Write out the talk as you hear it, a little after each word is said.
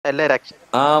അല്ല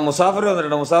മുസാഫിർ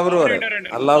വന്നിട്ടുണ്ട്. മുസാഫിർ പറയാം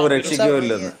അള്ളാഹു രക്ഷിക്കോ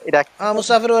ഇല്ലെന്ന്.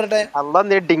 മുസാഫിർ വരട്ടെ.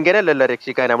 അല്ല ഡിങ്കനല്ലല്ലോ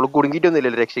രക്ഷിക്കാനെ, നമ്മള്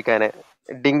കുടുങ്ങിട്ടൊന്നുമില്ലല്ലോ രക്ഷിക്കാനെ.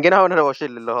 ഡിങ്കൻ അവനെ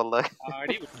ദോഷമില്ലല്ലോ. അല്ല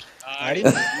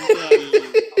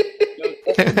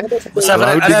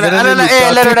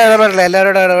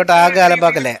എല്ലാരോടും ഇടപെടല്ലേ, ആകെ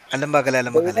അലമ്പാക്കല്ലേ.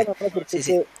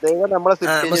 ദൈവം നമ്മളെ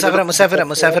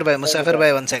മുസാഫിർ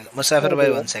ഭായ്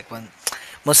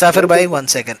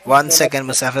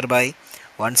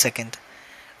വൺ സെക്കൻഡ്,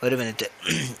 ഒരു മിനിറ്റ്.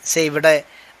 ഇവിടെ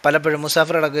പലപ്പോഴും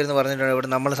മുസാഫിർ അടക്കം എന്ന് പറഞ്ഞിട്ടുണ്ട് ഇവിടെ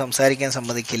നമ്മൾ സംസാരിക്കാൻ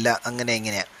സമ്മതിക്കില്ല, അങ്ങനെ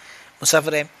എങ്ങനെയാണ്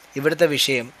മുസാഫിറെ? ഇവിടുത്തെ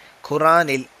വിഷയം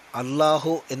ഖുറാനിൽ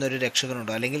അള്ളാഹു എന്നൊരു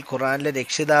രക്ഷകനുണ്ടോ, അല്ലെങ്കിൽ ഖുറാനിലെ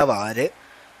രക്ഷിതാവ് ആര്,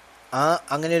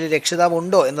 അങ്ങനെ ഒരു രക്ഷിതാവ്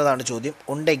ഉണ്ടോ എന്നതാണ് ചോദ്യം.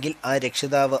 ഉണ്ടെങ്കിൽ ആ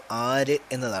രക്ഷിതാവ് ആര്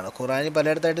എന്നതാണ്. ഖുറാനിൽ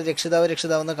പലയിടത്തായിട്ട്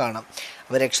രക്ഷിതാവെന്ന് കാണാം.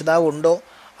 അപ്പോൾ രക്ഷിതാവ് ഉണ്ടോ,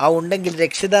 ഉണ്ടെങ്കിൽ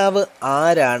രക്ഷിതാവ്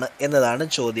ആരാണ് എന്നതാണ്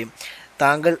ചോദ്യം.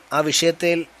 താങ്കൾ ആ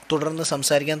വിഷയത്തിൽ തുടർന്ന്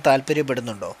സംസാരിക്കാൻ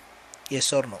താല്പര്യപ്പെടുന്നുണ്ടോ?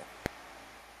 Yes or no?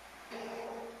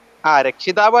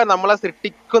 രക്ഷിതാവ് നമ്മളെ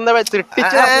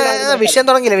വിഷയം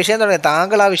തുടങ്ങില്ല.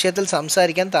 താങ്കൾ ആ വിഷയത്തിൽ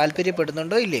സംസാരിക്കാൻ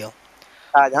താല്പര്യപ്പെടുന്നുണ്ടോ ഇല്ലയോ?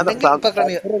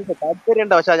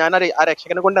 താല്പര്യമുണ്ട്, പക്ഷെ ഞാൻ ആ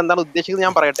രക്ഷകനെ കൊണ്ട് എന്താണ് ഉദ്ദേശിക്കുന്നത്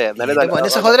ഞാൻ പറയട്ടെ.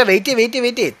 സഹോദര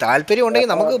വെയിറ്റ്, താല്പര്യം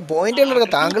ഉണ്ടെങ്കിൽ നമുക്ക് പോയിന്റുകൾ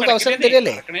എടുക്കാം. താങ്കൾക്ക് അവസരം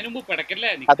തരികയല്ലേ.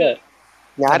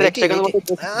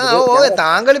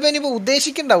 താങ്കൾ ഇപ്പൊ ഇനിയിപ്പോ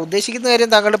ഉദ്ദേശിക്കുന്ന കാര്യം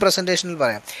താങ്കളുടെ പ്രസന്റേഷനിൽ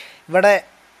പറയാം. ഇവിടെ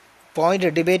പോയിന്റ്,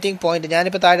 ഡിബേറ്റിംഗ് പോയിന്റ്.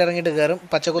 ഞാനിപ്പോൾ താഴെ ഇറങ്ങിയിട്ട് കയറും,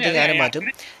 പച്ചക്കുത്ത് ഞാനും മാറ്റും.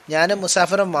 ഞാനും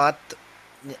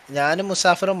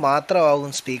മുസാഫറും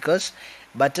മാത്രമാകും സ്പീക്കേഴ്സ്.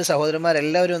 മറ്റ്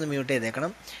സഹോദരന്മാരെല്ലാവരും ഒന്ന് മ്യൂട്ട്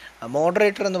ചെയ്തേക്കണം.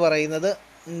 മോഡറേറ്റർ എന്ന് പറയുന്നത്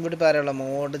ഇവിടെ ഇപ്പോൾ ആരാളോ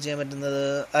മോഡ് ചെയ്യാൻ പറ്റുന്നത്?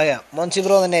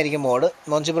 മോൻസിബ്രോ തന്നെ ആയിരിക്കും മോഡ്.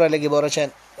 മോൻസിബ്രോ അല്ലെങ്കിൽ ബോറോച്ചാൻ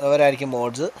അവരായിരിക്കും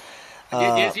modes.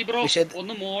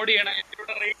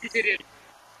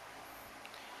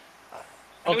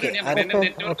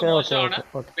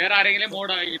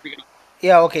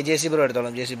 Okay, J C bro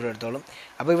എടുത്തോളും.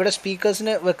 അപ്പോൾ ഇവിടെ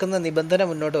സ്പീക്കേഴ്സിന് വെക്കുന്ന നിബന്ധന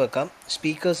മുന്നോട്ട് വെക്കാം.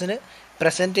 സ്പീക്കേഴ്സിന്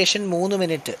പ്രസൻറ്റേഷൻ 3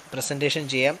 മിനിറ്റ് പ്രസൻറ്റേഷൻ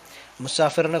ചെയ്യാം.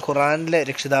 മുസാഫിറിന് ഖുറാനിലെ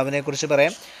രക്ഷിതാവിനെ കുറിച്ച്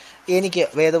പറയാം, എനിക്ക്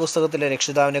വേദപുസ്തകത്തിലെ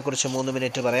രക്ഷിതാവിനെ കുറിച്ച് 3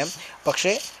 മിനിറ്റ് പറയാം.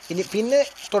 പക്ഷേ പിന്നെ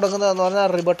തുടങ്ങുന്നതെന്ന് പറഞ്ഞാൽ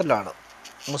റിബട്ടലാണ്.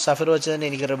 മുസാഫിർ വെച്ചതിന്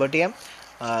എനിക്ക് റിബട്ട് ചെയ്യാം,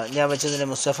 ഞാൻ വെച്ചതിന്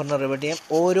മുസാഫിറിന് റിബട്ട് ചെയ്യാം.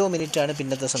 ഓരോ മിനിറ്റാണ്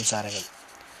പിന്നത്തെ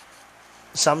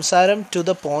സംസാരം ടു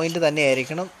ദ പോയിന്റ്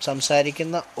തന്നെയായിരിക്കണം.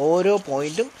 സംസാരിക്കുന്ന ഓരോ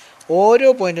പോയിന്റും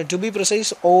ടു ബി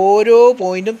പ്രിസൈസ് ഓരോ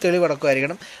പോയിന്റും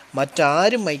തെളിവടക്കമായിരിക്കണം.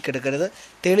 മറ്റാരും മൈക്ക് എടുക്കരുത്.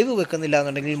 തെളിവ് വെക്കുന്നില്ല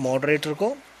എന്നുണ്ടെങ്കിൽ മോഡറേറ്റർക്കോ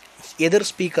എതിർ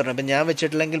സ്പീക്കറിന്, ഇപ്പം ഞാൻ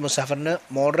വെച്ചിട്ടില്ലെങ്കിൽ മുസാഫറിന്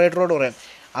മോഡറേറ്ററോട് പറയാം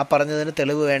ആ പറഞ്ഞതിന്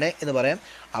തെളിവ് വേണേ എന്ന് പറയാം.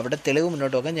 അവിടെ തെളിവ്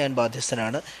മുന്നോട്ട് വെക്കാൻ ഞാൻ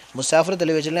ബാധ്യസ്ഥനാണ്. മുസാഫർ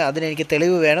തെളിവ് വെച്ചില്ലെങ്കിൽ അതിനെനിക്ക്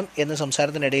തെളിവ് വേണം എന്ന്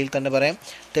സംസാരത്തിനിടയിൽ തന്നെ പറയാം.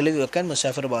 തെളിവ് വെക്കാൻ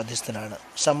മുസാഫർ ബാധ്യസ്ഥനാണ്.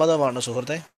 സമ്മതമാണ്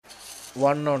സുഹൃത്തെ?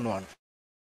 1-on-1.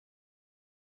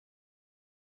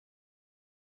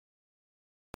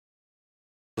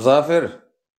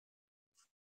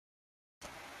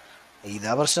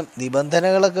 ഇതാ പ്രശ്നം.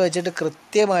 നിബന്ധനകളൊക്കെ വെച്ചിട്ട്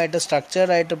കൃത്യമായിട്ട്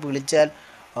സ്ട്രക്ചേർഡായിട്ട് വിളിച്ചാൽ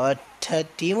ഒറ്റ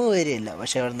ടീം വരില്ല.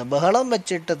 പക്ഷെ അവിടുന്ന് ബഹളം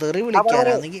വെച്ചിട്ട് തെറി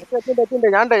വിളിക്കാനാണെങ്കിൽ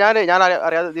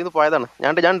പോയതാണ്.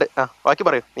 ബാക്കി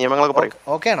പറയൂ, നിയമങ്ങളൊക്കെ പറയൂ.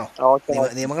 ഓക്കെ ആണോ?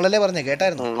 നിയമങ്ങളല്ലേ പറഞ്ഞേ,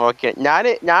 കേട്ടായിരുന്നു. ഓക്കെ,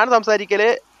 ഞാൻ സംസാരിക്കല്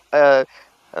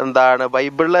എന്താണ്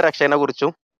ബൈബിളിലെ രക്ഷനെ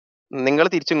കുറിച്ചും നിങ്ങൾ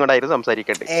തിരിച്ചും കൊണ്ടായിരുന്നു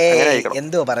സംസാരിക്കേണ്ടത്.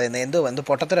 എന്തോ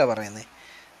പൊട്ടത്തരാ പറയുന്നത്.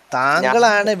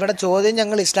 താങ്കളാണ് ഇവിടെ ചോദ്യം,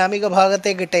 ഞങ്ങൾ ഇസ്ലാമിക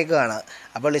ഭാഗത്തേക്ക് ഇട്ടേക്കാണ്.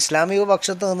 അപ്പോൾ ഇസ്ലാമിക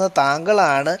പക്ഷത്ത് നിന്ന്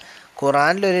താങ്കളാണ്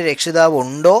ഖുറാനിലൊരു രക്ഷിതാവ്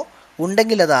ഉണ്ടോ,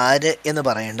 ഉണ്ടെങ്കിൽ അത് ആര് എന്ന്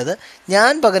പറയേണ്ടത്.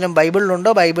 ഞാൻ പകരം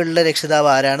ബൈബിളിലുണ്ടോ, ബൈബിളിലെ രക്ഷിതാവ്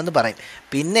ആരാണെന്ന് പറയും.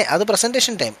 പിന്നെ അത്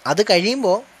പ്രസൻറ്റേഷൻ ടൈം. അത്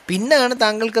കഴിയുമ്പോൾ പിന്നെയാണ്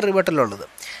താങ്കൾക്ക് റിബട്ടലുള്ളത്.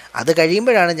 അത്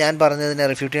കഴിയുമ്പോഴാണ് ഞാൻ പറഞ്ഞതിനെ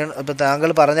റിഫ്യൂട്ട് ചെയ്യണം. ഇപ്പോൾ താങ്കൾ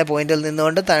പറഞ്ഞ പോയിന്റിൽ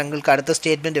നിന്നുകൊണ്ട് താങ്കൾക്ക് അടുത്ത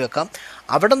സ്റ്റേറ്റ്മെൻറ്റ് വെക്കാം.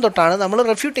 അവിടം തൊട്ടാണ് നമ്മൾ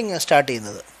റിഫ്യൂട്ടിങ് സ്റ്റാർട്ട്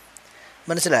ചെയ്യുന്നത്.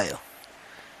 മനസ്സിലായോ?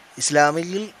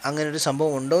 ഇസ്ലാമിൽ അങ്ങനൊരു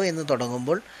സംഭവം ഉണ്ടോ എന്ന്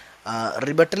തുടങ്ങുമ്പോൾ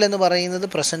റിബട്ടൽ എന്ന് പറയുന്നത്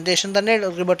പ്രസൻറ്റേഷൻ തന്നെ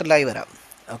റിബട്ടലായി വരാം.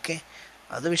 ഓക്കെ,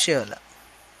 അത് വിഷയമല്ല.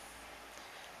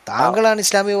 താങ്കളാണ്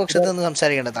ഇസ്ലാമിക പക്ഷത്ത് നിന്ന്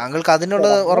സംസാരിക്കേണ്ടത്. താങ്കൾക്ക് അതിനുള്ള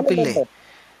ഉറപ്പില്ലേ?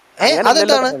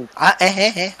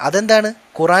 അതെന്താണ്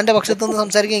ഖുറാന്റെ പക്ഷത്ത് നിന്ന്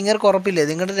സംസാരിക്കാൻ ഇങ്ങനെ ഉറപ്പില്ലേ?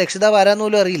 നിങ്ങളുടെ രക്ഷിതാവ് ആരാന്ന്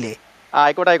പോലും അറിയില്ലേ?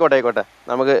 ആയിക്കോട്ടെ.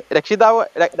 നമുക്ക്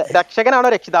രക്ഷകനാണോ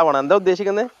രക്ഷിതാവാണോ എന്താ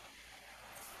ഉദ്ദേശിക്കുന്നത്?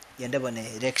 എന്റെ പൊന്നെ,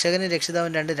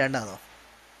 രക്ഷിതാവും രണ്ടാണോ?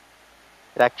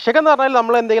 രക്ഷകൻ എന്ന് പറഞ്ഞാൽ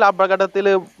നമ്മൾ എന്തെങ്കിലും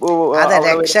അപകടത്തില്. അതെ,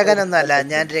 രക്ഷകനൊന്നല്ല,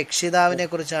 ഞാൻ രക്ഷിതാവിനെ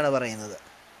കുറിച്ചാണ് പറയുന്നത്.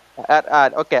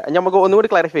 ഓക്കെ, നമുക്ക് ഒന്നുകൂടി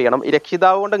ക്ലാരിഫൈ ചെയ്യണം. ഈ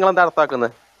രക്ഷിതാവ് കൊണ്ട് നിങ്ങൾ എന്താ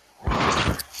അർത്ഥമാക്കുന്നത്?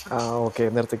 ഓക്കെ,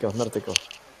 നിർത്തിക്കോ.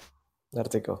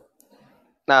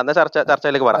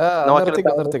 ചർച്ചയിലേക്ക്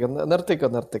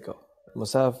നിർത്തിക്കോ.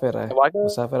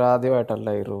 മുസാഫിർ ആദ്യമായിട്ടല്ല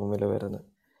ഈ റൂമിൽ വരുന്നത്.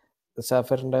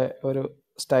 മുസാഫിറിന്റെ ഒരു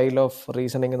സ്റ്റൈൽ ഓഫ്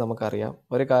റീസണിങ് നമുക്കറിയാം.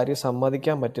 ഒരു കാര്യം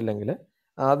സമ്മതിക്കാൻ പറ്റില്ലെങ്കിൽ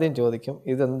ആദ്യം ചോദിക്കും,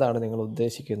 ഇതെന്താണ് നിങ്ങൾ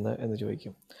ഉദ്ദേശിക്കുന്നത് എന്ന്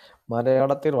ചോദിക്കും.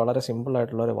 മലയാളത്തിൽ വളരെ സിമ്പിൾ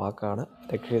ആയിട്ടുള്ള ഒരു വാക്കാണ്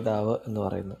രക്ഷിതാവ് എന്ന്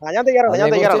പറയുന്നത്. ഞാൻ തയ്യാറാണ്, ഞാൻ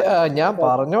അതിനെക്കുറിച്ച് തയ്യാറാണ്. ഞാൻ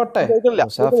പറഞ്ഞോട്ടെ. ചോദിക്കുന്നില്ല,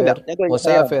 മുസാഫിർ ഞാൻ തയ്യാറാണ്.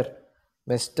 Musafir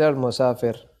mister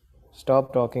Musafir, stop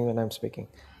talking when I M speaking.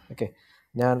 Okay,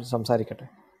 ഞാൻ സംസാരിക്കട്ടെ.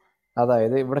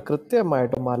 അതായത് ഇവിടെ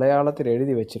കൃത്യമായിട്ട് മലയാളത്തിൽ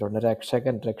എഴുതി വെച്ചിട്ടുണ്ട്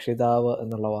രക്ഷകൻ, രക്ഷിതാവ്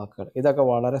എന്നുള്ള വാക്കുകൾ. ഇതൊക്കെ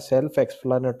വളരെ സെൽഫ്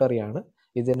എക്സ്പ്ലനറ്ററി ആണ്.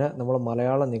 ഇതിന് നമ്മൾ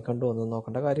മലയാളം നിഘണ്ടു ഒന്നും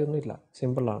നോക്കേണ്ട കാര്യമൊന്നുമില്ല,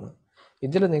 സിമ്പിളാണ്.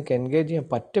 ഇതിൽ നിങ്ങൾക്ക് എൻഗേജ് ചെയ്യാൻ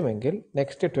പറ്റുമെങ്കിൽ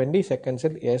നെക്സ്റ്റ് 20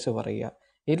 സെക്കൻഡ്സിൽ യേസ് പറയുക,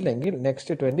 ഇല്ലെങ്കിൽ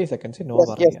നെക്സ്റ്റ് 20 സെക്കൻഡ്സിൽ നോ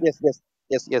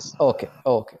പറയുക. Okay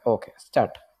okay okay,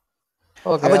 start.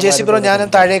 Okay, അപ്പോൾ ജെസി ബ്രോ ഞാൻ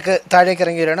താഴേക്ക്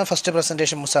ഇറങ്ങി വരികയാണ്. ഫസ്റ്റ്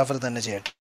പ്രസന്റേഷൻ മുസാഫിർ തന്നെ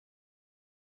ചെയ്യട്ടെ.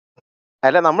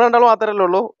 അല്ല, നമ്മൾ രണ്ടാളും മാത്രമല്ലേ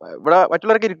ഉള്ളൂ ഇവിടെ,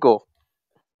 മറ്റുള്ളവരൊക്കെ ഇരിക്കോ?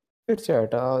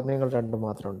 തീർച്ചയായിട്ടും നിങ്ങൾ രണ്ടും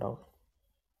മാത്രം ഉണ്ടാവും,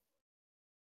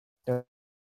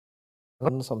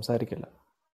 ഒന്നും സംസാരിക്കില്ല.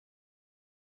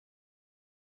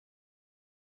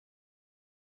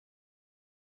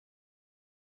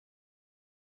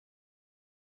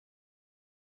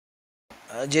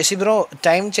 ജെസി ബ്രോ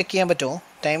ടൈം ചെക്ക് ചെയ്യാൻ പറ്റുമോ?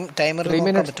 ടൈമർ 3 നോക്കാൻ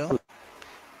minutes. പറ്റുമോ?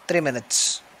 3 minutes.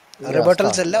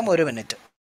 റിബട്ടൽസ് എല്ലാം 1 minute.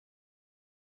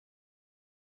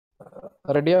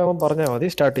 റെഡി ആവാൻ പറഞ്ഞാൽ മതി,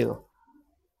 സ്റ്റാർട്ട് ചെയ്തോ.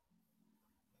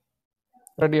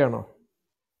 റെഡിയാണോ?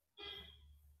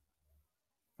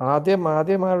 ആദ്യം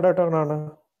ആരുടെ ടേൺ ആണ്?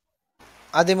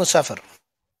 ആദ്യം മുസാഫിർ.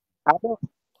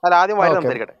 അല്ല, ആദ്യം വാരി ഓക്കെ.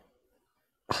 സംസാരിക്കട്ടെ.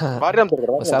 വാരി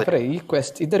സംസാരിക്കട്ടെ. മുസാഫിറെ,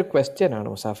 ഇതൊരു ക്വസ്റ്റ്യൻ ആണ്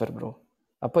മുസാഫിർ ബ്രോ.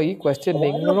 അപ്പൊ ഈ ക്വസ്റ്റ്യൻ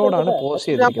നിങ്ങളോടാണ് പോസ്റ്റ്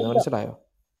ചെയ്തിരിക്കുന്നത്, മനസ്സിലായോ?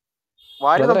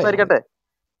 വാരി ബ്രദറെ, സംസാരിക്കട്ടെ.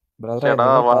 ബ്രദറെ, എടാ,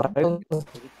 നിങ്ങൾ പറയുന്നത്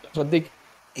ശ്രദ്ധിക്കും.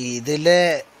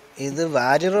 ഇത്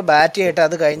വാര്യർ ബാറ്റ് ചെയ്യട്ടെ,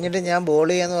 അത് കഴിഞ്ഞിട്ട് ഞാൻ ബോൾ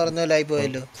ചെയ്യാന്ന് പറഞ്ഞ പോലെ ആയി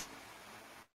പോയല്ലോ.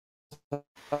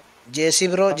 ജെസി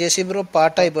ബ്രോ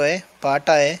പാട്ടായി പോയേ.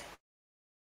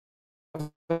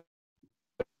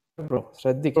 ബ്രോ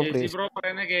ശ്രദ്ധിക്കും പ്ലീസ്. ബ്രോ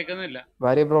പറയുന്നത് കേൾക്കുന്നില്ല.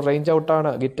 വാരി ബ്രോ റേഞ്ച് ഔട്ട്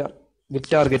ആണ്.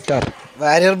 ഗിറ്റാർ.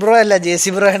 വാര്യർ ബ്രോ അല്ല, ജെസി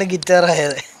ബ്രോ ആണ് ഗിറ്റാർ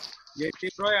ആയത്.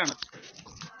 ബ്രോയാണ്.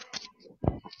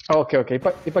 ഓക്കെ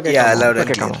ഇപ്പൊ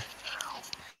കേൾക്കാമോ?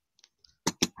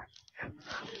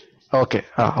 ഓക്കെ,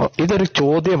 ഇതൊരു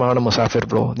ചോദ്യമാണ് മുസാഫിർ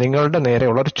ബ്രോ, നിങ്ങളുടെ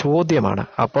നേരെയുള്ള ഒരു ചോദ്യമാണ്.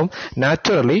 അപ്പം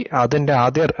നാച്ചുറലി അതിന്റെ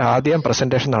ആദ്യം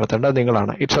പ്രസന്റേഷൻ നടത്തേണ്ടത്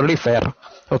നിങ്ങളാണ്. It's only fair.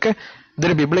 ഓക്കെ,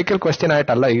 ഇതൊരു ബിബ്ലിക്കൽ ക്വസ്റ്റ്യൻ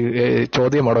ആയിട്ടല്ല ഈ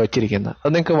ചോദ്യം അവിടെ വെച്ചിരിക്കുന്നത്.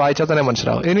 അത് നിങ്ങൾക്ക് വായിച്ചാൽ തന്നെ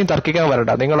മനസ്സിലാവും. ഇനിയും തർക്കിക്കാൻ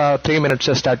വരണ്ട. നിങ്ങൾ ആ 3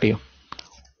 minutes സ്റ്റാർട്ട് ചെയ്യും.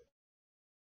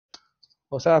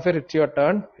 Musafir, it's your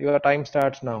turn. Your time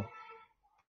starts now.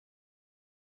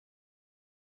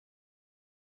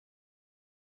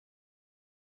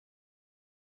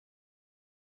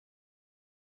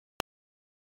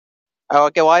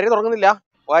 Okay, വാരി തുടങ്ങുന്നില്ല.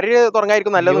 വാരി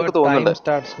തുടങ്ങായിരിക്കും നല്ലത് എനിക്ക് തോന്നുന്നുണ്ട്.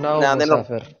 ഞാൻ തന്നെ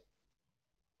മുസാഫിർ.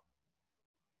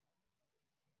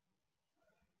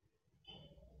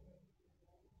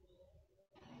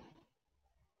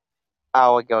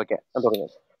 ഓക്കെ തുടങ്ങി.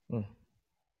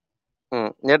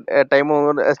 ഞാൻ ടൈം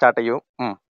സ്റ്റാർട്ട് ചെയ്യും.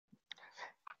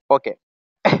 ഓക്കെ,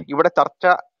 ഇവിടെ ചർച്ച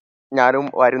ഞാനും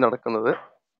വാരി നടക്കുന്നത്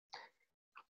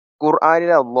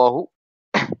ഖുർആനിലെ അല്ലാഹു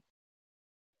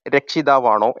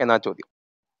രക്ഷിതാവാണോ എന്നാ ചോദ്യം.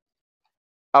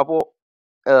 അപ്പോ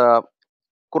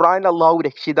ഖുർആനിലെ അല്ലാഹു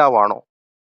രക്ഷിതാവാണോ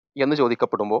എന്ന്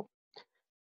ചോദിക്കപ്പെടുമ്പോൾ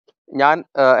ഞാൻ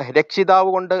രക്ഷിതാവ്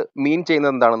കൊണ്ട് മീൻ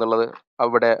ചെയ്യുന്നത് എന്താണെന്നുള്ളത്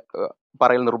അവിടെ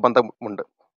പറയൽ നിർബന്ധമുണ്ട്.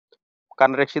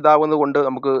 കാരണം രക്ഷിതാവ് എന്നുകൊണ്ട്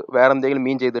നമുക്ക് വേറെ എന്തെങ്കിലും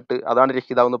മീൻ ചെയ്തിട്ട് അതാണ്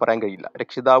രക്ഷിതാവ് എന്ന് പറയാൻ കഴിയില്ല.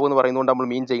 രക്ഷിതാവ് എന്ന് പറയുന്നതുകൊണ്ട് നമ്മൾ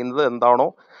മീൻ ചെയ്യുന്നത് എന്താണോ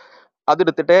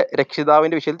അതെടുത്തിട്ട്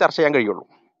രക്ഷിതാവിന്റെ വിഷയത്തിൽ ചർച്ച ചെയ്യാൻ കഴിയുള്ളൂ.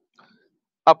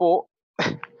 അപ്പോ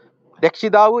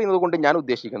രക്ഷിതാവ് എന്നതുകൊണ്ട് ഞാൻ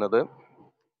ഉദ്ദേശിക്കുന്നത്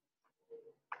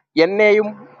എന്നെയും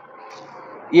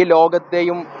ഈ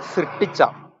ലോകത്തെയും സൃഷ്ടിച്ച,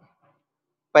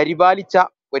 പരിപാലിച്ച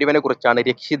ഒരുവനെ കുറിച്ചാണ്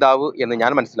രക്ഷിതാവ് എന്ന്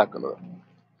ഞാൻ മനസ്സിലാക്കുന്നത്.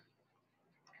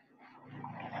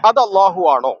 അത് അല്ലാഹു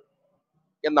ആണോ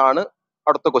എന്നാണ്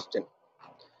അടുത്ത ക്വസ്റ്റ്യൻ.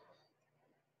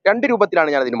 2 രൂപത്തിലാണ്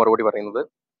ഞാൻ അതിന് മറുപടി പറയുന്നത്.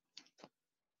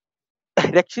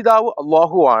 രക്ഷിതാവ്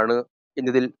അല്ലാഹു ആണ്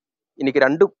എന്നതിൽ എനിക്ക്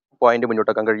 2 പോയിന്റ്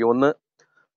മുന്നോട്ടാക്കാൻ കഴിയും. ഒന്ന്,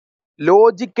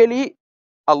 ലോജിക്കലി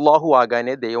അല്ലാഹു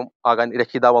ആകാനേ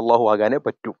രക്ഷിതാവ് അല്ലാഹു ആകാനേ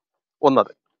പറ്റൂ,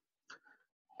 ഒന്നത്.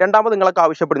 രണ്ടാമത്, നിങ്ങളൊക്കെ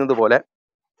ആവശ്യപ്പെടുന്നത് പോലെ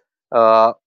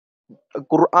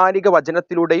ഖുർആനിക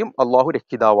വചനത്തിലൂടെയും അല്ലാഹു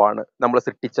രക്ഷിതാവാണ്, നമ്മളെ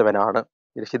സൃഷ്ടിച്ചവനാണ്.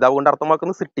 രക്ഷിതാവ് കൊണ്ട്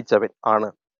അർത്ഥമാക്കുന്നത് സൃഷ്ടിച്ചവൻ ആണ്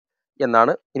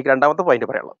എന്നാണ് എനിക്ക് രണ്ടാമത്തെ പോയിന്റ്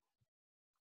പറയാനുള്ളത്.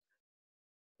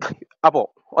 അപ്പോ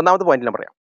ഒന്നാമത്തെ പോയിന്റ് ഞാൻ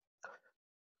പറയാം.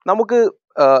 നമുക്ക്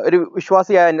ഒരു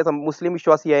വിശ്വാസിയായ മുസ്ലിം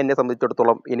വിശ്വാസിയായ എന്നെ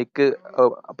സംബന്ധിച്ചിടത്തോളം എനിക്ക്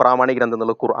പ്രാമാണിക ഗ്രന്ഥം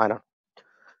എന്നുള്ളത് ഖുർആനാണ്.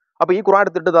 അപ്പൊ ഈ ഖുർആൻ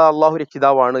എടുത്തിട്ട് അല്ലാഹു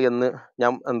രക്ഷിതാവാണ് എന്ന്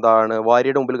ഞാൻ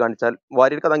വാര്യയുടെ മുമ്പിൽ കാണിച്ചാൽ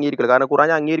വാര്യർക്ക് അത് അംഗീകരിക്കില്ല. കാരണം ഖുർആൻ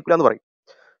ഞാൻ അംഗീകരിക്കില്ല എന്ന് പറയും.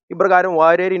 ഇപ്രകാരം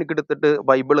വാര്യർ എനിക്ക് എടുത്തിട്ട്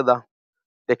ബൈബിൾ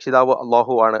രക്ഷിതാവ്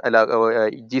അല്ലാഹു ആണ്, അല്ല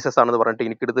ജീസസ് ആണെന്ന് പറഞ്ഞിട്ട്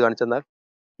എനിക്ക് എടുത്ത് കാണിച്ചെന്നാൽ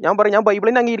ഞാൻ പറയും ഞാൻ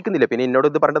ബൈബിളിനെ അംഗീകരിക്കുന്നില്ല, പിന്നെ എന്നോട്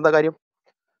ഇത് പറഞ്ഞിട്ട് എന്താ കാര്യം?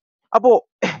 അപ്പോ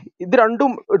ഇത്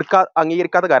രണ്ടും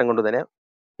അംഗീകരിക്കാത്ത കാര്യം കൊണ്ട് തന്നെ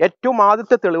ഏറ്റവും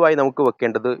ആദ്യത്തെ തെളിവായി നമുക്ക്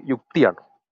വെക്കേണ്ടത് യുക്തിയാണ്.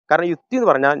 കാരണം യുക്തി എന്ന്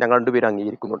പറഞ്ഞാൽ ഞങ്ങൾ രണ്ടുപേരും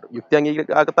അംഗീകരിക്കുന്നുണ്ട്. യുക്തി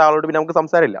അംഗീകരിക്കാത്ത ആളോട് പിന്നെ നമുക്ക്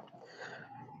സംസാരമില്ല.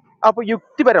 അപ്പൊ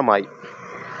യുക്തിപരമായി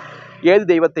ഏത്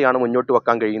ദൈവത്തെയാണ് മുന്നോട്ട്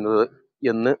വെക്കാൻ കഴിയുന്നത്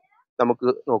എന്ന് നമുക്ക്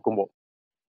നോക്കുമ്പോൾ,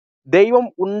 ദൈവം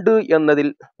ഉണ്ട് എന്നതിൽ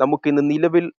നമുക്ക് ഇന്ന്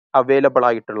നിലവിൽ അവൈലബിൾ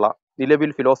ആയിട്ടുള്ള,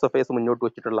 നിലവിൽ ഫിലോസഫേഴ്സ് മുന്നോട്ട്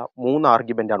വെച്ചിട്ടുള്ള 3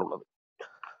 ആർഗ്യുമെന്റ് ആണുള്ളത്.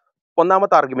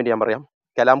 ഒന്നാമത്തെ ആർഗ്യുമെന്റ് ഞാൻ പറയാം,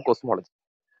 കലാം കോസ്മോളജി.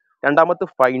 രണ്ടാമത്തെ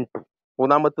ഫൈൻ ടു.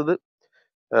 മൂന്നാമത്തത്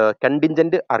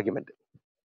കണ്ടിൻജന്റ് ആർഗ്യുമെന്റ്.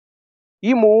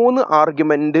 ഈ 3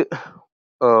 ആർഗ്യുമെന്റ്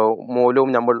മൂലവും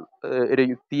നമ്മൾ ഒരു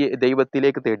യുക്തിയെ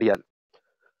ദൈവത്തിലേക്ക് തേടിയാൽ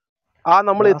ആ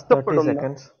നമ്മൾ Last 30 എത്തപ്പെടുന്ന,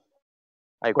 seconds.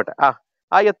 ആയിക്കോട്ടെ,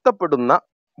 ആ എത്തപ്പെടുന്ന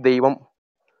ദൈവം,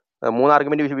 3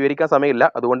 ആർഗ്യുമെന്റ് വിവരിക്കാൻ സമയമില്ല,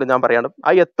 അതുകൊണ്ട് ഞാൻ പറയാണ്,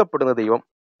 ആ എത്തപ്പെടുന്ന ദൈവം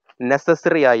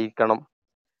നെസസറി ആയിരിക്കണം.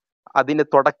 അതിന്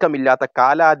തുടക്കമില്ലാത്ത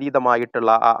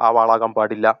കാലാതീതമായിട്ടുള്ള ആളാകാൻ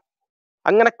പാടില്ല.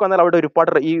 അങ്ങനെയൊക്കെ വന്നാൽ അവിടെ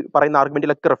ഒരുപാട് ഈ പറയുന്ന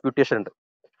ആർഗ്യുമെന്റിലൊക്കെ റെഫ്യൂട്ടേഷൻ ഉണ്ട്.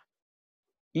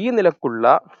 ഈ നിലക്കുള്ള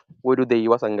ഒരു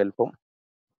ദൈവ സങ്കല്പം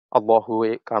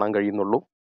അള്ളാഹുവെ കാണാൻ കഴിയുന്നുള്ളൂ.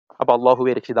 അപ്പൊ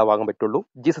അള്ളാഹുവെ രക്ഷിതാവാകാൻ പറ്റുള്ളൂ.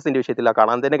 ജീസസിന്റെ വിഷയത്തിൽ ആ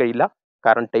കാണാൻ തന്നെ കഴിയില്ല.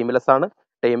 കാരണം ടൈംലെസ് ആണ്,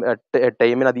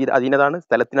 ടൈമിന് അധീനതാണ്,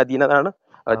 സ്ഥലത്തിന് അധീനതാണ്,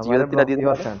 ജീവിതത്തിന്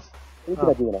അധീനതാണ്.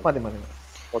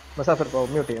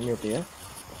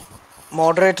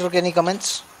 മോഡറേറ്റർക്ക് എനി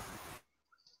കമന്റ്സ്?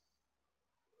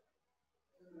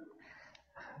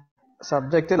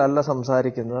 സബ്ജക്റ്റിൽ അല്ല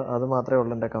സംസാരിക്കുന്നത്, അത് മാത്രമേ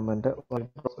ഉള്ളൂ എൻ്റെ കമന്റ്.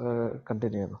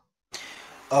 കണ്ടിന്യൂ ചെയ്യുന്നു.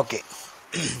 Okay,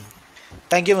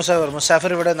 thank you Muzaffar.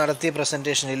 Muzaffar ഇവിടെ നടത്തിയ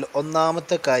പ്രസന്റേഷനിൽ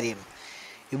ഒന്നാമത്തെ കാര്യം,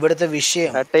 ഇവിടുത്തെ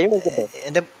വിഷയം,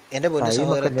 എന്റെ പൊന്നു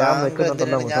സഹോദരൻ,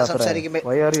 ഞാൻ സംസാരിക്കുമ്പോൾ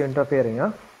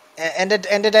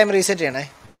എന്റെ ടൈം റീസെറ്റ് ചെയ്യണേ.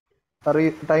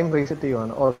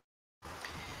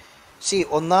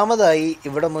 ഒന്നാമതായി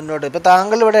ഇവിടെ മുന്നോട്ട് ഇപ്പൊ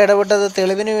താങ്കൾ ഇവിടെ ഇടപെട്ടത്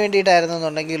തെളിവിന്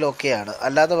വേണ്ടിയിട്ടായിരുന്നെന്നുണ്ടെങ്കിൽ ഓക്കെയാണ്,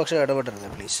 അല്ലാത്ത പക്ഷം ഇടപെട്ടരുത്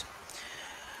പ്ലീസ്.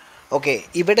 ഓക്കെ,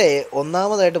 ഇവിടെ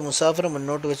ഒന്നാമതായിട്ട് മുസാഫർ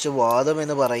മുന്നോട്ട് വെച്ച വാദം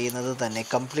എന്ന് പറയുന്നത് തന്നെ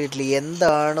കംപ്ലീറ്റ്ലി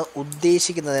എന്താണ്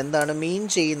ഉദ്ദേശിക്കുന്നത്, എന്താണ് മീൻ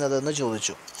ചെയ്യുന്നതെന്ന്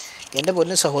ചോദിച്ചു. എൻ്റെ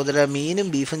പൊന്നു സഹോദര, മീനും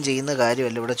ബീഫും ചെയ്യുന്ന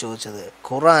കാര്യമല്ല ഇവിടെ ചോദിച്ചത്.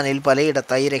 ഖുറാനിൽ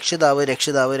പലയിടത്തായി രക്ഷിതാവ്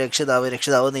രക്ഷിതാവ് രക്ഷിതാവ്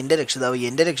രക്ഷിതാവ്, നിൻ്റെ രക്ഷിതാവ്,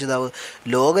 എൻ്റെ രക്ഷിതാവ്,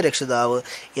 ലോക രക്ഷിതാവ്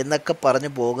എന്നൊക്കെ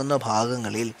പറഞ്ഞു പോകുന്ന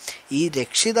ഭാഗങ്ങളിൽ ഈ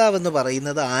രക്ഷിതാവെന്ന്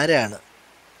പറയുന്നത് ആരാണ്,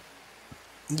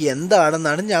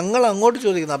 എന്താണെന്നാണ് ഞങ്ങൾ അങ്ങോട്ട്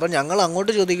ചോദിക്കുന്നത്. അപ്പം ഞങ്ങൾ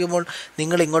അങ്ങോട്ട് ചോദിക്കുമ്പോൾ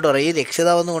നിങ്ങൾ ഇങ്ങോട്ട് പറയും ഈ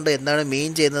രക്ഷിതാവെന്ന് കൊണ്ട് എന്താണ്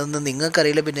മെയിൻ ചെയ്യുന്നതെന്ന്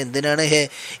നിങ്ങൾക്കറിയില്ല, പിന്നെ എന്തിനാണ്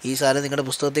ഈ സാധനം നിങ്ങളുടെ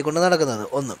പുസ്തകത്തിൽ കൊണ്ട് നടക്കുന്നത്.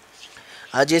 ഒന്ന്,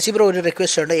 ജെസി ബ്രോ ഒരു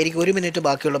റിക്വസ്റ്റ് ഉണ്ട്, എനിക്ക് 1 മിനിറ്റ്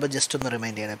ബാക്കിയുള്ളപ്പോൾ ജസ്റ്റ് ഒന്ന്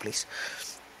റിമൈൻഡ് ചെയ്യണേ പ്ലീസ്.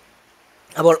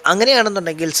 അപ്പോൾ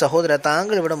അങ്ങനെയാണെന്നുണ്ടെങ്കിൽ സഹോദര,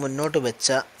 താങ്കൾ ഇവിടെ മുന്നോട്ട്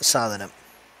വെച്ച സാധനം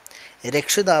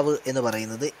രക്ഷിതാവ് എന്ന്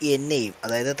പറയുന്നത് എന്നെയും,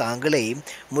 അതായത് താങ്കളെയും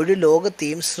മുഴു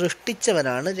ലോകത്തെയും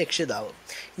സൃഷ്ടിച്ചവനാണ് രക്ഷിതാവ്.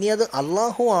 ഇനി അത്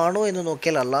അള്ളാഹു ആണോ എന്ന്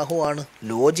നോക്കിയാൽ അള്ളാഹു ആണ്,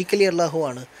 ലോജിക്കലി അള്ളാഹു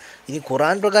ആണ്. ഇനി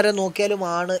ഖുറാൻ പ്രകാരം നോക്കിയാലും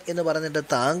ആണ് എന്ന് പറഞ്ഞിട്ട്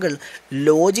താങ്കൾ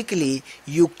ലോജിക്കലി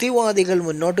യുക്തിവാദികൾ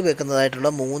മുന്നോട്ട്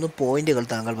വെക്കുന്നതായിട്ടുള്ള 3 പോയിന്റുകൾ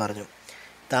താങ്കൾ പറഞ്ഞു.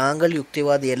 താങ്കൾ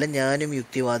യുക്തിവാദിയല്ല, ഞാനും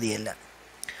യുക്തിവാദിയല്ല.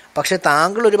 പക്ഷേ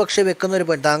താങ്കൾ ഒരു പക്ഷേ വെക്കുന്ന ഒരു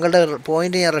പോയിന്റ്, താങ്കളുടെ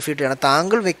പോയിന്റ് ഞാൻ റെഫ്യൂട്ട് ചെയ്യണം.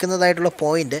 താങ്കൾ വെക്കുന്നതായിട്ടുള്ള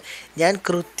പോയിന്റ് ഞാൻ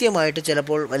കൃത്യമായിട്ട്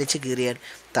ചിലപ്പോൾ വലിച്ചു കീറിയാൽ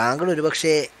താങ്കൾ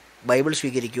ഒരുപക്ഷേ ബൈബിൾ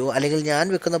സ്വീകരിക്കുമോ, അല്ലെങ്കിൽ ഞാൻ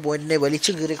വെക്കുന്ന പോയിന്റിനെ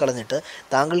വലിച്ചു കീറി കളഞ്ഞിട്ട്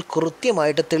താങ്കൾ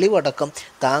കൃത്യമായിട്ട് തെളിവടക്കം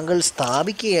താങ്കൾ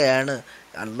സ്ഥാപിക്കുകയാണ്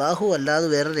അള്ളാഹു അല്ലാതെ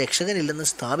വേറെ രക്ഷകനില്ലെന്ന്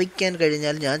സ്ഥാപിക്കാൻ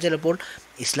കഴിഞ്ഞാൽ ഞാൻ ചിലപ്പോൾ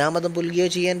ഇസ്ലാം മതം പുൽകുകയോ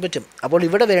ചെയ്യാൻ പറ്റും. അപ്പോൾ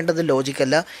ഇവിടെ വേണ്ടത്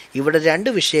ലോജിക്കല്ല, ഇവിടെ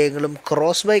 2 വിഷയങ്ങളും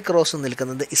ക്രോസ് ബൈ ക്രോസ്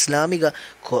നിൽക്കുന്നത് ഇസ്ലാമിക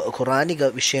ഖുറാനിക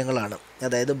വിഷയങ്ങളാണ്.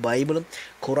 അതായത് ബൈബിളും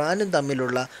ഖുറാനും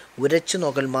തമ്മിലുള്ള ഉരച്ചു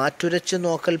നോക്കൽ, മാറ്റുരച്ചു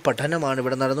നോക്കൽ പഠനമാണ്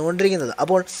ഇവിടെ നടന്നുകൊണ്ടിരിക്കുന്നത്.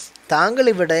 അപ്പോൾ താങ്കൾ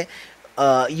ഇവിടെ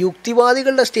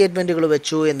യുക്തിവാദികളുടെ സ്റ്റേറ്റ്മെൻറ്റുകൾ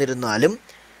വെച്ചു എന്നിരുന്നാലും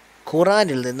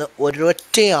ഖുറാനിൽ നിന്ന്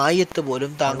ഒരൊറ്റ ആയത്ത്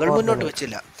പോലും താങ്കൾ മുന്നോട്ട്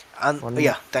വെച്ചില്ല.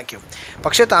 Thank you.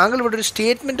 പക്ഷേ താങ്കൾ ഇവിടെ ഒരു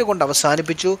സ്റ്റേറ്റ്മെൻറ്റ് കൊണ്ട്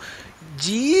അവസാനിപ്പിച്ചു,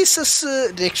 ജീസസ്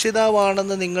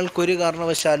രക്ഷിതാവാണെന്ന് നിങ്ങൾക്കൊരു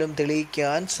കാരണവശാലും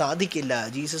തെളിയിക്കാൻ സാധിക്കില്ല,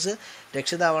 ജീസസ്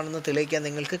രക്ഷിതാവാണെന്ന് തെളിയിക്കാൻ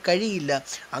നിങ്ങൾക്ക് കഴിയില്ല,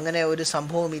 അങ്ങനെ ഒരു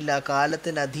സംഭവമില്ല,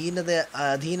 കാലത്തിന്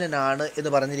അധീനനാണ്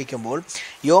എന്ന് പറഞ്ഞിരിക്കുമ്പോൾ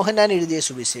യോഹന്നാൻ എഴുതിയ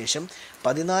സുവിശേഷം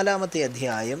 14-ാമത്തെ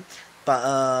അധ്യായം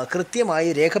കൃത്യമായി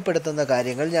രേഖപ്പെടുത്തുന്ന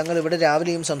കാര്യങ്ങൾ ഞങ്ങൾ ഇവിടെ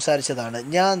രാവിലെയും സംസാരിച്ചതാണ്.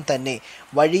 ഞാൻ തന്നെ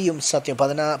വഴിയും സത്യം,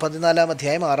 14-ാം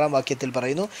അധ്യായം 6-ാം വാക്യത്തിൽ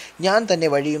പറയുന്നു, ഞാൻ തന്നെ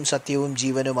വഴിയും സത്യവും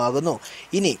ജീവനുമാകുന്നു.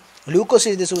 ഇനി ലൂക്കോസ്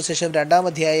എഴുതിയ സുവിശേഷം 2-ാം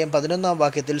അധ്യായം 11-ാം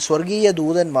വാക്യത്തിൽ സ്വർഗീയ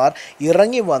ദൂതന്മാർ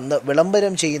ഇറങ്ങി വന്ന്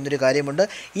വിളംബരം ചെയ്യുന്നൊരു കാര്യമുണ്ട്.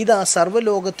 ഇതാ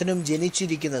സർവ്വലോകത്തിനും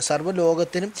ജനിച്ചിരിക്കുന്ന,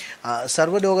 സർവ്വലോകത്തെയും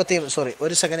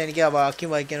ഒരു സെക്കൻഡ്, എനിക്ക് ആ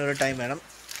വാക്യം വായിക്കാൻ ഒരു ടൈം വേണം.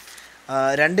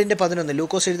 2:11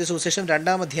 ലൂക്കോസ് എഴുതിയ സുവിശേഷം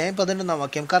 2-ാം അധ്യായം 11-ാം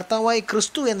വാക്യം, കർത്താവായ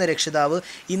ക്രിസ്തു എന്ന രക്ഷിതാവ്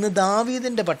ഇന്ന്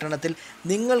ദാവീദിൻ്റെ പട്ടണത്തിൽ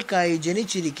നിങ്ങൾക്കായി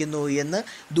ജനിച്ചിരിക്കുന്നു എന്ന്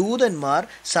ദൂതന്മാർ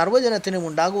സർവ്വജനത്തിനും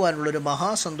ഉണ്ടാകുവാനുള്ളൊരു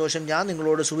മഹാസന്തോഷം ഞാൻ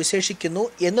നിങ്ങളോട് സുവിശേഷിക്കുന്നു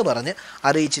എന്ന് പറഞ്ഞ്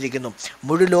അറിയിച്ചിരിക്കുന്നു.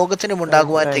 മുഴു ലോകത്തിനും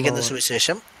ഉണ്ടാകുവാനിരിക്കുന്ന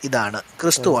സുവിശേഷം ഇതാണ്,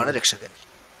 ക്രിസ്തുവാണ് രക്ഷകൻ.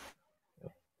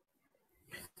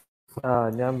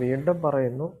 ഞാൻ വീണ്ടും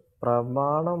പറയുന്നു,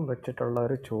 പ്രമാണം വെച്ചിട്ടുള്ള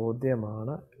ഒരു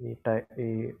ചോദ്യമാണ് ഈ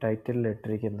ടൈറ്റിലിൽ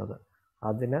ഇട്ടിരിക്കുന്നത്.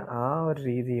 അതിന് ആ ഒരു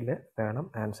രീതിയിൽ വേണം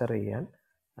ആൻസർ ചെയ്യാൻ.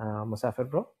 മുസാഫിർ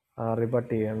ബ്രോ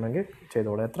റിബട്ട് ചെയ്യണമെങ്കിൽ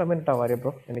ചെയ്തോളൂ. എത്ര മിനിറ്റാണ് വാര്യ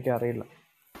ബ്രോ? എനിക്കറിയില്ല.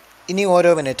 ഇനി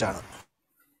ഓരോ മിനിറ്റാണ്.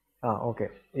 Okay,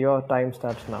 your time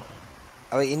starts now.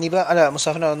 അപ്പോൾ ഇനിയിപ്പോൾ അല്ല,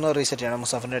 മുസാഫിനെ ഒന്ന് റീസെറ്റ് ചെയ്യണം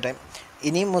മുസാഫിൻ്റെ ടൈം.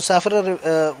 ഇനി മുസാഫിർ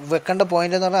വെക്കേണ്ട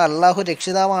പോയിന്റ് എന്ന് പറഞ്ഞാൽ അള്ളാഹു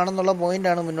രക്ഷിതാവാണെന്നുള്ള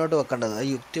പോയിന്റാണ് മുന്നോട്ട് വെക്കേണ്ടത്.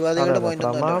 യുക്തിവാദികളുടെ പോയിന്റ്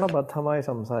പ്രമാണബദ്ധമായി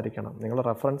സംസാരിക്കണം. നിങ്ങൾ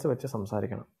റെഫറൻസ് വെച്ച്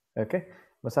സംസാരിക്കണം. Okay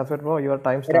Musafir bro, your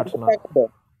time starts now.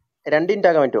 2 minute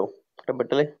ആക്കാൻ പറ്റുമോ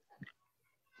റിബട്ടില്?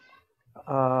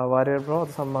 വാര്യർ ബ്രോ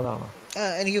അത് സമ്മതമാണോ?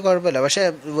 എനിക്ക് കുഴപ്പമില്ല, പക്ഷെ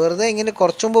വെറുതെ ഇങ്ങനെ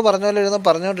കുറച്ചു മുമ്പ് പറഞ്ഞ പോലെ ഇരുന്ന്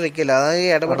പറഞ്ഞോണ്ടിരിക്കില്ല. അതായത്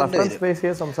ഇടപെടേണ്ടി വരും. റെഫറൻസ് ബേസ്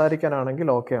ചെയ്ത് സംസാരിക്കാനാണെങ്കിൽ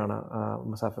ഓക്കെ ആണ്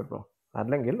മുസാഫിർ ബ്രോ,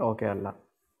 അല്ലെങ്കിൽ ഓക്കെ അല്ല.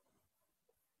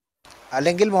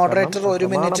 അല്ലെങ്കിൽ മോഡറേറ്റർ 1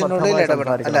 മിനിറ്റിനുള്ളിൽ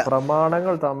ഇടപെടണം.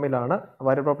 പ്രമാണങ്ങൾ തമ്മിലാണ്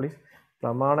വാര്യർ ബ്രോ പ്ലീസ്,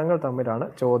 പ്രമാണങ്ങൾ തമ്മിലാണ്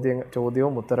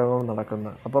ചോദ്യവും ഉത്തരവും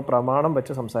നടക്കുന്നത്. അപ്പോൾ പ്രമാണം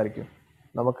വെച്ച് സംസാരിക്കും.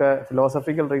 നമുക്ക്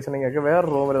ഫിലോസഫിക്കൽ റീസണിങ് ഒക്കെ വേറെ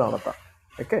റൂമിൽ നടത്താം.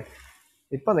 ഓക്കെ,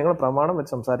 ഇപ്പം നിങ്ങൾ പ്രമാണം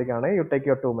വെച്ച് സംസാരിക്കുകയാണെങ്കിൽ യു ടേക്ക്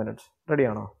യുവർ 2 മിനിറ്റ്സ്.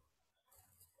 റെഡിയാണോ?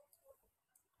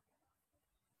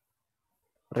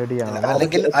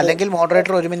 അല്ലെങ്കിൽ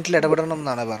മോഡറേറ്റർ 1 മിനിറ്റിൽ ഇടപെടണം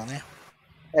എന്നാണ് പറഞ്ഞത്.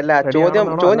 അല്ല, ചോദ്യം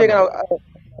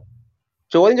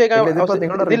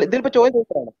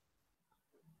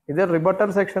ഇത് റിബട്ടൽ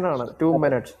സെക്ഷൻ ആണ്. 2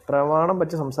 മിനിറ്റ്സ് പ്രമാണം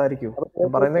വെച്ച് സംസാരിക്കൂ.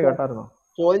 പറയുന്നത് കേട്ടായിരുന്നോ?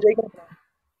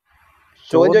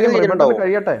 റിബട്ടൽ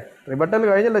കഴിയട്ടെ. റിബട്ടൽ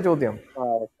കഴിഞ്ഞല്ലേ ചോദ്യം?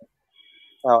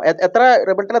 എത്ര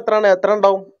റിബട്ടൽ എത്ര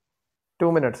ഉണ്ടാവും? 2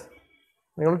 മിനിറ്റ്സ്.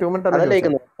 നിങ്ങൾ 2 മിനിറ്റ് അല്ലേ?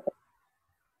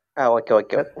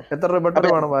 എത്ര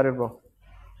റിബട്ടൽ വേണം വാര്യർ ബ്രോ?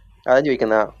 അതാ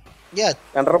ചോദിക്കുന്നത്.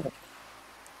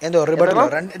 എന്തോ റിബട്ടലോ?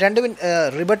 2 മിനിറ്റ്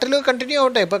റിബട്ടൽ കണ്ടിന്യൂ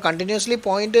ആവട്ടെ. ഇപ്പൊ കണ്ടിന്യൂസ്ലി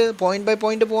പോയിന്റ് ബൈ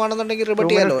പോയിന്റ് പോവാണെന്നുണ്ടെങ്കിൽ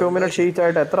റിബട്ട് ചെയ്യാലോ. 2 മിനിറ്റ് ഷീറ്റ്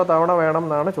ആയിട്ട് എത്ര തവണ വേണം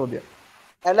എന്നാണ് ചോദ്യം.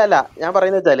 അല്ല, ഞാൻ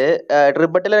പറയുന്നത് വെച്ചാല്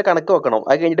റിബട്ടിലെ കണക്ക് വെക്കണം.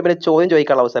 അത് കഴിഞ്ഞിട്ട് പിന്നെ ചോദ്യം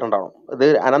ചോദിക്കാനുള്ള അവസരം ഉണ്ടാവണം. ഇത്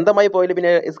അനന്തമായി പോയാലും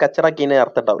പിന്നെ സ്കച്ചറാക്കി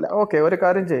അർത്ഥം ഉണ്ടാവില്ല. ഓക്കെ, ഒരു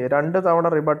കാര്യം ചെയ്യും, 2 തവണ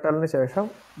റിബട്ടലിന് ശേഷം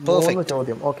 3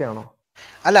 ചോദ്യം. ഓക്കെ ആണോ?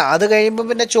 അല്ല, അത് കഴിയുമ്പോൾ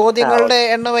പിന്നെ ചോദ്യങ്ങളുടെ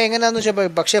എണ്ണം എങ്ങനെയാന്ന്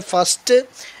വെച്ചാൽ, പക്ഷെ ഫസ്റ്റ്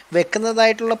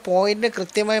വെക്കുന്നതായിട്ടുള്ള പോയിന്റ്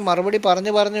കൃത്യമായി മറുപടി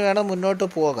പറഞ്ഞു വേണം മുന്നോട്ട്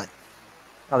പോകാൻ.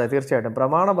 അതെ, തീർച്ചയായിട്ടും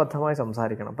പ്രമാണബദ്ധമായി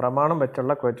സംസാരിക്കണം. പ്രമാണം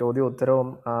വെച്ചുള്ള ചോദ്യം ഉത്തരവും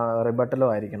റിബട്ടലും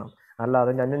ആയിരിക്കണം.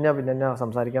 അല്ലാതെ ഞഞ്ഞ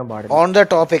സംസാരിക്കാൻ പാടില്ല. ഓൺ ദ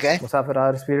ടോപ്പിക് മുസാഫിർ ആ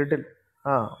ഒരു സ്പിരിറ്റിൽ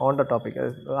ഓൺ ദ ടോപ്പിക്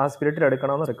ആ സ്പിരിറ്റിൽ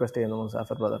എടുക്കണമെന്ന് റിക്വസ്റ്റ് ചെയ്യുന്നു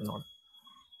മുസാഫിർ ബ്രദറിനോട്.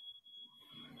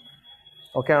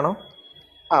 ഓക്കെ ആണോ?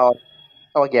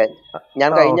 ഓക്കെ. ഞാൻ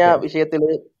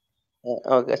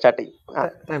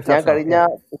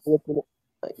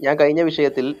കഴിഞ്ഞ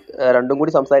വിഷയത്തിൽ രണ്ടും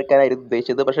കൂടി സംസാരിക്കാനായിരുന്നു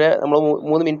ഉദ്ദേശിച്ചത്. പക്ഷെ നമ്മൾ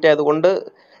 3 മിനിറ്റ് ആയതുകൊണ്ട്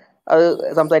അത്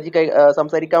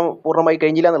സംസാരിക്കാൻ പൂർണ്ണമായി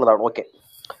കഴിഞ്ഞില്ല എന്നുള്ളതാണ്. ഓക്കെ,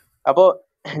 അപ്പോൾ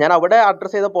ഞാൻ അവിടെ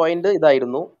അഡ്രസ് ചെയ്ത പോയിന്റ്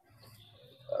ഇതായിരുന്നു.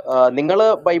 നിങ്ങൾ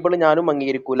ബൈബിൾ ഞാനും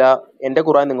അംഗീകരിക്കൂല, എന്റെ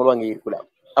ഖുർആൻ നിങ്ങളും അംഗീകരിക്കൂല.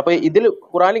 അപ്പൊ ഇതിൽ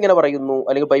ഖുർആൻ ഇങ്ങനെ പറയുന്നു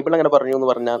അല്ലെങ്കിൽ ബൈബിൾ അങ്ങനെ പറഞ്ഞു എന്ന്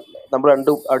പറഞ്ഞാൽ നമ്മൾ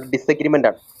രണ്ടും ഡിസഗ്രിമെന്റ്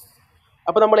ആണ്.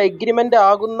 അപ്പൊ നമ്മൾ എഗ്രിമെന്റ്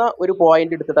ആകുന്ന ഒരു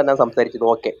പോയിന്റ് എടുത്തിട്ടാണ് ഞാൻ സംസാരിച്ചത്.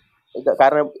 ഓക്കെ,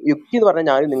 കാരണം യുക്തി എന്ന് പറഞ്ഞാൽ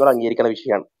ഞാനും നിങ്ങൾ അംഗീകരിക്കുന്ന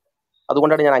വിഷയമാണ്.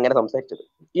 അതുകൊണ്ടാണ് ഞാൻ അങ്ങനെ സംസാരിച്ചത്.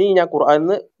 ഇനി ഞാൻ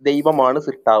ഖുർആനിൽ ദൈവമാണ്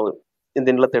സൃഷ്ടാവ്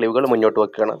എന്നതിനുള്ള തെളിവുകൾ മുന്നോട്ട്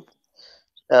വെക്കുകയാണ്.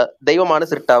 ദൈവമാണ്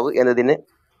സൃഷ്ടാവ് എന്നതിന്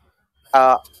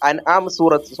അൻആം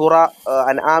സൂറ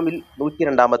അൻആമിൽ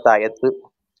 102 ആയത്ത്,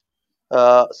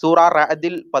 സൂറ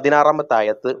റഅദിൽ 16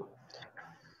 ആയത്ത്,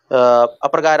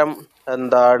 അപ്രകാരം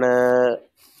എന്താണ്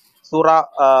സൂറ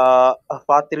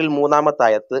ഫാത്തിറിൽ 3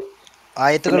 ആയത്ത്.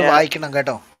 ആയത്തുകൾ വായിക്കണം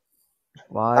കേട്ടോ,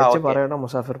 വായിച്ച് പറയണം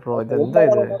മുസാഫിർ ബ്രോ. ഇത് എന്താ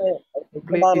ഇത്?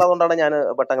 അതുകൊണ്ടാണ് ഞാൻ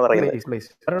പെട്ടെന്ന് പറയുന്നത്.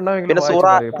 പിന്നെ സൂറ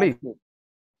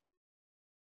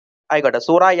ആയിക്കോട്ടെ,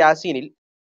 സൂറ യാസീനിൽ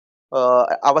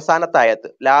അവസാനത്തെ ആയത്ത്,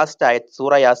 ലാസ്റ്റ് ആയത്ത്,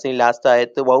 സൂറ യാസീൻ ലാസ്റ്റ്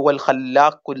ആയത്ത് വൗവൽ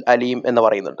ഖല്ലാഖുൽ അലീം എന്ന്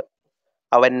പറയുന്നുണ്ട്.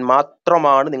 അവൻ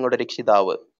മാത്രമാണ് നിങ്ങളുടെ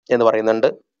രക്ഷിതാവ് എന്ന് പറയുന്നുണ്ട്.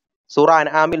 സൂറ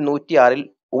അൻആമിൽ 106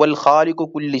 ഉവൽ ഖാലിഖു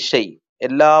കുല്ലി ഷൈ,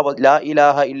 ലാ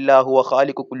ഇലാഹ ഇല്ലാ ഹുവ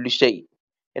ഖാലിഖു കുല്ലി ഷൈ,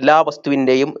 എല്ലാ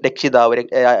വസ്തുവിന്റെയും രക്ഷിതാവ്,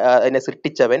 അതിനെ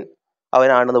സൃഷ്ടിച്ചവൻ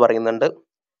അവനാണെന്ന് പറയുന്നുണ്ട്.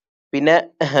 പിന്നെ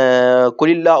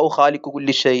കുലില്ലാഹു ഖാലിഖു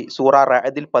കുല്ലി ഷൈ സൂറ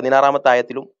റഅദിൽ 16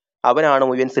 ആയത്തിലും അവനാണ്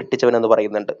മുഴുവൻ സൃഷ്ടിച്ചവൻ എന്ന്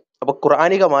പറയുന്നുണ്ട്. അപ്പൊ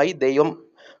ഖുർആനികമായി ദൈവം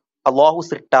അള്ളാഹു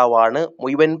സൃഷ്ടാവാണ്,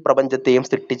 മുഴുവൻ പ്രപഞ്ചത്തെയും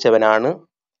സൃഷ്ടിച്ചവനാണ്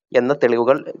എന്ന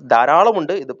തെളിവുകൾ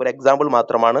ധാരാളമുണ്ട്. ഇതിപ്പോ ഒരു എക്സാമ്പിൾ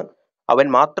മാത്രമാണ്. അവൻ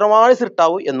മാത്രമാണ്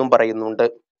സൃഷ്ടാവ് എന്നും പറയുന്നുണ്ട്.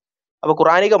 അപ്പൊ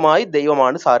ഖുർആനികമായി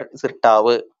ദൈവമാണ്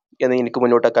സൃഷ്ടാവ് എന്ന് എനിക്ക്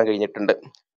മുന്നോട്ടാക്കാൻ കഴിഞ്ഞിട്ടുണ്ട്.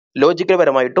 ലോജിക്കൽ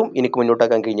പരമായിട്ടും എനിക്ക്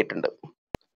മുന്നോട്ടാക്കാൻ കഴിഞ്ഞിട്ടുണ്ട്.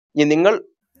 ഇനി നിങ്ങൾ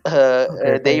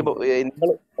താങ്ക്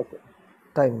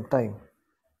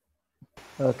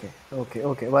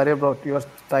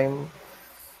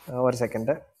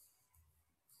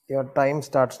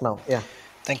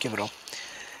യു ബ്രോ.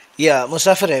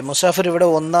 മുസാഫിർ ഇവിടെ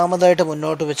ഒന്നാമതായിട്ട്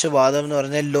മുന്നോട്ട് വെച്ച വാദം എന്ന്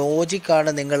പറഞ്ഞാൽ ലോജിക്കാണ്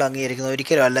നിങ്ങൾ അംഗീകരിക്കുന്നത്.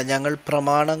 ഒരിക്കലും അല്ല, ഞങ്ങൾ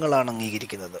പ്രമാണങ്ങളാണ്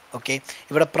അംഗീകരിക്കുന്നത്. ഓക്കെ,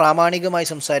 ഇവിടെ പ്രാമാണികമായി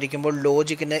സംസാരിക്കുമ്പോൾ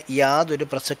ലോജിക്കിന് യാതൊരു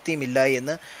പ്രസക്തിയുമില്ല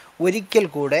എന്ന് ഒരിക്കൽ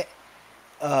കൂടെ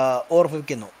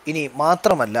ഓർമ്മിപ്പിക്കുന്നു. ഇനി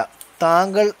മാത്രമല്ല,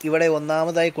 താങ്കൾ ഇവിടെ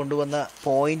ഒന്നാമതായി കൊണ്ടുവന്ന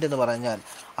പോയിന്റ് എന്ന് പറഞ്ഞാൽ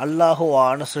അള്ളാഹു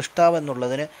ആണ്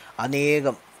സൃഷ്ടാവെന്നുള്ളതിന്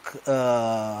അനേകം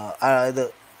ഇത്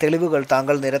തെളിവുകൾ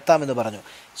താങ്കൾ നിരത്താമെന്ന് പറഞ്ഞു.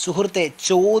 സുഹൃത്തെ,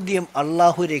 ചോദ്യം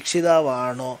അള്ളാഹു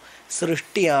രക്ഷിതാവാണോ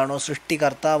സൃഷ്ടിയാണോ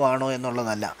സൃഷ്ടികർത്താവാണോ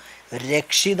എന്നുള്ളതല്ല,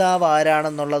 രക്ഷിതാവ്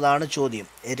ആരാണെന്നുള്ളതാണ് ചോദ്യം.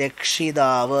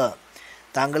 രക്ഷിതാവ്,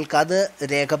 താങ്കൾക്കത്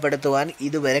രേഖപ്പെടുത്തുവാൻ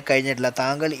ഇതുവരെ കഴിഞ്ഞിട്ടില്ല.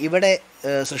 താങ്കൾ ഇവിടെ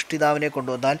സൃഷ്ടിതാവിനെ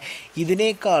കൊണ്ടുവന്നാൽ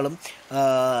ഇതിനേക്കാളും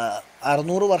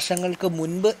 600 വർഷങ്ങൾക്ക്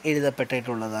മുൻപ്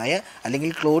എഴുതപ്പെട്ടിട്ടുള്ളതായ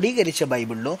അല്ലെങ്കിൽ ക്രോഡീകരിച്ച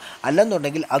ബൈബിളിലോ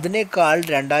അല്ലെന്നുണ്ടെങ്കിൽ അതിനേക്കാൾ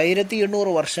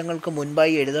 2800 വർഷങ്ങൾക്ക്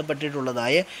മുൻപായി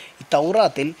എഴുതപ്പെട്ടിട്ടുള്ളതായ ഈ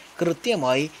തൗറാത്തിൽ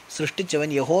കൃത്യമായി സൃഷ്ടിച്ചവൻ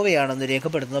യഹോവയാണെന്ന്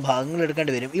രേഖപ്പെടുത്തുന്ന ഭാഗങ്ങൾ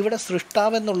എടുക്കേണ്ടി വരും. ഇവിടെ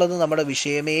സൃഷ്ടാവെന്നുള്ളത് നമ്മുടെ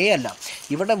വിഷയമേ അല്ല.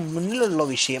 ഇവിടെ മുന്നിലുള്ള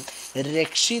വിഷയം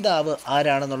രക്ഷിതാവ്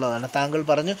ആരാണെന്നുള്ളതാണ്. താങ്കൾ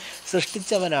പറഞ്ഞു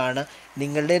സൃഷ്ടിച്ചവനാണ്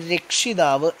നിങ്ങളുടെ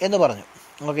രക്ഷിതാവ് എന്ന് പറഞ്ഞു.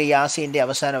 നമുക്ക് യാസീൻ്റെ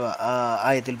അവസാന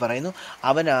ആയത്തിൽ പറയുന്നു,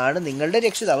 അവനാണ് നിങ്ങളുടെ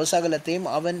രക്ഷിതാവ്, സകലത്തെയും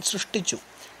അവൻ സൃഷ്ടിച്ചു,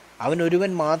 അവൻ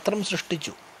ഒരുവൻ മാത്രം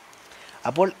സൃഷ്ടിച്ചു.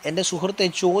 അപ്പോൾ എൻ്റെ സുഹൃത്തെ,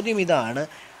 ചോദ്യം ഇതാണ്,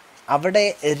 അവിടെ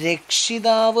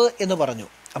രക്ഷിതാവ് എന്ന് പറഞ്ഞു.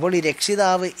 അപ്പോൾ ഈ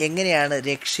രക്ഷിതാവ് എങ്ങനെയാണ്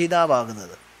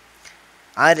രക്ഷിതാവാകുന്നത്?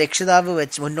 ആ രക്ഷിതാവ്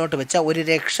മുന്നോട്ട് വെച്ച ഒരു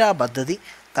രക്ഷാ പദ്ധതി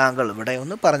താങ്കൾ ഇവിടെ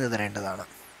ഒന്ന് പറഞ്ഞു തരേണ്ടതാണ്.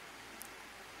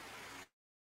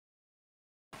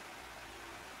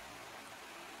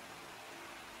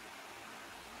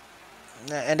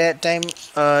 എൻ്റെ ടൈം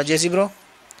ജെസി ബ്രോ.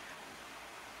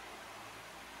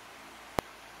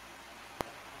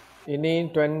 ഇനി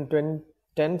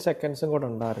 10 സെക്കൻഡ്സും കൂടെ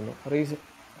ഉണ്ടായിരുന്നു.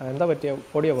 എന്താ പറ്റിയ?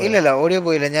 ഓഡിയോ പോയോ? ഇല്ലല്ല, ഓഡിയോ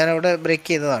പോയില്ല. ഞാനവിടെ ബ്രേക്ക്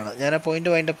ചെയ്തതാണ്. ഞാൻ ആ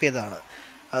പോയിന്റ് വൈൻഡ് അപ്പ് ചെയ്തതാണ്.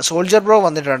 സോൾജർ ബ്രോ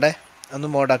വന്നിട്ടുണ്ടേ, ഒന്ന്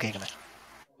മോഡാക്കിക്കണേ.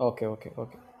 Okay okay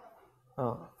okay. ആ,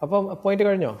 അപ്പം പോയിന്റ്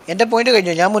കഴിഞ്ഞോ? എൻ്റെ പോയിന്റ്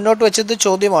കഴിഞ്ഞു. ഞാൻ മുന്നോട്ട് വെച്ചത്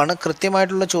ചോദ്യമാണ്,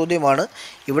 കൃത്യമായിട്ടുള്ള ചോദ്യമാണ്.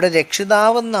 ഇവിടെ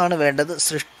രക്ഷിതാവെന്നാണ് വേണ്ടത്,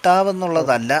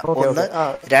 സൃഷ്ടാവെന്നുള്ളതല്ല. ഒന്ന്.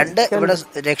 രണ്ട്, ഇവിടെ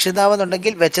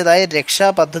രക്ഷിതാവെന്നുണ്ടെങ്കിൽ വെച്ചതായ രക്ഷാ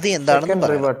പദ്ധതി എന്താണെന്ന്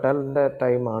പറയാം. റിവട്ടലിന്റെ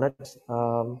ടൈമാണ്.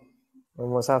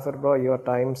 Musafir bro, your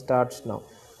time starts now.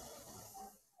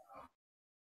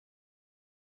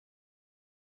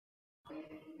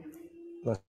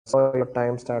 Your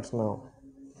time starts now.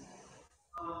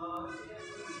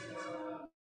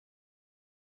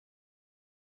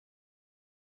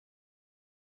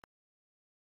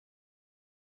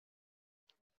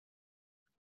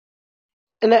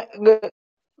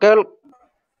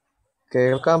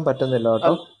 കേൾക്കാൻ പറ്റുന്നില്ല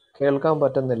കേട്ടോ, കേൾക്കാൻ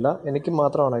പറ്റുന്നില്ല. എനിക്ക്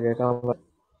മാത്രമാണ് കേൾക്കാൻ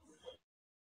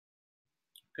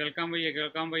കേൾക്കാൻ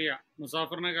വയ്യ.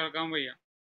 മുസാഫിറിനെ കേൾക്കാൻ വയ്യ.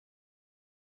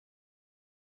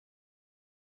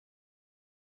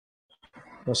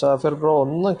 മുസാഫിർ ബ്രോ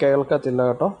ഒന്നും കേൾക്കത്തില്ല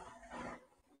കേട്ടോ.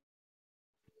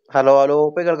 ഹലോ ഹലോ,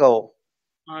 ഇപ്പൊ കേൾക്കാവോ?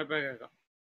 ഇപ്പൊ കേൾക്കാം.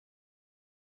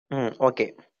 ഓക്കെ.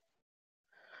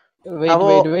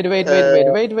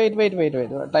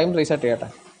 ടൈം റീസെറ്റ് ചെയ്യട്ടെ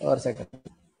ഒരു second.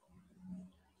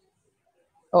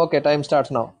 Okay, time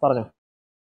starts now. പറഞ്ഞോ.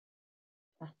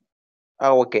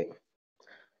 ഓക്കെ.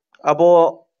 അപ്പോ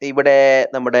ഇവിടെ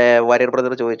നമ്മുടെ വാര്യർ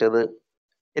ബ്രദർ ചോദിച്ചത്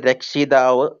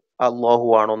രക്ഷിതാവ് അല്ലാഹു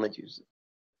ആണോ എന്ന് ചോദിച്ചു.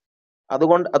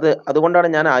 അതുകൊണ്ടാണ്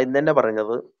ഞാൻ ആദ്യം തന്നെ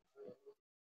പറഞ്ഞത്,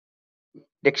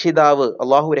 രക്ഷിതാവ്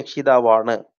അല്ലാഹു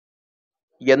രക്ഷിതാവാണ്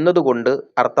എന്നതുകൊണ്ട്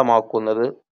അർത്ഥമാക്കുന്നത്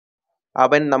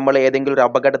അവൻ നമ്മളെ ഏതെങ്കിലും ഒരു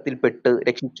അപകടത്തിൽപ്പെട്ട്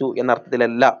രക്ഷിച്ചു എന്ന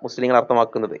അർത്ഥത്തിലല്ല മുസ്ലിങ്ങൾ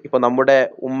അർത്ഥമാക്കുന്നത്. ഇപ്പൊ നമ്മുടെ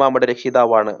ഉമ്മ നമ്മുടെ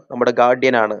രക്ഷിതാവാണ്, നമ്മുടെ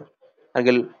ഗാർഡിയനാണ്,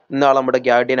 അല്ലെങ്കിൽ ഇന്നാൾ നമ്മുടെ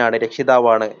ഗാർഡിയനാണ്,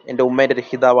 രക്ഷിതാവാണ്, എൻ്റെ ഉമ്മേന്റെ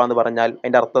രക്ഷിതാവാന്ന് പറഞ്ഞാൽ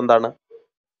അതിന്റെ അർത്ഥം എന്താണ്?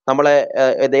 നമ്മളെ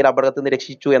ഏതെങ്കിലും അപകടത്തിൽ നിന്ന്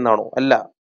രക്ഷിച്ചു എന്നാണോ? അല്ല.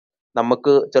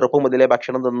 നമുക്ക് ചെറുപ്പം മുതലേ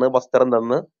ഭക്ഷണം തന്ന് വസ്ത്രം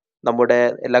തന്ന് നമ്മുടെ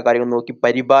എല്ലാ കാര്യങ്ങളും നോക്കി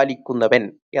പരിപാലിക്കുന്നവൻ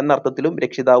എന്നർത്ഥത്തിലും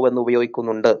രക്ഷിതാവ് എന്ന്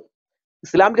ഉപയോഗിക്കുന്നുണ്ട്.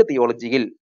 ഇസ്ലാമിക തിയോളജിയിൽ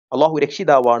അള്ളാഹു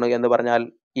രക്ഷിതാവാണ് എന്ന് പറഞ്ഞാൽ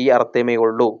ഈ അർത്ഥമേ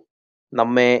ഉള്ളൂ.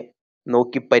 നമ്മെ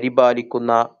നോക്കി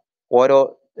പരിപാലിക്കുന്ന, ഓരോ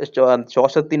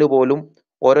ശ്വാസത്തിനു പോലും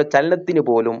ഓരോ ചലനത്തിന്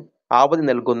പോലും ആവതി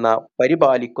നൽകുന്ന,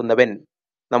 പരിപാലിക്കുന്നവൻ.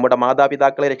 നമ്മുടെ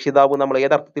മാതാപിതാക്കളെ രക്ഷിതാവ് നമ്മൾ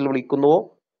ഏതർത്ഥത്തിൽ വിളിക്കുന്നുവോ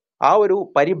ആ ഒരു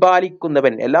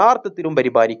പരിപാലിക്കുന്നവൻ, എല്ലാ അർത്ഥത്തിലും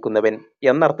പരിപാലിക്കുന്നവൻ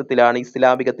എന്നർത്ഥത്തിലാണ്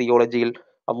ഇസ്ലാമിക തിയോളജിയിൽ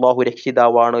അള്ളാഹു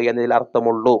രക്ഷിതാവാണ് എന്നതിൽ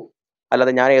അർത്ഥമുള്ളൂ.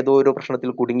 അല്ലാതെ ഞാൻ ഏതോ ഒരു പ്രശ്നത്തിൽ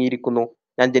കുടുങ്ങിയിരിക്കുന്നു,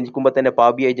 ഞാൻ ജനിക്കുമ്പോൾ തന്നെ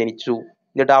പാപിയായി ജനിച്ചു,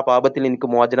 എന്നിട്ട് ആ പാപത്തിൽ എനിക്ക്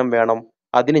മോചനം വേണം,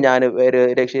 അതിന് ഞാൻ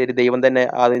ഒരു ദൈവം തന്നെ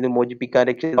അതിന് മോചിപ്പിക്കാൻ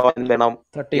രക്ഷിതാവാൻ വേണം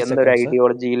എന്നൊരു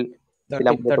ഐഡിയോളജിയിൽ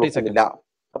ഇസ്ലാം മുന്നോട്ട്.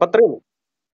 അപ്പൊ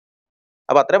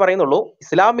അത്രേ പറയുന്നുള്ളൂ.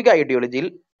 ഇസ്ലാമിക ഐഡിയോളജിയിൽ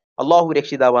അള്ളാഹു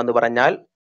രക്ഷിതാവെന്ന് പറഞ്ഞാൽ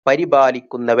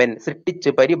പരിപാലിക്കുന്നവൻ, സൃഷ്ടിച്ച്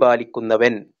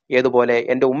പരിപാലിക്കുന്നവൻ. ഏതുപോലെ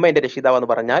എന്റെ ഉമ്മ എന്റെ രക്ഷിതാവെന്ന്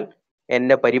പറഞ്ഞാൽ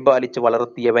എന്നെ പരിപാലിച്ച്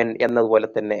വളർത്തിയവൻ എന്നതുപോലെ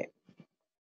തന്നെ.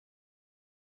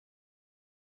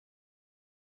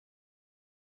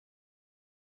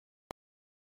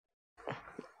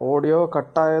 ഓഡിയോ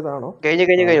കട്ടായതാണോ? കഴിഞ്ഞു.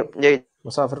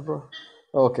 Musafir bro.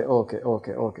 Okay.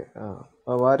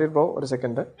 Warrier bro ഒരു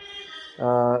സെക്കൻഡ്.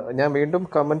 ഞാൻ വീണ്ടും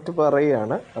കമൻറ്റ്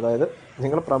പറയുകയാണ്. അതായത്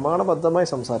നിങ്ങൾ പ്രമാണബദ്ധമായി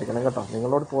സംസാരിക്കണം കേട്ടോ.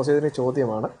 നിങ്ങളോട് പോസ് ചെയ്തതിന്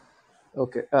ചോദ്യമാണ്.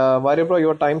 Okay, Warrier bro,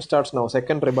 your time starts now.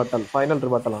 Second rebuttal, final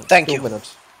rebuttal ആണ്. Thank 2 U.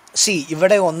 minutes.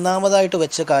 ഇവിടെ ഒന്നാമതായിട്ട്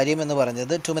വെച്ച കാര്യം എന്ന്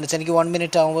പറഞ്ഞത് 2 minutes, എനിക്ക് 1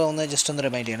 minute ആകുമ്പോൾ ഒന്ന് ജസ്റ്റ് ഒന്ന്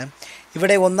റിമൈൻഡ് ചെയ്യണം.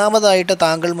 ഇവിടെ ഒന്നാമതായിട്ട്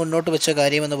താങ്കൾ മുന്നോട്ട് വെച്ച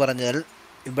കാര്യം എന്ന് പറഞ്ഞാൽ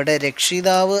ഇവിടെ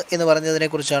രക്ഷിതാവ് എന്ന്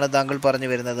പറഞ്ഞതിനെക്കുറിച്ചാണ് താങ്കൾ പറഞ്ഞു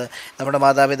വരുന്നത്. നമ്മുടെ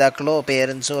മാതാപിതാക്കളോ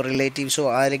പേരൻസോ റിലേറ്റീവ്സോ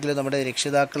ആരെങ്കിലും നമ്മുടെ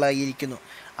രക്ഷിതാക്കളായിരിക്കുന്നു.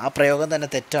 ആ പ്രയോഗം തന്നെ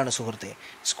തെറ്റാണ് സുഹൃത്തെ.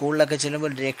 സ്കൂളിലൊക്കെ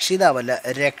ചെല്ലുമ്പോൾ രക്ഷിതാവല്ല,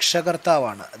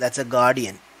 രക്ഷകർത്താവാണ്. That's A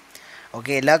guardian.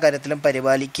 ഓക്കെ, എല്ലാ കാര്യത്തിലും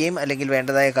പരിപാലിക്കുകയും അല്ലെങ്കിൽ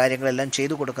വേണ്ടതായ കാര്യങ്ങളെല്ലാം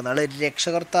ചെയ്തു കൊടുക്കുന്ന ആൾ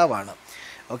രക്ഷകർത്താവാണ്.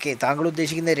 ഓക്കെ, താങ്കൾ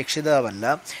ഉദ്ദേശിക്കുന്ന രക്ഷിതാവല്ല.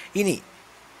 ഇനി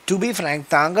ടു ബി ഫ്രാങ്ക്,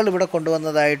 താങ്കൾ ഇവിടെ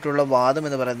കൊണ്ടുവന്നതായിട്ടുള്ള വാദം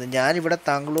എന്ന് പറയുന്നത്, ഞാനിവിടെ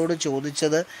താങ്കളോട്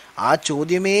ചോദിച്ചത് ആ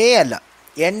ചോദ്യമേ അല്ല.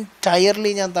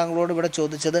 എൻറ്റയർലി ഞാൻ താങ്കളോട് ഇവിടെ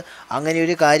ചോദിച്ചത് അങ്ങനെ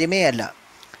ഒരു കാര്യമേ അല്ല.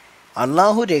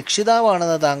 അള്ളാഹു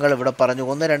രക്ഷിതാവാണെന്ന് താങ്കൾ ഇവിടെ പറഞ്ഞു,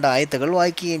 1-2 ആയത്തുകൾ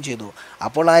വായിക്കുകയും ചെയ്തു.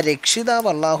 അപ്പോൾ ആ രക്ഷിതാവ്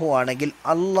അള്ളാഹു ആണെങ്കിൽ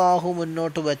അള്ളാഹു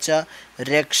മുന്നോട്ട് വച്ച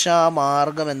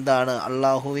രക്ഷാമാർഗം എന്താണ്,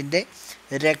 അള്ളാഹുവിൻ്റെ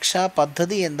രക്ഷാ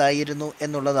പദ്ധതി എന്തായിരുന്നു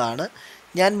എന്നുള്ളതാണ്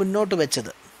ഞാൻ മുന്നോട്ട്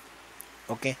വെച്ചത്.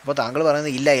 ഓക്കെ, അപ്പോൾ താങ്കൾ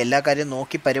പറയുന്നത് ഇല്ല, എല്ലാ കാര്യവും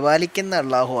നോക്കി പരിപാലിക്കുന്ന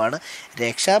അള്ളാഹുവാണ്,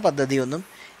 രക്ഷാ പദ്ധതിയൊന്നും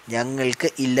ഞങ്ങൾക്ക്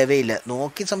ഇല്ലവേ ഇല്ല.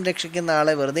 നോക്കി സംരക്ഷിക്കുന്ന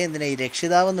ആളെ വെറുതെ എന്തിനാ ഈ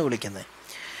രക്ഷിതാവെന്ന് വിളിക്കുന്നത്?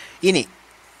 ഇനി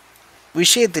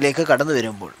വിഷയത്തിലേക്ക് കടന്നു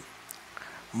വരുമ്പോൾ,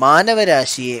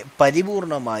 മാനവരാശിയെ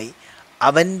പരിപൂർണമായി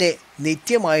അവൻ്റെ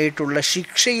നിത്യമായിട്ടുള്ള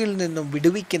ശിക്ഷയിൽ നിന്നും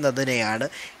വിടുവിക്കുന്നതിനെയാണ്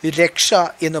രക്ഷ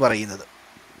എന്ന് പറയുന്നത്.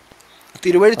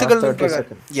 തിരുവഴുത്തുകൾ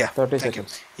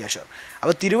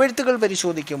അപ്പോൾ തിരുവഴുത്തുകൾ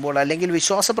പരിശോധിക്കുമ്പോൾ അല്ലെങ്കിൽ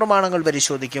വിശ്വാസ പ്രമാണങ്ങൾ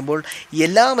പരിശോധിക്കുമ്പോൾ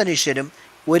എല്ലാ മനുഷ്യരും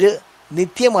ഒരു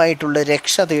നിത്യമായിട്ടുള്ള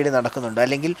രക്ഷ തേടി നടക്കുന്നുണ്ട്,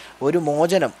 അല്ലെങ്കിൽ ഒരു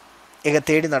മോചനം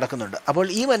തേടി നടക്കുന്നുണ്ട്. അപ്പോൾ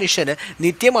ഈ മനുഷ്യന്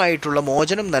നിത്യമായിട്ടുള്ള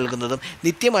മോചനം നൽകുന്നതും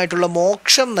നിത്യമായിട്ടുള്ള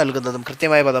മോക്ഷം നൽകുന്നതും,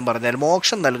 കൃത്യമായ പദം പറഞ്ഞാൽ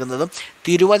മോക്ഷം നൽകുന്നതും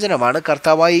തിരുവചനമാണ്.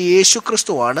 കർത്താവായ യേശു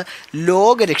ക്രിസ്തുവാണ്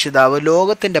ലോകരക്ഷിതാവ്,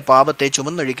 ലോകത്തിൻ്റെ പാപത്തെ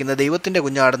ചുമന്നൊഴിക്കുന്ന ദൈവത്തിൻ്റെ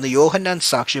കുഞ്ഞാടെന്ന് യോഹന്നാൻ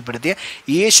സാക്ഷ്യപ്പെടുത്തിയ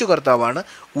യേശു കർത്താവാണ്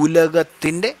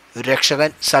ഉലകത്തിൻ്റെ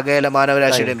രക്ഷകൻ, സകല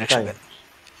മാനവരാശിയുടെയും രക്ഷകൻ.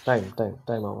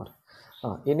 Time over.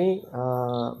 ഇനി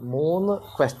 3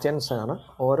 ക്വസ്റ്റ്യൻസ് ആണ്.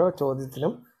 ഓരോ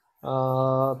ചോദ്യത്തിനും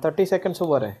 30 സെക്കൻഡ്സ്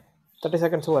പോരെ? 30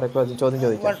 സെക്കൻഡ്സ് പോരെ ചോദ്യം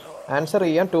ചോദിക്കാം. ആൻസർ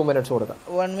ചെയ്യാൻ 2 minutes കൊടുക്കാം.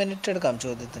 1 minute എടുക്കാം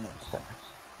ചോദ്യത്തിന്,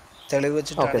 തെളിവ്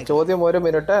വെച്ചിട്ട്. ഓക്കെ, ചോദ്യം 1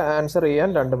 minute, ആൻസർ ചെയ്യാൻ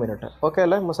 2 minute. ഓക്കെ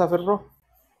അല്ലേ മുസാഫിർ ബ്രോ?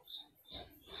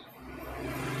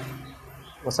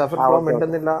 മുസാഫിർ ബ്രോ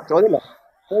മിണ്ടുന്നില്ല. ചോദിച്ചോ.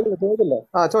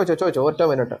 1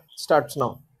 minute സ്റ്റാർട്ട്സ്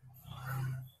നൗ.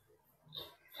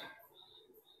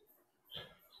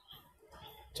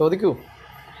 ചോദിക്കൂ.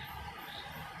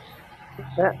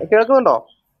 കേൾക്കുന്നുണ്ടോ?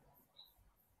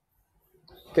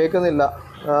 കേൾക്കുന്നില്ല.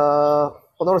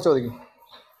 ഒന്നുകൂടെ ചോദിക്കും.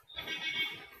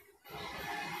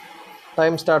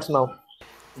 Time starts now.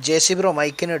 Jessy bro,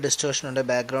 മൈക്കിന് distortion ഉണ്ട്,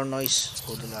 ബാക്ക്ഗ്രൗണ്ട് നോയ്സ്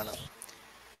കൂടുതലാണ്.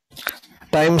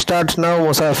 Time starts now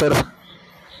Musafir.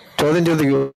 ചോദ്യം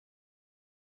ചോദിക്കൂ.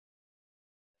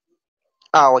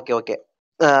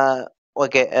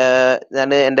 ഓക്കെ. ഞാൻ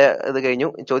എൻ്റെ ഇത് കഴിഞ്ഞു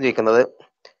ചോദ്യം ചോദിക്കുന്നത്.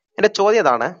 എൻ്റെ ചോദ്യം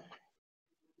ഇതാണ്.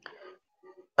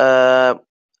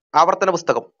 ആവർത്തന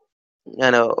പുസ്തകം,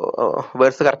 ഞാൻ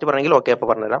വേർഡ്സ് കറക്റ്റ് പറഞ്ഞെങ്കിൽ ഓക്കെ, അപ്പോൾ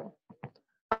പറഞ്ഞുതരാം.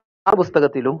 ആ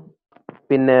പുസ്തകത്തിലും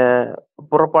പിന്നെ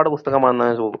പുറപ്പാട് പുസ്തകമാണെന്ന്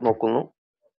നോക്കുന്നു.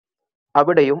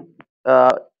 അവിടെയും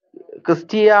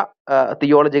ക്രിസ്തീയ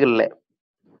തിയോളജികളിലെ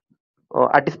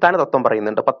അടിസ്ഥാന തത്വം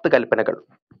പറയുന്നുണ്ട്. 10 കൽപ്പനകൾ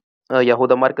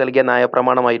യഹൂദന്മാർക്ക് നൽകിയ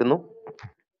ന്യായപ്രമാണമായിരുന്നു.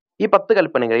 ഈ 10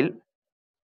 കൽപ്പനകളിൽ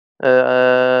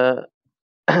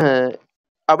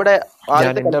അവിടെ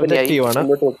ഞാൻ ഇന്റർജക്റ്റീവ്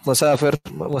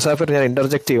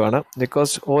ആണ്.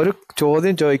 ബിക്കോസ് ഒരു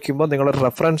ചോദ്യം ചോദിക്കുമ്പോൾ നിങ്ങളൊരു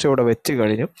റെഫറൻസ് ഇവിടെ വെച്ച്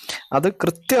കഴിഞ്ഞു, അത്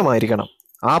കൃത്യമായിരിക്കണം.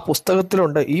 ആ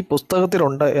പുസ്തകത്തിലുണ്ട്, ഈ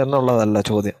പുസ്തകത്തിലുണ്ട് എന്നുള്ളതല്ല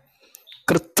ചോദ്യം.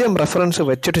 കൃത്യം റെഫറൻസ്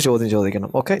വെച്ചിട്ട് ചോദ്യം ചോദിക്കണം.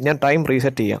 ഓക്കെ, ഞാൻ ടൈം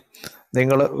റീസെറ്റ് ചെയ്യാം.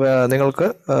 നിങ്ങൾക്ക്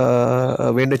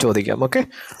വീണ്ടും ചോദിക്കാം. ഓക്കെ.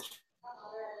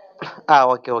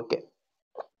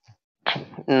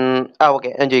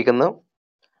 ഞാൻ ചോദിക്കുന്നു.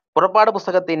 പുറപ്പാട്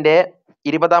പുസ്തകത്തിന്റെ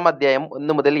 20-ാം അധ്യായം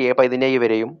 1 മുതൽ 17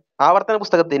 വരെയും ആവർത്തന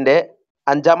പുസ്തകത്തിന്റെ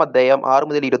 5-ാം അധ്യായം 6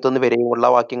 മുതൽ 21 വരെയും ഉള്ള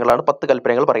വാക്യങ്ങളാണ് 10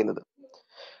 കൽപ്പനകൾ പറയുന്നത്.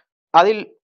 അതിൽ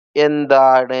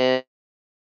എന്താണ്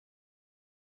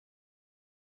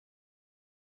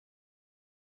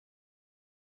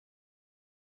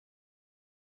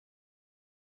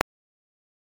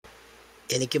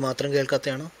എനിക്ക് മാത്രം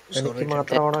കേൾക്കാത്തതാണോ? എനിക്ക്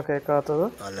മാത്രമാണോ കേൾക്കാത്തത്?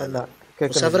 അല്ല,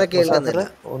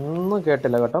 ഒന്നും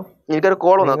കേട്ടില്ല കേട്ടോ. എനിക്കൊരു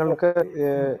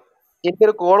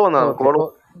കോൾ വന്നു.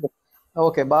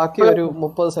 ഓക്കെ, ബാക്കി ഒരു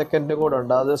 30 സെക്കൻഡ് കൂടെ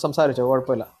ഉണ്ട്, അത് സംസാരിച്ചോ,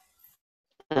 കുഴപ്പമില്ല.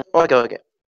 ഓക്കെ.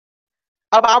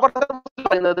 അപ്പൊ ആവർത്തനം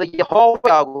പറയുന്നത്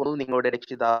യഹോവയാകുന്നു നിങ്ങളുടെ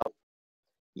രക്ഷിതാവ്.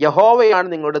 യഹോവയാണ്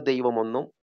നിങ്ങളുടെ ദൈവമെന്നും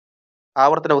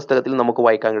ആവർത്തന പുസ്തകത്തിൽ നമുക്ക്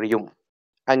വായിക്കാൻ കഴിയും.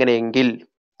 അങ്ങനെയെങ്കിൽ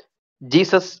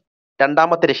ജീസസ്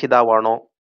രണ്ടാമത്തെ രക്ഷിതാവാണോ,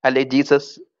 അല്ലെ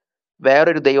ജീസസ്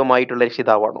വേറൊരു ദൈവമായിട്ടുള്ള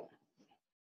രക്ഷിതാവാണോ?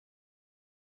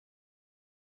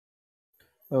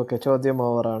 ഓക്കെ, ചോദ്യം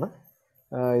ഓവറാണ്.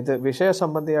 ഇത്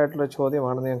വിഷയസംബന്ധിയായിട്ടുള്ള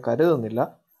ചോദ്യമാണെന്ന് ഞാൻ കരുതുന്നില്ല.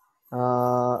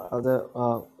 അത്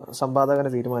സംവാദകന്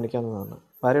തീരുമാനിക്കാവുന്നതാണ്.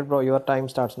 Warrier bro, your time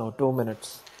starts now. 2 minutes.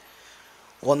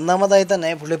 ഒന്നാമതായി തന്നെ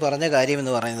പുള്ളി പറഞ്ഞ കാര്യം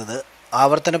എന്ന് പറയുന്നത്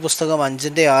ആവർത്തന പുസ്തകം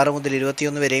 5:6 മുതൽ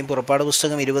 21 വരെയും പുറപ്പാട്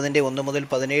പുസ്തകം 20:1 മുതൽ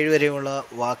 17 വരെയുള്ള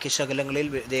വാക്യശകലങ്ങളിൽ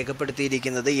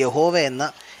രേഖപ്പെടുത്തിയിരിക്കുന്നത് യഹോവ എന്ന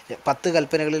 10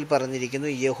 കൽപ്പനകളിൽ പറഞ്ഞിരിക്കുന്നു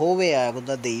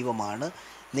യഹോവയാകുന്ന ദൈവമാണ്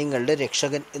നിങ്ങളുടെ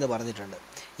രക്ഷകൻ എന്ന് പറഞ്ഞിട്ടുണ്ട്.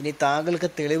 ഇനി താങ്കൾക്ക്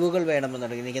തെളിവുകൾ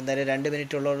വേണമെന്നുണ്ടെങ്കിൽ എനിക്ക് എന്തായാലും 2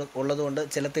 മിനിറ്റ് ഉള്ളതുകൊണ്ട്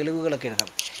ചില തെളിവുകളൊക്കെ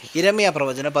എടുക്കണം. ഇരമ്യാ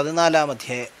പ്രവചനം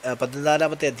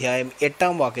 14-ാമത്തെ അധ്യായം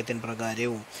 8-ാം വാക്യത്തിന്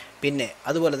പ്രകാരവും പിന്നെ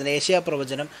അതുപോലെ തന്നെ ഏശയ്യാ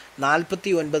പ്രവചനം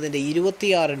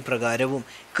 49:26 പ്രകാരവും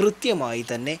കൃത്യമായി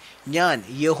തന്നെ ഞാൻ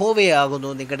യഹോവയാകുന്നു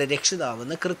നിങ്ങളുടെ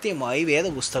രക്ഷിതാവെന്ന് കൃത്യമായി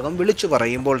വേദപുസ്തകം വിളിച്ചു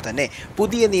പറയുമ്പോൾ തന്നെ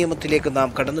പുതിയ നിയമത്തിലേക്ക് നാം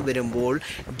കടന്നു വരുമ്പോൾ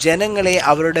ജനങ്ങളെ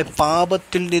അവരുടെ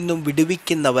പാപത്തിൽ നിന്നും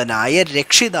വിടുവിക്കുന്നവനായ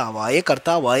രക്ഷിതാവായ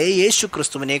കർത്താവായ യേശു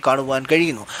ക്രിസ്തുവിനെ കാണുവാൻ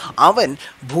കഴിയുന്നു. അവൻ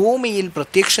ഭൂമിയിൽ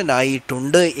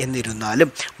പ്രത്യക്ഷനായിട്ടുണ്ട്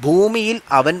എന്നിരുന്നാലും ഭൂമിയിൽ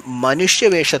അവൻ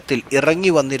മനുഷ്യവേഷത്തിൽ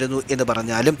ഇറങ്ങി വന്നിരുന്നു എന്ന്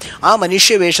പറഞ്ഞാലും ആ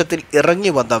മനുഷ്യവേഷത്തിൽ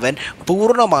ഇറങ്ങി വന്നവൻ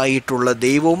പൂർണ്ണമായിട്ടുള്ള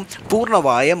ദൈവവും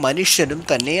പൂർണ്ണമായ മനുഷ്യനും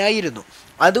തന്നെയായിരുന്നു.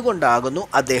 അതുകൊണ്ടാകുന്നു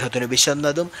അദ്ദേഹത്തിന്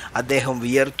വിശന്നതും അദ്ദേഹം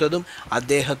വിയർത്തതും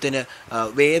അദ്ദേഹത്തിന്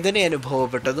വേദന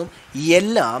അനുഭവപ്പെട്ടതും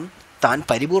എല്ലാം താൻ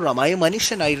പരിപൂർണമായ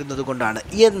മനുഷ്യനായിരുന്നത് കൊണ്ടാണ്.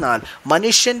 എന്നാൽ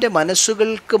മനുഷ്യൻ്റെ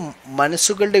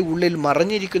മനസ്സുകളുടെ ഉള്ളിൽ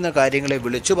മറഞ്ഞിരിക്കുന്ന കാര്യങ്ങളെ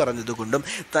വിളിച്ചു പറഞ്ഞതുകൊണ്ടും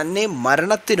തന്നെ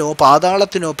മരണത്തിനോ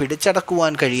പാതാളത്തിനോ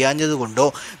പിടിച്ചടക്കുവാൻ കഴിയാഞ്ഞതുകൊണ്ടോ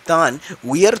താൻ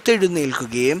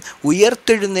ഉയർത്തെഴുന്നേൽക്കുകയും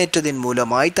ഉയർത്തെഴുന്നേറ്റതിന്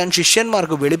മൂലമായി താൻ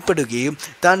ശിഷ്യന്മാർക്ക് വെളിപ്പെടുകയും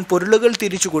താൻ പൊരുളുകൾ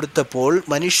തിരിച്ചു കൊടുത്തപ്പോൾ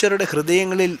മനുഷ്യരുടെ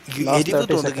ഹൃദയങ്ങളിൽ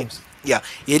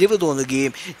എരിവ്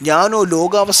തോന്നുകയും ഞാനോ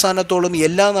ലോകാവസാനത്തോളം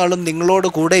എല്ലാ നാളും നിങ്ങളോട്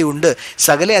കൂടെയുണ്ട്,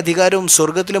 സകല അധികാരവും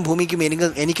സ്വർഗത്തിലും ഭൂമിക്കും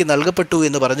എനിക്ക് നൽകപ്പെട്ടു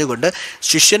എന്ന് പറഞ്ഞുകൊണ്ട്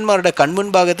ശിഷ്യന്മാരുടെ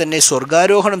കൺമുൻപാകെ തന്നെ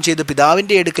സ്വർഗാരോഹണം ചെയ്ത്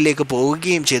പിതാവിൻ്റെ അടുക്കിലേക്ക്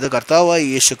പോവുകയും ചെയ്ത കർത്താവായ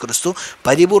യേശു ക്രിസ്തു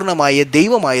പരിപൂർണമായ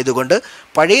ദൈവമായതുകൊണ്ട്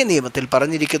പഴയ നിയമത്തിൽ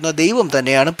പറഞ്ഞിരിക്കുന്ന ദൈവം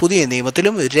തന്നെയാണ് പുതിയ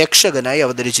നിയമത്തിലും രക്ഷകനായി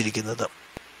അവതരിച്ചിരിക്കുന്നത്.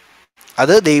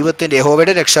 അത് ദൈവത്തിൻ്റെ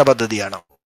യഹോവയുടെ രക്ഷാപദ്ധതിയാണ്.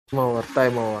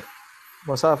 Time over.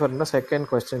 മുസാഫിറിന്റെ സെക്കൻഡ്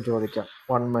ക്വസ്റ്റ്യൻ ചോദിക്കാം.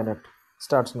 1 minute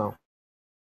സ്റ്റാർട്ട്സ് നൗ.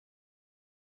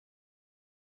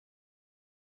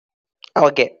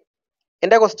 ഓക്കെ,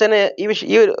 എന്റെ ക്വസ്റ്റ്യന് ഈ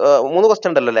 3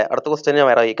 ക്വസ്റ്റ്യൻ ഉണ്ടല്ലോ അല്ലേ? അടുത്ത ക്വസ്റ്റ്യൻ ഞാൻ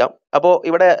വേറെ വയ്ക്കാം. അപ്പോൾ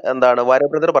ഇവിടെ എന്താണ് വാര്യ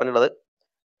ബ്രദർ പറഞ്ഞിട്ടുള്ളത്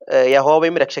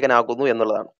യഹോവയും രക്ഷകനാകുന്നു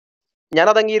എന്നുള്ളതാണ്.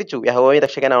 ഞാനത് അംഗീകരിച്ചു. യഹോവയും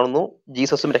രക്ഷകനാകുന്നു,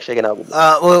 ജീസസും രക്ഷകനാകുന്നു.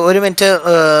 ഒരു മിനിറ്റ്,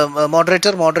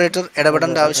 മോഡറേറ്റർ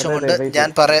ഇടപെടേണ്ട ആവശ്യമുണ്ട്. ഞാൻ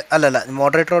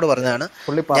മോഡറേറ്ററോട് പറഞ്ഞാണ്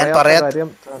പുള്ളി,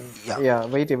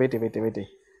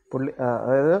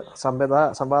 അതായത്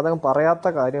സംവാദകം പറയാത്ത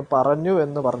കാര്യം പറഞ്ഞു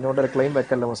എന്ന് പറഞ്ഞുകൊണ്ട് ഒരു ക്ലെയിം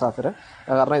വെക്കല്ലേ മുസാഫിർ,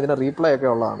 കാരണം ഇതിന് റീപ്ലൈ ഒക്കെ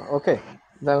ഉള്ളതാണ്. ഓക്കെ,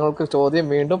 ഞങ്ങൾക്ക് ചോദ്യം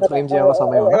വീണ്ടും ഫ്രെയിം ചെയ്യാനുള്ള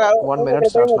സമയമാണ്. 1 minute.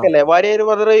 വാര്യർ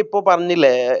ബ്രദർ ഇപ്പൊ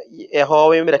പറഞ്ഞില്ലേ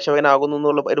യഹോവയും രക്ഷകനാകുന്നു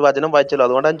എന്നുള്ള ഒരു വചനം വായിച്ചല്ലോ,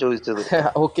 അതുകൊണ്ടാണ് ചോദിച്ചത്.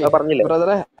 ഓക്കെ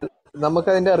ബ്രദറെ,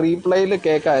 നമുക്കതിന്റെ റീപ്ലൈയിൽ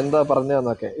കേൾക്കാം എന്താ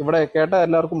പറഞ്ഞതെന്നൊക്കെ. ഇവിടെ കേട്ട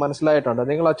എല്ലാവർക്കും മനസ്സിലായിട്ടുണ്ട്.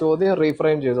 നിങ്ങൾ ആ ചോദ്യം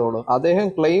റീഫ്രെയിം ചെയ്തോളൂ. അദ്ദേഹം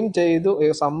ക്ലെയിം ചെയ്തു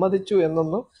സമ്മതിച്ചു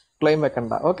എന്നൊന്നും ക്ലെയിം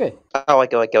വെക്കണ്ട. ഓക്കെ എന്നാ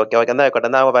ആയിക്കോട്ടെ,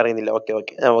 എന്നാ പറയുന്നില്ല. ഓക്കെ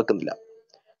ഞാൻ വെക്കുന്നില്ല.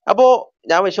 അപ്പോ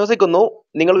ഞാൻ വിശ്വസിക്കുന്നു,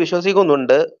 നിങ്ങൾ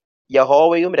വിശ്വസിക്കുന്നുണ്ട്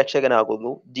യഹോവയും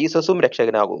രക്ഷകനാകുന്നു, ജീസസും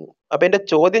രക്ഷകനാകുന്നു. അപ്പൊ എന്റെ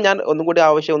ചോദ്യം ഞാൻ ഒന്നും കൂടി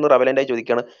ഒന്ന് റെവലന്റായി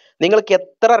ചോദിക്കുകയാണ്. നിങ്ങൾക്ക്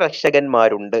എത്ര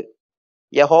രക്ഷകന്മാരുണ്ട്?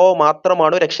 യഹോവ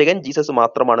മാത്രമാണോ രക്ഷകൻ, ജീസസ്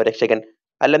മാത്രമാണോ രക്ഷകൻ,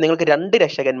 അല്ല നിങ്ങൾക്ക് 2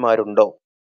 രക്ഷകന്മാരുണ്ടോ?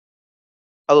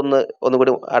 ഒന്നും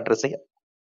കൂടി അഡ്രസ് ചെയ്യാം.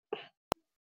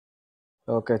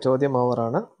 ഓക്കെ, ചോദ്യം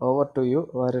ഓവറാണ്. ഓവർ ടു യു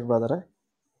വാര്യർ ബ്രദറെ.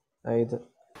 ഇത്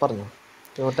പറഞ്ഞു.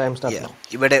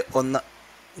 ഇവിടെ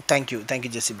താങ്ക് യു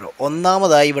ജെസ്സി ബ്രോ.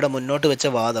 ഒന്നാമതായി ഇവിടെ മുന്നോട്ട് വെച്ച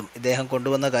വാദം, ഇദ്ദേഹം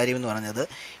കൊണ്ടുവന്ന കാര്യം എന്ന് പറഞ്ഞത്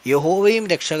യഹോവയും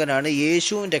രക്ഷകനാണ്,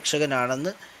 യേശുവും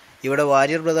രക്ഷകനാണെന്ന് ഇവിടെ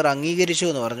വാര്യർ ബ്രദർ അംഗീകരിച്ചു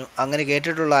എന്ന് പറഞ്ഞു. അങ്ങനെ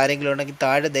കേട്ടിട്ടുള്ള ആരെങ്കിലും ഉണ്ടെങ്കിൽ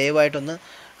താഴെ ദയവായിട്ടൊന്ന്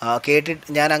കേട്ടിട്ട്,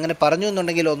 ഞാൻ അങ്ങനെ പറഞ്ഞു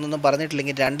എന്നുണ്ടെങ്കിൽ ഒന്നൊന്നും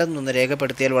പറഞ്ഞിട്ടില്ലെങ്കിൽ രണ്ടെന്നൊന്ന്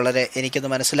രേഖപ്പെടുത്തിയാൽ വളരെ എനിക്കൊന്ന്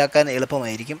മനസ്സിലാക്കാൻ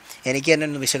എളുപ്പമായിരിക്കും. എനിക്ക് തന്നെ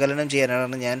ഒന്ന് വിശകലനം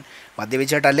ചെയ്യാനാണ്. ഞാൻ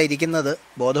മദ്യപിച്ചിട്ടല്ല ഇരിക്കുന്നത്,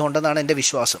 ബോധമുണ്ടെന്നാണ് എൻ്റെ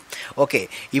വിശ്വാസം. ഓക്കെ,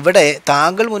 ഇവിടെ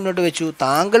താങ്കൾ മുന്നോട്ട് വെച്ചു,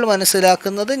 താങ്കൾ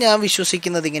മനസ്സിലാക്കുന്നത് ഞാൻ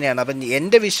വിശ്വസിക്കുന്നത് ഇങ്ങനെയാണ്. അപ്പം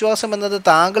എൻ്റെ വിശ്വാസം എന്നത്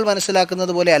താങ്കൾ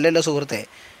മനസ്സിലാക്കുന്നത് പോലെ അല്ലല്ലോ സുഹൃത്തെ.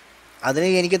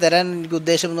 അതിന് എനിക്ക് തരാൻ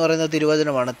ഉദ്ദേശം എന്ന് പറയുന്നത്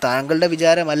തിരുവചനമാണ്. താങ്കളുടെ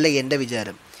വിചാരമല്ല എൻ്റെ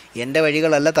വിചാരം. എൻ്റെ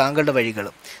വഴികളല്ല താങ്കളുടെ വഴികൾ.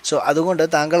 സോ അതുകൊണ്ട്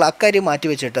താങ്കൾ അക്കാര്യം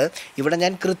മാറ്റിവെച്ചിട്ട് ഇവിടെ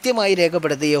ഞാൻ കൃത്യമായി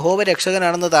രേഖപ്പെടുത്തി യഹോവ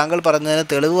രക്ഷകനാണെന്ന് താങ്കൾ പറഞ്ഞതിന്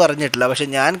തെളിവ് പറഞ്ഞിട്ടില്ല, പക്ഷെ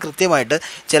ഞാൻ കൃത്യമായിട്ട്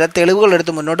ചില തെളിവുകൾ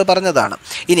എടുത്ത് മുന്നോട്ട് പറഞ്ഞതാണ്.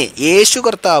 ഇനി യേശു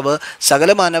കർത്താവ്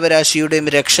സകല മാനവരാശിയുടെയും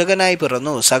രക്ഷകനായി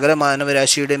പിറന്നു, സകല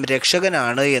മാനവരാശിയുടെയും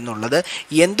രക്ഷകനാണ് എന്നുള്ളത്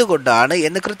എന്തുകൊണ്ടാണ്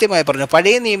എന്ന് കൃത്യമായി പറഞ്ഞു.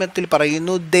 പഴയ നിയമത്തിൽ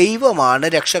പറയുന്നു ദൈവമാണ്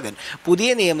രക്ഷകൻ. പുതിയ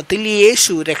നിയമത്തിൽ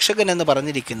യേശു രക്ഷകൻ എന്ന്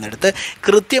പറഞ്ഞിരിക്കുന്നിടത്ത്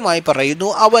കൃത്യമായി പറയുന്നു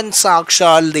അവൻ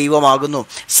സാക്ഷാൽ ദൈവമാകുന്നു.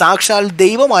 സാക്ഷാൽ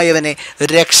ദൈവമായവനെ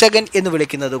രക്ഷകൻ എന്ന്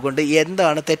വിളിക്കുന്നത് കൊണ്ട്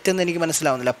എന്താണ് തെറ്റെന്ന് എനിക്ക്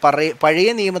മനസ്സിലാവുന്നില്ല. പഴയ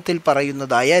നിയമത്തിൽ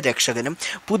പറയുന്നതായ രക്ഷകനും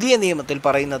പുതിയ നിയമത്തിൽ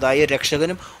പറയുന്നതായ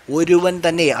രക്ഷകനും ഒരുവൻ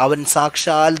തന്നെ. അവൻ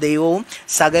സാക്ഷാൽ ദൈവവും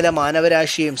സകല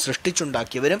മാനവരാശിയെയും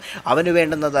സൃഷ്ടിച്ചുണ്ടാക്കിയവരും അവന്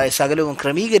വേണ്ടുന്നതായ സകലവും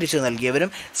ക്രമീകരിച്ച് നൽകിയവരും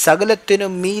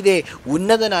സകലത്തിനും മീതെ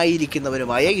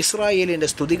ഉന്നതനായിരിക്കുന്നവരുമായ ഇസ്രായേലിൻ്റെ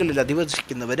സ്തുതികളിൽ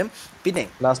അധിവസിക്കുന്നവരും പിന്നെ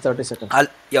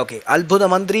അത്ഭുത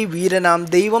മന്ത്രി, വീരനാം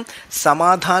ദൈവം,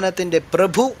 സമാധാനത്തിൻ്റെ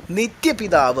പ്രഭു,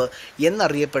 നിത്യപിതാവ്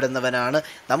എന്നറിയപ്പെടുന്നവനാണ്.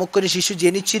 നമുക്കൊരു ശിശു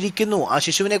ജനിച്ചിരിക്കുന്നു, ആ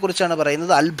ശിശുവിനെ കുറിച്ചാണ്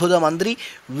പറയുന്നത്. അത്ഭുത മന്ത്രി,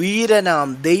 വീരനാം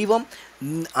ദൈവം,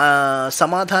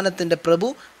 സമാധാനത്തിൻ്റെ പ്രഭു,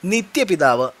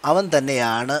 നിത്യപിതാവ്, അവൻ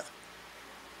തന്നെയാണ്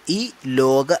ഈ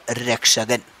ലോക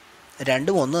രക്ഷകൻ.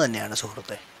 രണ്ടും ഒന്ന് തന്നെയാണ്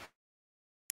സുഹൃത്തെ.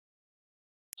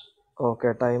 Okay,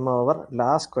 time over.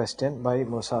 Last question by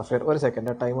Musafir. ഒരു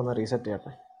സെക്കൻഡ്, ടൈം ഒന്ന് റീസെറ്റ്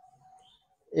ചെയ്യട്ടെ.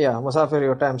 Musafir,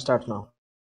 your time start now.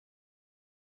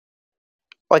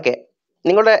 Okay,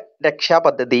 നിങ്ങളുടെ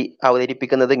രക്ഷാപദ്ധതി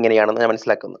അവതരിപ്പിക്കുന്നത് ഇങ്ങനെയാണെന്ന് ഞാൻ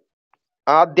മനസ്സിലാക്കുന്നത്.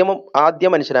 ആദ്യ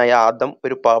മനുഷ്യനായ ആദം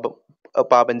ഒരു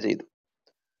പാപം ചെയ്തു.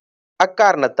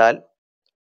 അക്കാരണത്താൽ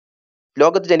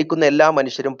ലോകത്ത് ജനിക്കുന്ന എല്ലാ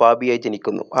മനുഷ്യരും പാപിയായി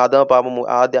ജനിക്കുന്നു.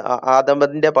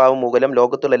 ആദമിന്റെ പാപം മൂലം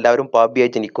ലോകത്തുള്ള എല്ലാവരും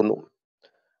പാപിയായി ജനിക്കുന്നു.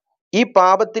 ഈ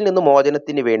പാപത്തിൽ നിന്ന്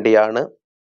മോചനത്തിന് വേണ്ടിയാണ്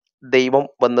ദൈവം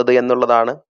വന്നത്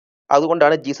എന്നുള്ളതാണ്.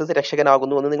 അതുകൊണ്ടാണ് ജീസസ്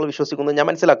രക്ഷകനാകുന്നു എന്ന് നിങ്ങൾ വിശ്വസിക്കുന്നു ഞാൻ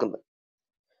മനസ്സിലാക്കുന്നത്.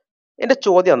 എന്റെ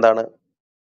ചോദ്യം എന്താണ്,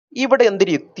 ഇവിടെ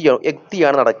എന്തൊരു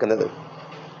യുക്തിയാണ് നടക്കുന്നത്?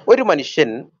 ഒരു മനുഷ്യൻ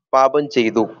പാപം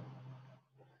ചെയ്തു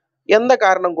എന്ന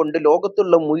കാരണം കൊണ്ട്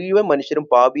ലോകത്തുള്ള മുഴുവൻ മനുഷ്യരും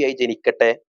പാപിയായി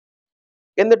ജനിക്കട്ടെ,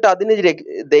 എന്നിട്ട് അതിന്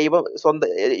ദൈവം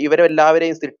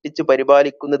ഇവരെല്ലാവരെയും സൃഷ്ടിച്ച്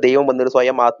പരിപാലിക്കുന്ന ദൈവം വന്നൊരു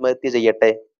സ്വയം ആത്മഹത്യ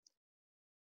ചെയ്യട്ടെ?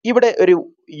 ഇവിടെ ഒരു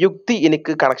യുക്തി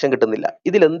എനിക്ക് കണക്ഷൻ കിട്ടുന്നില്ല.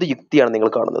 ഇതിൽ എന്ത് യുക്തിയാണ് നിങ്ങൾ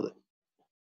കാണുന്നത്?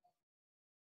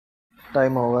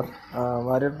 Time over.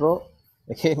 വാര്യർ ബ്രോ,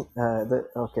 ഇത്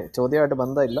ഓക്കെ, ചോദ്യമായിട്ട്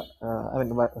ബന്ധമില്ല,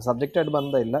 സബ്ജക്റ്റായിട്ട്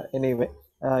ബന്ധമില്ല. Anyway,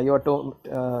 you are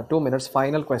 2 minutes.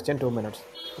 Final question 2 minutes.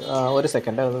 ഒരു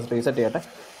സെക്കൻഡ് ഒന്ന് റീസെറ്റ് ചെയ്യട്ടെ.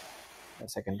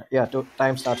 Second,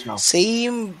 time starts now.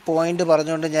 Same point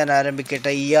പറഞ്ഞുകൊണ്ട് ഞാൻ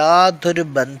ആരംഭിക്കട്ടെ. യാതൊരു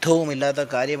ബന്ധവുമില്ലാത്ത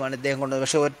കാര്യമാണ് ഇദ്ദേഹം കൊണ്ടുവന്നത്.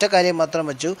 പക്ഷെ ഒറ്റ കാര്യം മാത്രം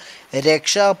വെച്ചു,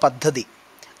 രക്ഷാ പദ്ധതി.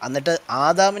 എന്നിട്ട്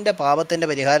ആദാമിൻ്റെ പാപത്തിൻ്റെ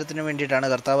പരിഹാരത്തിന് വേണ്ടിയിട്ടാണ്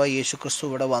കർത്താവ് യേശു ക്രിസ്തു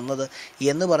ഇവിടെ വന്നത്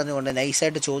എന്ന് പറഞ്ഞുകൊണ്ട്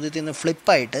നൈസായിട്ട് ചോദ്യത്തിൽ നിന്ന്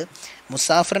ഫ്ലിപ്പായിട്ട്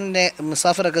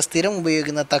മുസാഫിറൊക്കെ സ്ഥിരം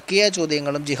ഉപയോഗിക്കുന്ന തക്കിയ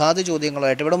ചോദ്യങ്ങളും ജിഹാദ്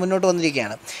ചോദ്യങ്ങളുമായിട്ട് ഇവിടെ മുന്നോട്ട്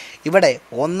വന്നിരിക്കുകയാണ്. ഇവിടെ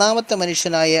ഒന്നാമത്തെ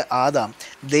മനുഷ്യനായ ആദാം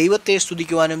ദൈവത്തെ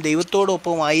സ്തുതിക്കുവാനും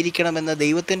ദൈവത്തോടൊപ്പം ആയിരിക്കണമെന്ന്,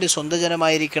 ദൈവത്തിൻ്റെ സ്വന്തം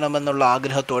ജനമായിരിക്കണമെന്നുള്ള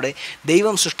ആഗ്രഹത്തോടെ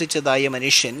ദൈവം സൃഷ്ടിച്ചതായ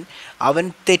മനുഷ്യൻ അവൻ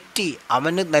തെറ്റി.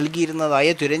 അവന് നൽകിയിരുന്നതായ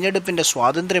തിരഞ്ഞെടുപ്പിൻ്റെ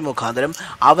സ്വാതന്ത്ര്യ മുഖാന്തരം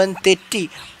അവൻ തെറ്റി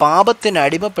പാപത്തിന്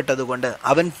അടിമപ്പെട്ടതുകൊണ്ട്,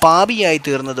 അവൻ പാപിയായി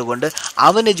തീർന്നതുകൊണ്ട്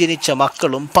അവന് ജനിച്ച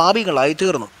മക്കളും പാപികളായി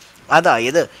തീർന്നു.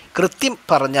 അതായത് കൃത്യം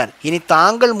പറഞ്ഞാൽ, ഇനി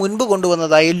താങ്കൾ മുൻപ്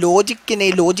കൊണ്ടുവന്നതായ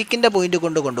ലോജിക്കിൻ്റെ പോയിന്റ്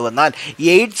കൊണ്ടുവന്നാൽ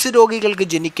എയ്ഡ്സ് രോഗികൾക്ക്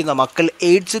ജനിക്കുന്ന മക്കൾ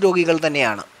എയ്ഡ്സ് രോഗികൾ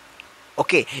തന്നെയാണ്.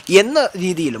 ഓക്കെ, എന്ന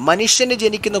രീതിയിൽ മനുഷ്യന്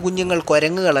ജനിക്കുന്ന കുഞ്ഞുങ്ങൾ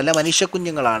കുരങ്ങുകളല്ല, മനുഷ്യ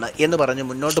കുഞ്ഞുങ്ങളാണ് എന്ന് പറഞ്ഞ്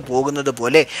മുന്നോട്ട് പോകുന്നത്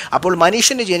പോലെ, അപ്പോൾ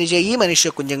മനുഷ്യന് ജനിച്ച ഈ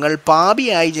മനുഷ്യ കുഞ്ഞുങ്ങൾ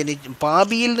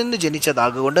പാപിയിൽ നിന്ന്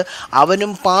ജനിച്ചതാകൊണ്ട്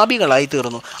അവനും പാപികളായി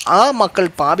തീർന്നു. ആ മക്കൾ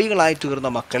പാപികളായി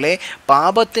തീർന്ന മക്കളെ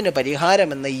പാപത്തിന്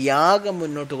പരിഹാരമെന്ന യാഗം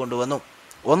മുന്നോട്ട് കൊണ്ടുവന്നു.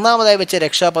 ഒന്നാമതായി വെച്ച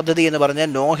രക്ഷാപദ്ധതി എന്ന് പറഞ്ഞാൽ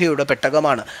നോഹയുടെ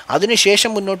പെട്ടകമാണ്.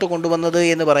 അതിനുശേഷം മുന്നോട്ട് കൊണ്ടുവന്നത്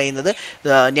എന്ന് പറയുന്നത്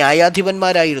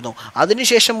ന്യായാധിപന്മാരായിരുന്നു.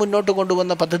 അതിനുശേഷം മുന്നോട്ട്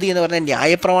കൊണ്ടുവന്ന പദ്ധതി എന്ന് പറഞ്ഞാൽ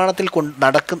ന്യായപ്രമാണത്തിൽ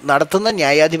നടത്തുന്ന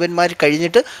ന്യായാധിപന്മാർ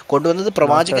കഴിഞ്ഞിട്ട് കൊണ്ടുവന്നത്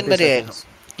പ്രവാചകന്മാരെയായിരുന്നു.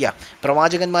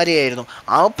 പ്രവാചകന്മാരെയായിരുന്നു.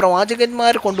 ആ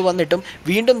പ്രവാചകന്മാർ കൊണ്ടുവന്നിട്ടും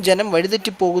വീണ്ടും ജനം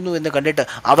വഴിതെറ്റിപ്പോകുന്നു എന്ന് കണ്ടിട്ട്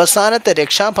അവസാനത്തെ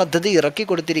രക്ഷാപദ്ധതി ഇറക്കി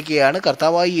കൊടുത്തിരിക്കുകയാണ്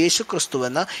കർത്താവായ യേശു ക്രിസ്തു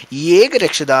എന്ന ഏക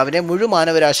രക്ഷിതാവിനെ മുഴുവൻ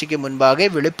മാനവരാശിക്ക് മുൻപാകെ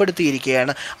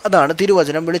വെളിപ്പെടുത്തിയിരിക്കുകയാണ്. അതാണ്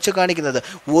തിരുവചനം വിളിച്ചു കാണിക്കുന്നത്.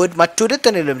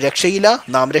 മറ്റൊരുത്തനിലും രക്ഷയില്ല,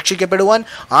 നാം രക്ഷിക്കപ്പെടുവാൻ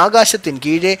ആകാശത്തിന്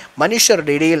കീഴെ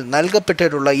മനുഷ്യരുടെ ഇടയിൽ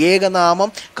നൽകപ്പെട്ടിട്ടുള്ള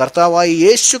ഏകനാമം കർത്താവായ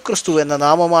യേശു ക്രിസ്തു എന്ന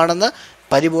നാമമാണെന്ന്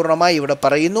പരിപൂർണമായി ഇവിടെ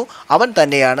പറയുന്നു. അവൻ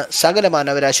തന്നെയാണ് സകല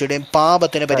മാനവരാശിയുടെയും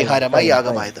പാപത്തിന് പരിഹാരമായി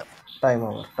യാഗമായത്. Time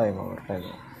over.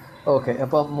 ഓക്കെ,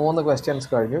 അപ്പോൾ 3 questions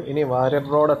കഴിഞ്ഞു. ഇനി വാര്യർ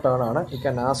ബ്രോയുടെ ടേൺ ആണ്. You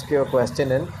can ask your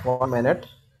question in 1 minute.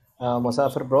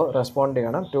 Musafir bro respond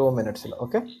ചെയ്യണം 2 minutes.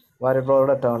 ഓക്കെ, വാര്യർ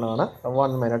ബ്രോയുടെ ടേൺ ആണ്.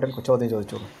 1 minute ചോദ്യം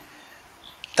ചോദിച്ചോളൂ.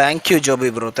 Thank you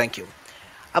Joby bro, thank you.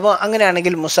 അപ്പോൾ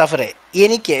അങ്ങനെയാണെങ്കിൽ മുസാഫറെ,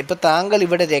 എനിക്ക് ഇപ്പോൾ താങ്കൾ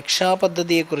ഇവിടെ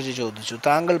രക്ഷാപദ്ധതിയെക്കുറിച്ച് ചോദിച്ചു.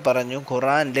 താങ്കൾ പറഞ്ഞു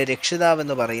ഖുറാനിലെ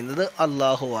രക്ഷിതാവെന്ന് പറയുന്നത്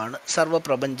അള്ളാഹുവാണ്,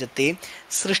 സർവ്വപ്രപഞ്ചത്തെയും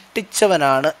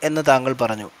സൃഷ്ടിച്ചവനാണ് എന്ന് താങ്കൾ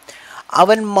പറഞ്ഞു.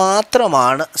 അവൻ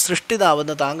മാത്രമാണ്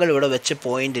സൃഷ്ടിതാവെന്ന് താങ്കൾ ഇവിടെ വെച്ച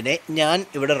പോയിന്റിനെ ഞാൻ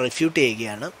ഇവിടെ റിഫ്യൂട്ട്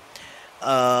ചെയ്യുകയാണ്.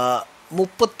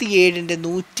 37-ന്റെ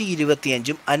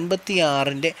 125-ഉം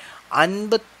 56-ന്റെ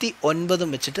 59-ഉം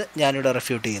വെച്ചിട്ട് ഞാനിവിടെ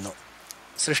റിഫ്യൂട്ട് ചെയ്യുന്നു.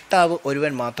 സൃഷ്ടാവ്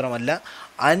ഒരുവൻ മാത്രമല്ല,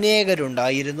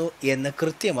 അനേകരുണ്ടായിരുന്നു എന്ന്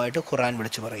കൃത്യമായിട്ട് ഖുറാൻ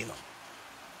വിളിച്ചു പറയുന്നു.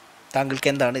 താങ്കൾക്ക്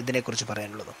എന്താണ് ഇതിനെക്കുറിച്ച്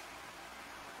പറയാനുള്ളത്?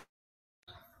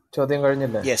 ചോദ്യം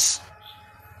കഴിഞ്ഞില്ലേ? Yes.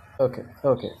 Okay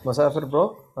okay Musafir bro,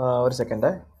 ഒരു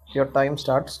second. Your time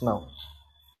starts now.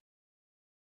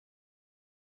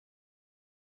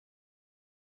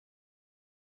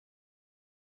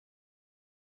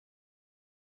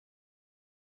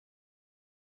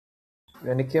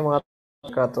 എനിക്ക്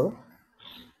മാത്രം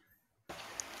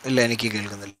ഇല്ല, എനിക്ക്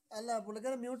കേൾക്കുന്നില്ല.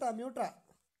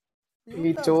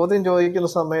 ഈ ചോദ്യം ചോദിക്കുന്ന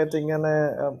സമയത്ത് ഇങ്ങനെ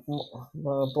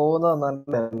പോകുന്നത്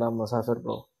നല്ലതല്ല മുസാഫിർ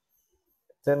ബ്രോ.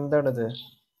 ഇതെന്താണിത്?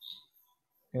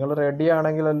 നിങ്ങൾ റെഡി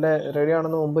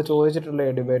ആണെന്ന് മുമ്പ് ചോദിച്ചിട്ടുള്ളേ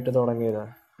ഡിബേറ്റ് തുടങ്ങിയത്.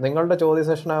 നിങ്ങളുടെ ചോദ്യ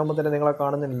സെഷൻ ആകുമ്പോൾ തന്നെ നിങ്ങളെ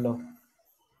കാണുന്നില്ലല്ലോ.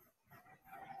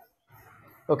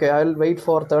 Okay, I will wait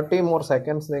for 30 more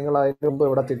seconds. നിങ്ങൾ അതിന് മുമ്പ്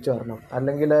ഇവിടെ തിരിച്ചു വരണം.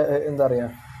 അല്ലെങ്കിൽ എന്താ പറയുക,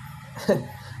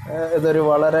 ഇതൊരു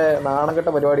വളരെ നാണംകെട്ട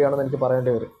പരിപാടിയാണെന്ന് എനിക്ക്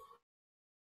പറയേണ്ടി വരും.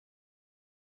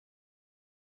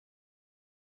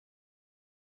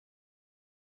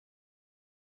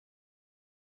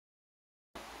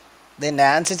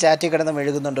 നാൻസി ചാറ്റി കിടന്ന്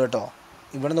മെഴുകുന്നുണ്ട് കേട്ടോ.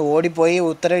 ഇവിടുന്ന് ഓടിപ്പോയി,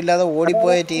 ഉത്തരവില്ലാതെ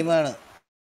ഓടിപ്പോയ ടീമാണ്.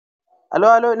 ഹലോ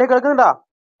ഹലോ, എന്നെ കേൾക്കുന്നുണ്ടാ?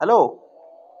 ഹലോ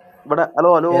ഇവിടെ,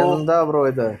 ഹലോ ഹലോ. എന്താ ബ്രോ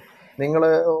ഇത്? നിങ്ങൾ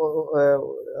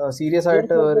സീരിയസ്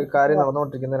ആയിട്ട് ഒരു കാര്യം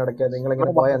നടന്നുകൊണ്ടിരിക്കുന്നതിനിടയ്ക്ക് നിങ്ങൾ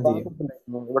ഇങ്ങനെ പോയാൽ എന്ത് ചെയ്യും?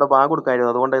 ഇവിടെ ബാങ്ക് കൊടുക്കായിരുന്നു,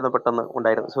 അതുകൊണ്ടായിരുന്നു പെട്ടെന്ന്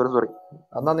ഉണ്ടായിരുന്നു. സോറി.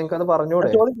 എന്നാ നിങ്ങൾക്ക് അത് പറഞ്ഞൂടെ?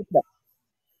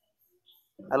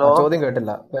 ഹലോ, ചോദ്യം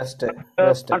കേട്ടില്ല. Best.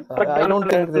 I don't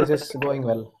think this is going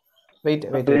well. Wait.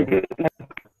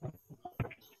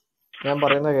 ഞാൻ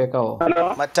പറയുന്നത് കേൾക്കാവോ?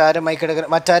 മറ്റാരും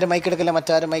മൈക്ക്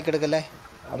എടുക്കല്ലേ.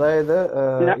 അതായത്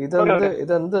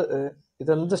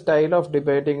ഇതെന്ത് സ്റ്റൈൽ ഓഫ്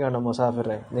ഡിബേറ്റിംഗ് ആണ്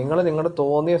മുസാഫിറെ? നിങ്ങൾ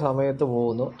തോന്നിയ സമയത്ത്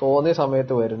പോകുന്നു, തോന്നിയ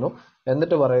സമയത്ത് വരുന്നു,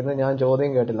 എന്നിട്ട് പറയുന്നു ഞാൻ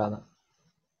ചോദ്യം കേട്ടില്ല എന്ന്.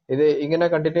 ഇത് ഇങ്ങനെ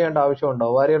കണ്ടിന്യൂ ചെയ്യേണ്ട ആവശ്യമുണ്ടോ?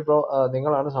 വാരിയർ ബ്രോ,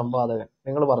 നിങ്ങളാണ് സംവാദകൻ,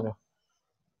 നിങ്ങൾ പറഞ്ഞു.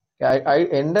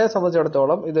 എന്നെ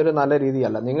സംബന്ധിച്ചിടത്തോളം ഇതൊരു നല്ല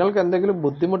രീതിയല്ല. നിങ്ങൾക്ക് എന്തെങ്കിലും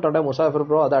ബുദ്ധിമുട്ടുണ്ടെങ്കിൽ മുസാഫിർ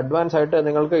ബ്രോ അത് അഡ്വാൻസ് ആയിട്ട്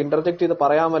നിങ്ങൾക്ക് ഇന്റർജക്ട് ചെയ്ത്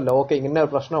പറയാമല്ലോ. ഓക്കെ, ഇങ്ങനെ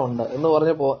ഒരു പ്രശ്നമുണ്ട് എന്ന്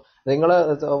പറഞ്ഞ് നിങ്ങൾ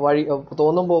വഴി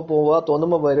തോന്നുമ്പോൾ പോവുക,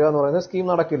 തോന്നുമ്പോൾ വരിക എന്ന് പറയുന്ന സ്കീം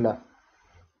നടക്കില്ല.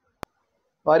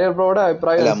 വാരിയർ ബ്രോയുടെ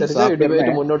അഭിപ്രായം അനുസരിച്ച്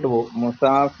ഡിബേറ്റ് മുന്നോട്ട് പോകും.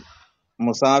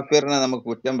 മുസാഫിറിനെ നമുക്ക്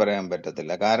കുറ്റം പറയാൻ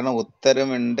പറ്റത്തില്ല. കാരണം ഉത്തരം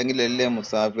ഉണ്ടെങ്കിലല്ലേ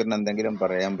മുസാഫിറിന് എന്തെങ്കിലും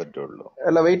പറയാൻ പറ്റുള്ളൂ.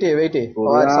 അല്ല, വെയിറ്റ്.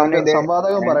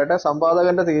 സംവാദകൻ പറയട്ടെ.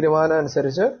 സംവാദകന്റെ തീരുമാനം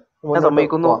അനുസരിച്ച്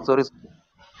സോറി.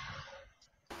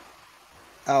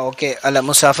 ഓക്കെ. അല്ല,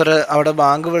 മുസാഫിർ അവിടെ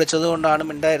ബാങ്ക് വിളിച്ചത് കൊണ്ടാണ്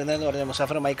മിണ്ടായിരുന്നതെന്ന് പറഞ്ഞു.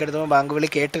 മുസാഫിർ മൈക്ക് എടുത്തപ്പോൾ ബാങ്ക് വിളി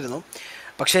കേട്ടിരുന്നു.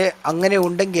 പക്ഷേ അങ്ങനെ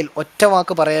ഉണ്ടെങ്കിൽ ഒറ്റ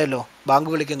വാക്ക് പറയാമല്ലോ, ബാങ്ക്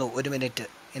വിളിക്കുന്നു 1 മിനിറ്റ്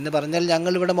എന്ന് പറഞ്ഞാൽ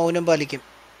ഞങ്ങൾ ഇവിടെ മൗനം പാലിക്കും.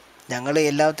 ഞങ്ങൾ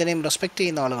എല്ലാത്തിനെയും റെസ്പെക്റ്റ്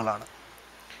ചെയ്യുന്ന ആളുകളാണ്.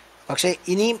 പക്ഷേ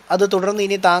ഇനിയും അത് തുടർന്ന്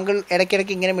ഇനി താങ്കൾ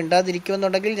ഇടയ്ക്കിടയ്ക്ക് ഇങ്ങനെ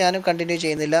മിണ്ടാതിരിക്കുമെന്നുണ്ടെങ്കിൽ ഞാനും കണ്ടിന്യൂ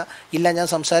ചെയ്യുന്നില്ല. ഇല്ല, ഞാൻ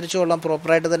സംസാരിച്ചു കൊള്ളാം,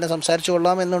 പ്രോപ്പറായിട്ട് തന്നെ സംസാരിച്ചു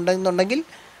കൊള്ളാം എന്നുണ്ടെങ്കിൽ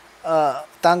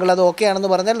താങ്കൾ അത് ഓക്കെ ആണെന്ന്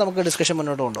പറഞ്ഞാൽ നമുക്ക് ഡിസ്കഷൻ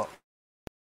മുന്നോട്ട് കൊണ്ടുപോകാം.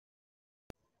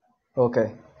 ഓക്കെ,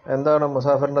 എന്താണ്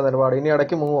മുസാഫിറിന്റെ നിലപാട്? ഇനി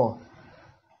ഇടയ്ക്ക് മുങ്ങുമോ?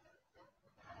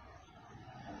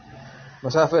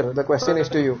 Musafir, the question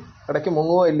is to you. ഇടയ്ക്ക്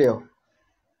മുങ്ങുമോ ഇല്ലയോ?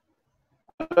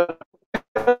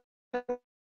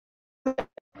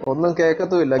 ഒന്നും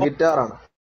കേൾക്കത്തുമില്ല, ഗിറ്റാറാണ്.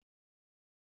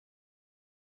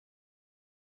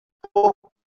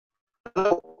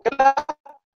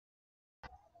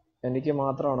 എനിക്ക്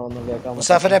മാത്രമാണോ ഒന്നും കേൾക്കാൻ?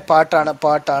 മുസാഫിറെ,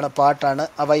 പാട്ടാണ്.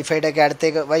 ആ വൈഫൈയുടെ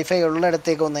അടുത്തേക്ക്, വൈഫൈ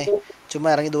ഉള്ളിടത്തേക്ക് ഒന്നേ ചുമ്മാ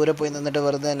ഇറങ്ങി ദൂരെ പോയി നിന്നിട്ട്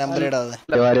വെറുതെ നമ്പർ ഇടാതെ.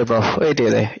 വെയിറ്റ്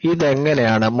ചെയ്തേ,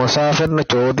 ഇതെങ്ങനെയാണ് മുസാഫിറിന്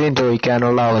ചോദ്യം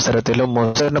ചോദിക്കാനുള്ള അവസരത്തിലും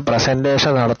മുസാഫിറിന്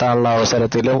പ്രസന്റേഷൻ നടത്താനുള്ള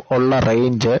അവസരത്തിലും ഉള്ള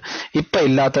റേഞ്ച് ഇപ്പൊ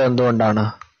ഇല്ലാത്തത് എന്തുകൊണ്ടാണ്?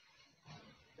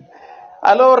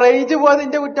 ഹലോ, റേഞ്ച് പോയത്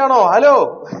നിന്റെ കുറ്റാണോ? ഹലോ,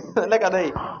 നല്ല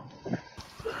കഥയായി.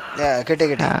 കിട്ടി.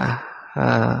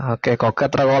 ഓക്കെ,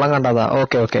 കൊക്കെത്ര കോളം കണ്ടതാ.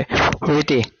 Okay,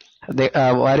 wait.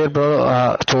 വാരിയർ ബ്രോ,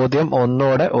 ചോദ്യം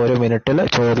ഒന്നുകൂടെ 1 മിനിറ്റിൽ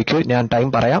ചോദിക്കൂ. ഞാൻ ടൈം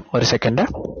പറയാം, 1 സെക്കൻഡ്.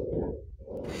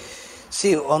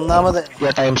 ഒന്നാമത്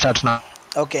ടൈം സ്റ്റാർട്ട്സ് നൗ.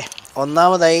 ഓക്കെ,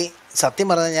 ഒന്നാമതായി സത്യം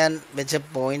പറഞ്ഞാൽ ഞാൻ വെച്ച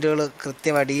പോയിന്റുകൾ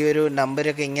കൃത്യമായിട്ട് ഈ ഒരു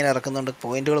നമ്പരൊക്കെ ഇങ്ങനെ ഇറക്കുന്നുണ്ട്,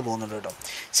 പോയിന്റുകൾ പോകുന്നുണ്ട് കേട്ടോ.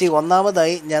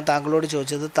 ഒന്നാമതായി ഞാൻ താങ്കളോട്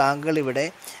ചോദിച്ചത്, താങ്കൾ ഇവിടെ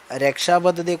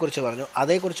രക്ഷാപദ്ധതിയെക്കുറിച്ച് പറഞ്ഞു.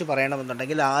 അതേക്കുറിച്ച്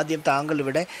പറയണമെന്നുണ്ടെങ്കിൽ ആദ്യം താങ്കൾ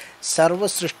ഇവിടെ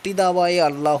സർവ്വസൃഷ്ടിതാവായ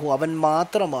അള്ളാഹു അവൻ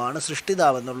മാത്രമാണ്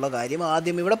സൃഷ്ടിതാവെന്നുള്ള കാര്യം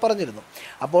ആദ്യം ഇവിടെ പറഞ്ഞിരുന്നു.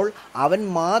 അപ്പോൾ അവൻ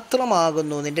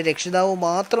മാത്രമാകുന്നു, നിൻ്റെ രക്ഷിതാവ്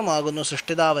മാത്രമാകുന്നു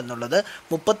സൃഷ്ടിതാവെന്നുള്ളത്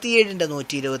 37-ൻ്റെ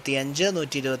 125,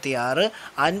 126,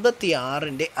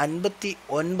 56-ൻ്റെ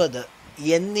 59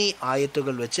 എന്നീ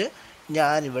ആയത്തുകൾ വെച്ച്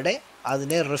ഞാനിവിടെ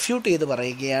അതിനെ റിഫ്യൂട്ട് ചെയ്ത്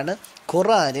പറയുകയാണ്.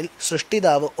 ഖുർആനിൽ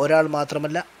സൃഷ്ടിതാവ് ഒരാൾ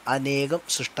മാത്രമല്ല, അനേകം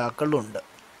സൃഷ്ടാക്കളുണ്ട്.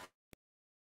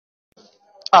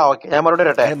 ഓക്കെ, ഞാൻ മറുപടി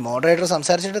പറയട്ടെ. മോഡറേറ്റർ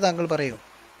സംസാരിച്ചിട്ട് താങ്കൾ പറയൂ.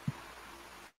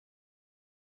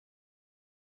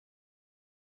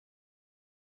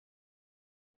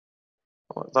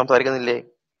 സംസാരിക്കുന്നില്ലേ?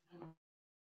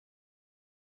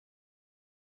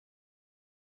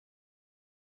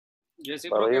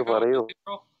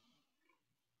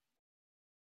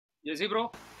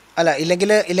 അല്ല,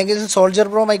 ഇല്ലെങ്കിൽ soldier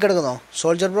bro mic എടുക്കുന്നോ?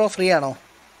 Soldier bro free ആണോ?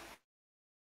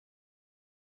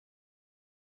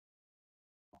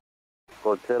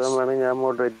 ഞാൻ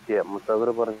മോഡറേറ്റ് ചെയ്യാം. മുസ്താഫർ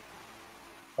പറഞ്ഞു.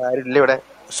 ഇവിടെ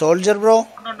സോൾജർ ബ്രോ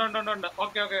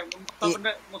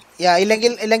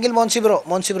ഇല്ലെങ്കിൽ മോൻസി ബ്രോ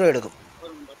എടുക്കും.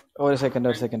 ഒരു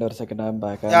സെക്കൻഡ് ഐ ആം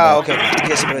ബാക്ക്.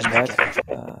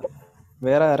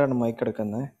 വേറെ ആരാണ് മൈക്ക്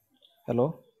എടുക്കുന്നത്? ഹലോ,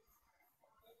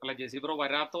 അല്ല ജെസി ബ്രോ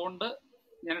വരാത്തോണ്ട്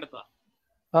ഞാൻ എടുത്താ.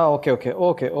 ഓക്കെ.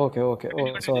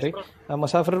 സോറി,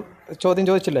 മുസാഫിർ ചോദ്യം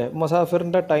ചോദിച്ചില്ലേ?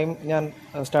 മുസാഫിറിൻ്റെ ടൈം ഞാൻ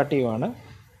സ്റ്റാർട്ട് ചെയ്യുവാണ്.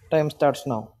 Time starts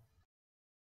now.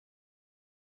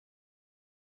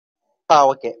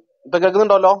 ഓക്കെ, ഇപ്പൊ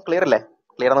കേൾക്കുന്നുണ്ടല്ലോ? ക്ലിയർ അല്ലേ?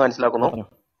 ക്ലിയർ ആണെന്ന് മനസ്സിലാക്കുന്നു.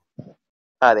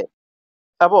 അതെ.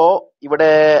 അപ്പോ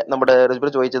ഇവിടെ നമ്മുടെ റജ്ബർ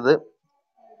ചോദിച്ചത്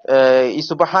ഈ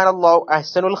സുബ്ഹാനല്ലാഹു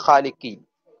അഹ്സനുൽ ഖാലിഖീൻ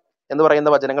എന്ന് പറയുന്ന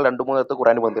വചനങ്ങൾ 2-3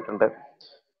 ഖുർആനിൽ വന്നിട്ടുണ്ട്.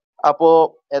 അപ്പോ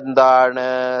എന്താണ്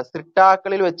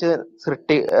സൃഷ്ടാക്കളിൽ വെച്ച്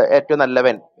ഏറ്റവും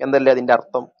നല്ലവൻ എന്നല്ലേ അതിന്റെ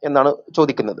അർത്ഥം എന്നാണ്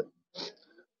ചോദിക്കുന്നത്.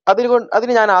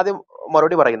 അതിന് ഞാൻ ആദ്യം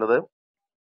മറുപടി പറയുന്നത്,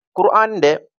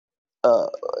 ഖുർആനിന്റെ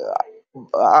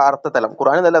അർത്ഥതലം,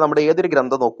 ഖുർആൻ എന്നല്ല നമ്മുടെ ഏതൊരു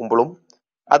ഗ്രന്ഥം നോക്കുമ്പോഴും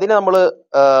അതിനെ നമ്മൾ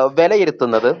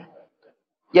വിലയിരുത്തുന്നത്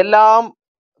എല്ലാം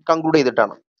കൺക്ലൂഡ്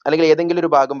ചെയ്തിട്ടാണ്. അല്ലെങ്കിൽ ഏതെങ്കിലും ഒരു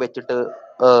ഭാഗം വെച്ചിട്ട്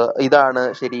ഇതാണ്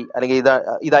ശരി അല്ലെങ്കിൽ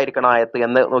ഇതായിരിക്കണം ആയത്ത്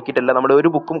എന്ന് നോക്കിയിട്ടല്ല നമ്മൾ ഒരു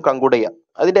ബുക്കും കൺക്ലൂഡ് ചെയ്യുക.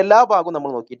 അതിന്റെ എല്ലാ ഭാഗവും നമ്മൾ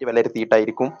നോക്കിയിട്ട്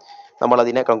വിലയിരുത്തിയിട്ടായിരിക്കും നമ്മൾ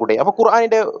അതിനെ കൺക്ലൂഡ് ചെയ്യുക. അപ്പൊ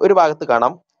ഖുർആനിന്റെ ഒരു ഭാഗത്ത്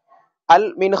കാണാം അൽ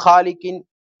മിൻ ഖാലിഖിൻ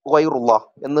ഗൈറുല്ലാഹ്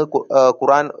എന്ന്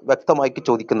ഖുർആൻ വ്യക്തമാക്കി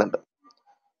ചോദിക്കുന്നുണ്ട്.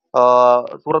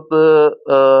 സൂറത്ത്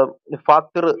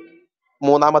ഫാത്തിർ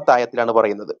 3-ാമത്തെ ആയത്തിലാണ്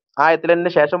പറയുന്നത്. ആയത്തിൽ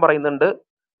തന്നെ ശേഷം പറയുന്നുണ്ട്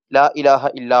ലാ ഇലാഹ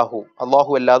ഇല്ലാഹു,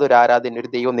 അള്ളാഹു അല്ലാതെ ഒരു ആരാധന, ഒരു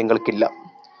ദൈവം നിങ്ങൾക്കില്ല.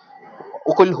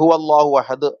 ഖുൽ ഹുവല്ലാഹു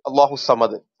അഹദ് അല്ലാഹു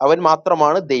സമദ്, അവൻ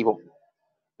മാത്രമാണ് ദൈവം.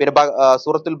 പിന്നെ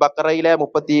സൂറത്തുൽ ബഖറയിലെ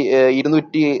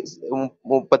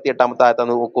 238-ാമത്തെ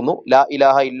ആയത്താണ് നോക്കുന്നു. ലാ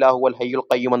ഇലാഹ ഇല്ലാഹു അൽ ഹയ്യുൽ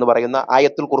ഖയ്യൂം എന്ന് പറയുന്ന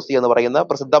ആയത്തുൽ കുർസി എന്ന് പറയുന്ന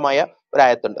പ്രസിദ്ധമായ ഒരു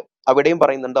ആയത്തുണ്ട്. അവിടെയും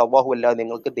പറയുന്നുണ്ട് അല്ലാഹു അല്ലാതെ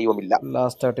നിങ്ങൾക്ക് ദൈവമില്ല.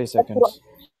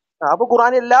 അപ്പൊ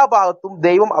ഖുർആൻ എല്ലാ ഭാഗത്തും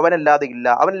ദൈവം അവനല്ലാതെ ഇല്ല,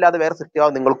 അവനല്ലാതെ വേറെ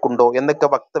സൃഷ്ടിയാവ് നിങ്ങൾക്കുണ്ടോ എന്നൊക്കെ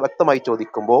വ്യക്തമായി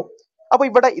ചോദിക്കുമ്പോൾ അപ്പൊ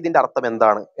ഇവിടെ ഇതിന്റെ അർത്ഥം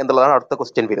എന്താണ് എന്നുള്ളതാണ് അടുത്ത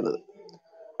ക്വസ്റ്റ്യൻ വരുന്നത്.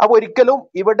 അപ്പൊ ഒരിക്കലും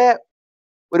ഇവിടെ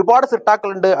ഒരുപാട്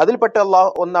സൃഷ്ടാക്കളുണ്ട്, അതിൽപ്പെട്ട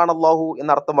ഒന്നാണ് അള്ളാഹു എന്ന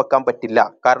അർത്ഥം വെക്കാൻ പറ്റില്ല.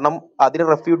 കാരണം അതിനെ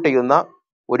റെഫ്യൂട്ട് ചെയ്യുന്ന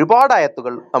ഒരുപാട്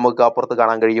ആയത്തുകൾ നമുക്ക് അപ്പുറത്ത്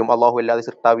കാണാൻ കഴിയും. അള്ളാഹു അല്ലാതെ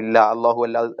സൃഷ്ടാവില്ല, അള്ളാഹു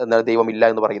അല്ലാതെ ദൈവമില്ല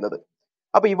എന്ന് പറയുന്നത്.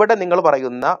 അപ്പൊ ഇവിടെ നിങ്ങൾ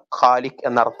പറയുന്ന ഖാലിഖ്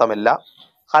എന്ന അർത്ഥമല്ല,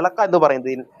 ഖലഖ എന്ന്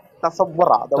പറയുന്നതിൽ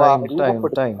തസവ്വറ അഥവാ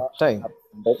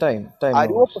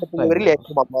രൂപപ്പെടുത്തുന്നവരിൽ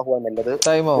ഏറ്റവും അള്ളാഹു എന്നുള്ളത്.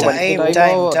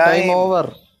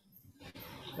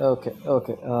 ഓക്കെ,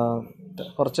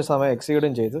 കുറച്ച് സമയം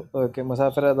എക്സീഡും ചെയ്തു. ഓക്കെ,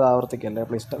 മുസാഫിർ അത് ആവർത്തിക്കല്ലേ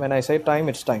please. When I say time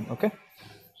it's time. Okay.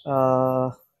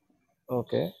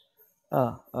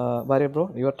 ഭാര്യ bro,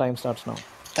 your time starts now.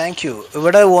 Thank you.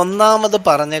 ഇവിടെ ഒന്നാമത്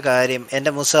പറഞ്ഞ കാര്യം,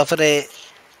 എൻ്റെ മുസാഫിറെ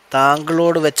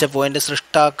താങ്കളോട് വെച്ച പോയിന്റ്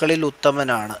സൃഷ്ടാക്കളിൽ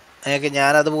ഉത്തമനാണ്.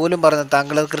 ഞാനതുപോലും പറഞ്ഞു,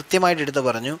 താങ്കൾ അത് കൃത്യമായിട്ട് എടുത്ത്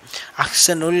പറഞ്ഞു.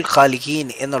 അഹ്സനുൽ ഖാലിഖീൻ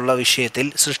എന്നുള്ള വിഷയത്തിൽ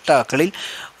സൃഷ്ടാക്കളിൽ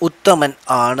ഉത്തമൻ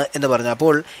ആണ് എന്ന് പറഞ്ഞു.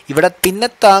 അപ്പോൾ ഇവിടെ പിന്നെ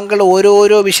താങ്കൾ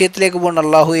ഓരോരോ വിഷയത്തിലേക്ക് പോകണം.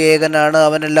 അള്ളാഹു ഏകനാണ്,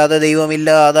 അവനല്ലാതെ ദൈവമില്ല,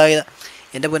 അതായത്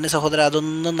എൻ്റെ പൊന്നു സഹോദരൻ,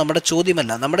 അതൊന്നും നമ്മുടെ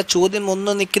ചോദ്യമല്ല. നമ്മുടെ ചോദ്യം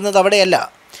ഒന്നും നിൽക്കുന്നത് അവിടെയല്ല.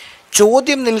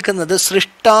 ചോദ്യം നിൽക്കുന്നത്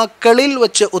സൃഷ്ടാക്കളിൽ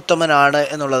വെച്ച് ഉത്തമനാണ്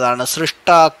എന്നുള്ളതാണ്.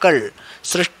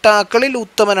 സൃഷ്ടാക്കളിൽ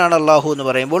ഉത്തമനാണ് അള്ളാഹു എന്ന്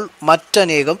പറയുമ്പോൾ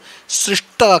മറ്റനേകം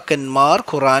സൃഷ്ടാക്കന്മാർ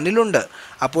ഖുറാനിലുണ്ട്.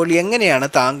 അപ്പോൾ എങ്ങനെയാണ്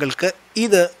താങ്കൾക്ക്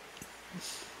ഇത്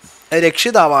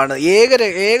രക്ഷിതാവാണ്,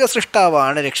 ഏക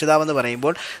സൃഷ്ടാവാണ് രക്ഷിതാവെന്ന്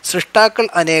പറയുമ്പോൾ സൃഷ്ടാക്കൾ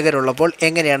അനേകരുള്ളപ്പോൾ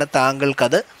എങ്ങനെയാണ്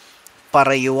താങ്കൾക്കത്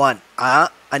പറയുവാൻ, ആ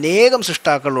അനേകം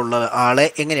സൃഷ്ടാക്കളുള്ള ആളെ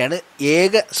എങ്ങനെയാണ്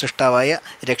ഏക സൃഷ്ടാവായ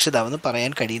രക്ഷിതാവെന്ന്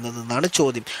പറയാൻ കഴിയുന്നതെന്നാണ്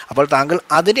ചോദ്യം. അപ്പോൾ താങ്കൾ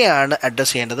അതിനെയാണ്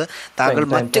അഡ്രസ് ചെയ്യേണ്ടത്. താങ്കൾ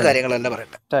മറ്റു കാര്യങ്ങളല്ല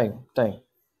പറയട്ടെ.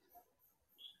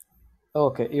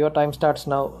 Okay, your time starts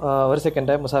now. ഒരു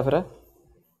second Musafir.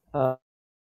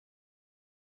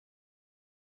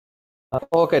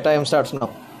 Okay, time starts now.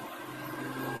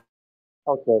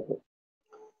 Okay okay.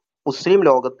 മുസ്ലിം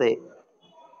ലോകത്തെ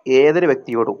ഏതൊരു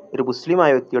വ്യക്തിയോടും, ഒരു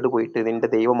മുസ്ലിമായ വ്യക്തിയോട് പോയിട്ട് നിന്റെ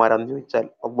ദൈവം ആരാന്ന് ചോദിച്ചാൽ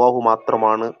അള്ളാഹു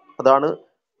മാത്രമാണ്. അതാണ്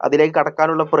അതിലേക്ക്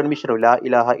കടക്കാനുള്ള പെർമിഷനും ലാ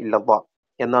ഇലാഹ ഇല്ലല്ലാ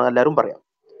എന്നാണ് എല്ലാവരും പറയാം.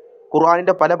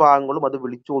 ഖുർആനിന്റെ പല ഭാഗങ്ങളും അത്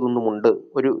വിളിച്ചോതുന്നുമുണ്ട്.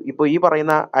 ഇപ്പൊ ഈ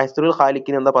പറയുന്ന അഹ്സനുൽ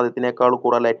ഖാലിഖിൻ എന്ന പദത്തിനേക്കാൾ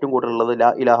ഖുർആനിൽ ഏറ്റവും കൂടുതലുള്ളത് ലാ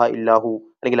ഇലാഹ ഇല്ലാഹു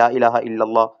അല്ലെങ്കിൽ ലാ ഇലാഹ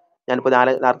ഇല്ലല്ലാ. ഞാനിപ്പോ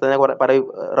നേരത്തെ തന്നെ പല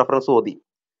റെഫറൻസ് ഓതി.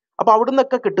 അപ്പൊ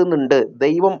അവിടുന്നൊക്കെ കിട്ടുന്നുണ്ട്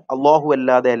ദൈവം അള്ളാഹു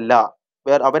അല്ലാതെ അല്ല,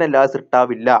 അവനല്ലാതെ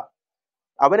സൃഷ്ടാവില്ല,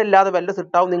 അവനല്ലാതെ വല്ല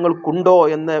സൃഷ്ടാവ് നിങ്ങൾക്കുണ്ടോ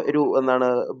എന്ന ഒരു എന്താണ്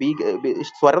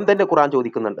സ്വരം തന്നെ ഖുർആൻ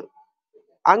ചോദിക്കുന്നുണ്ട്.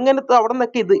 അങ്ങനത്തെ അവിടെ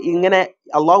നിന്നൊക്കെ ഇത് ഇങ്ങനെ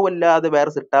അള്ളാഹു അല്ലാതെ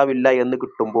വേറെ സൃഷ്ടാവില്ല എന്ന്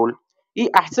കിട്ടുമ്പോൾ ഈ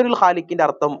അഹ്സനുൽ ഖാലിഖിന്റെ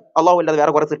അർത്ഥം അള്ളാഹു അല്ലാതെ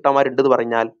വേറെ കുറെ സൃഷ്ടാമാരുണ്ട് എന്ന്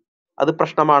പറഞ്ഞാൽ അത്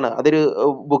പ്രശ്നമാണ്. അതൊരു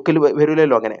ബുക്കിൽ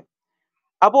വരൂലല്ലോ അങ്ങനെ.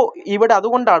 അപ്പോ ഇവിടെ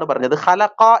അതുകൊണ്ടാണ് പറഞ്ഞത്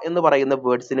ഖലഖ എന്ന് പറയുന്ന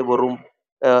വേർഡ്സിന് വെറും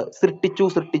സൃഷ്ടിച്ചു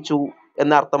സൃഷ്ടിച്ചു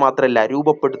എന്ന അർത്ഥം മാത്രമല്ല,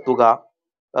 രൂപപ്പെടുത്തുക,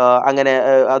 അങ്ങനെ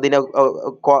അതിനെ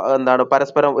എന്താണ്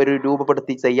പരസ്പരം ഒരു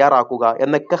രൂപപ്പെടുത്തി തയ്യാറാക്കുക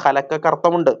എന്നൊക്കെ ഖലഖക്ക്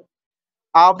അർത്ഥമുണ്ട്.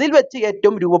 അതിൽ വെച്ച്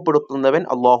ഏറ്റവും രൂപപ്പെടുത്തുന്നവൻ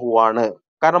അള്ളാഹുവാണ്.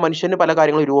 കാരണം മനുഷ്യന് പല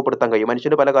കാര്യങ്ങളും രൂപപ്പെടുത്താൻ കഴിയും.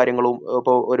 മനുഷ്യന് പല കാര്യങ്ങളും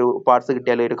ഇപ്പോൾ ഒരു പാർട്സ്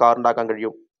കിട്ടിയാൽ ഒരു കാർ ഉണ്ടാക്കാൻ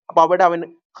കഴിയും. അപ്പൊ അവിടെ അവൻ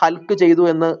ഹൽക്ക് ചെയ്തു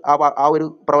എന്ന് ആ ഒരു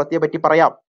പ്രവൃത്തിയെ പറ്റി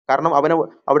പറയാം. കാരണം അവന്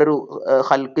അവിടെ ഒരു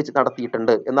ഹൽക്ക്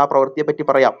നടത്തിയിട്ടുണ്ട് എന്ന് ആ പ്രവൃത്തിയെ പറ്റി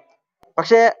പറയാം.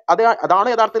 പക്ഷേ അതാണ്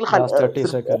യഥാർത്ഥത്തിൽ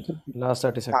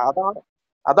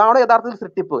അതാണ് യഥാർത്ഥത്തിൽ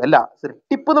സൃഷ്ടിപ്പ്. അല്ല,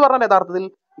 സൃഷ്ടിപ്പ് എന്ന് പറഞ്ഞാൽ യഥാർത്ഥത്തിൽ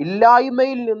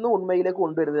ഇല്ലായ്മയിൽ നിന്ന് ഉണ്മയിലേക്ക്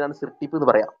കൊണ്ടുവരുന്നതാണ് സൃഷ്ടിപ്പ് എന്ന്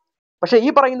പറയാം. പക്ഷെ ഈ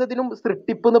പറയുന്നതിനും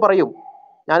സൃഷ്ടിപ്പ് എന്ന് പറയും.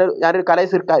 ഞാനൊരു കല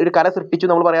സൃഷ്ടിച്ചു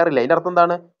നമ്മൾ പറയാറില്ല. അതിന്റെ അർത്ഥം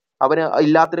എന്താണ്? അവന്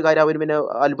ഇല്ലാത്തൊരു കാര്യം അവന് പിന്നെ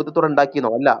അത്ഭുതത്തോടെ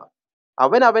ഉണ്ടാക്കിയെന്നോ അല്ല.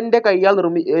 അവന്റെ കൈയാൽ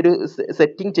ഒരു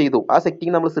സെറ്റിംഗ് ചെയ്തു. ആ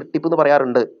സെറ്റിംഗ് നമ്മൾ സൃഷ്ടിപ്പ് എന്ന്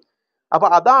പറയാറുണ്ട്. അപ്പൊ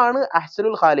അതാണ്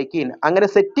അഹ്സനുൽ ഖാലിഖീൻ. അങ്ങനെ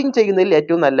സെറ്റിംഗ് ചെയ്യുന്നതിൽ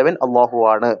ഏറ്റവും നല്ലവൻ അള്ളാഹു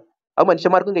ആണ്. അത്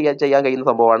മനുഷ്യന്മാർക്കും ചെയ്യാൻ കഴിയുന്ന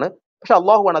സംഭവമാണ്. പക്ഷെ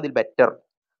അള്ളാഹു ആണ് അതിൽ ബെറ്റർ.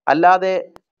 അല്ലാതെ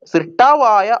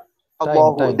സൃഷ്ടാവായ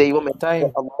അള്ളാഹു ദൈവം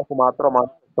അള്ളാഹു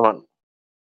മാത്രമാണ്.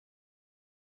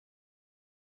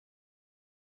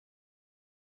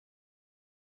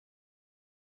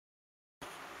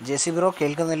 ജെസി ബ്രോ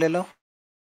കേൾക്കുന്നില്ലല്ലോ.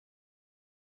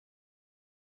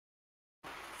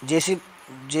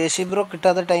 ജെസി ബ്രോ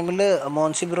കിട്ടാത്ത ടൈമിൽ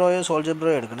മോൻസി ബ്രോയോ സോൾജർ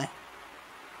ബ്രോയോ എടുക്കണേ.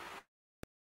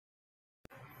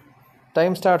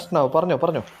 Time starts now. പറഞ്ഞോ.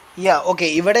 ഓക്കെ.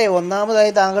 ഇവിടെ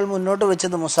ഒന്നാമതായി താങ്കൾ മുന്നോട്ട്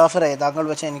വെച്ചത് മുസാഫിറായി താങ്കൾ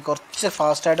വെച്ച എനിക്ക് കുറച്ച്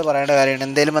ഫാസ്റ്റായിട്ട് പറയേണ്ട കാര്യമാണ്.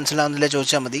 എന്തെങ്കിലും മനസ്സിലാവുന്നില്ല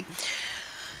ചോദിച്ചാൽ മതി.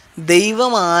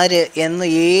 ദൈവം ആര് എന്ന്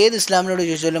ഏത് ഇസ്ലാമിനോട്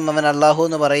ചോദിച്ചാലും അവൻ അള്ളാഹു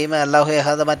എന്ന് പറയും. അള്ളാഹു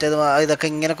യഹാദ മറ്റേത് ഇതൊക്കെ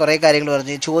ഇങ്ങനെ കുറേ കാര്യങ്ങൾ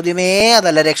പറഞ്ഞു. ചോദ്യമേ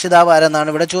അതല്ല, രക്ഷിതാവ് ആരെന്നാണ്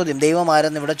ഇവിടെ ചോദ്യം. ദൈവം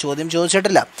ആരെന്ന് ഇവിടെ ചോദ്യം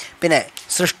ചോദിച്ചിട്ടില്ല. പിന്നെ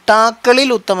സൃഷ്ടാക്കളിൽ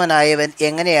ഉത്തമനായവൻ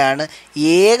എങ്ങനെയാണ്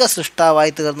ഏക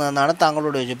സൃഷ്ടാവായി തീർന്നതെന്നാണ്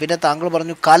താങ്കളോട് ചോദിച്ചത്. പിന്നെ താങ്കൾ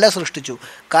പറഞ്ഞു കല സൃഷ്ടിച്ചു.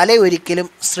 കല ഒരിക്കലും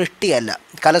സൃഷ്ടിയല്ല,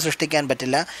 കല സൃഷ്ടിക്കാൻ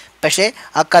പറ്റില്ല. പക്ഷേ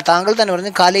താങ്കൾ തന്നെ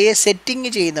പറഞ്ഞു കലയെ സെറ്റിങ്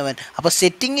ചെയ്യുന്നവൻ. അപ്പോൾ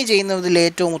സെറ്റിങ് ചെയ്യുന്നതിൽ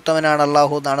ഏറ്റവും ഉത്തമനാണ്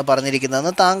അള്ളാഹു എന്നാണ്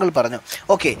പറഞ്ഞിരിക്കുന്നതെന്ന് താങ്കൾ പറഞ്ഞു.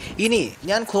 ഓക്കെ, ഇനി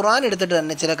ഞാൻ ഖുർആൻ എടുത്തിട്ട്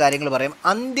തന്നെ ചില കാര്യങ്ങൾ പറയാം.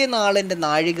 അന്ത്യനാളിൻ്റെ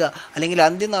നാഴിക അല്ലെങ്കിൽ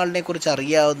അന്ത്യനാളിനെ കുറിച്ച്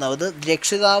അറിയാവുന്നത്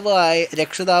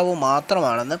രക്ഷിതാവ്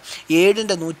മാത്രമാണെന്ന്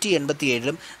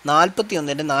 7:187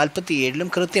 41:47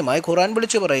 കൃത്യമായി ഖുർആൻ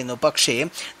വിളിച്ചു പറയുന്നു. പക്ഷേ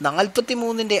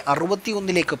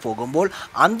 43:61 പോകുമ്പോൾ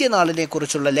അന്ത്യനാളിനെ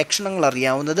കുറിച്ചുള്ള ലക്ഷണങ്ങൾ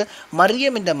അറിയാവുന്നത്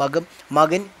മറിയമിൻ്റെ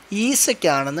മകൻ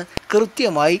ഈസയ്ക്കാണെന്ന്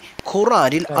കൃത്യമായി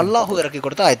ഖുർആനിൽ അള്ളാഹു ഇറക്കി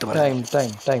കൊടുത്ത ആയത്ത് പറയും.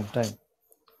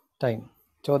 ടൈം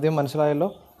ചോദ്യം മനസ്സിലായല്ലോ.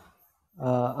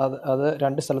 അത്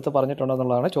രണ്ട് സ്ഥലത്ത്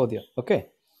പറഞ്ഞിട്ടുണ്ടെന്നുള്ളതാണ് ചോദ്യം. ഓക്കെ,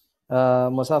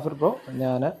 മുസാഫിർ ബ്രോ,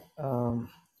 ഞാൻ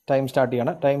ടൈം സ്റ്റാർട്ട്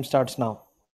ചെയ്യണം. Time starts now.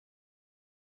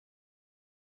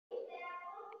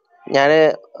 ഞാന്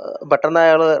പെട്ടെന്ന്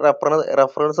അയാള്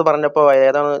റെഫറൻസ് പറഞ്ഞപ്പോ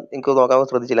ഏതാണ് എനിക്ക് നോക്കാൻ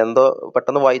ശ്രദ്ധിച്ചില്ല. എന്തോ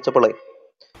പെട്ടെന്ന് വായിച്ചപ്പോളേ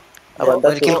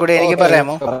ഒരിക്കൽ കൂടി എനിക്ക്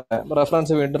പറയാമോ?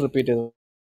 റെഫറൻസ് വീണ്ടും റിപ്പീറ്റ് ചെയ്തു.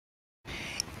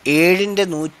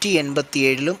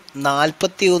 7:187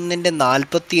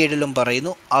 41:47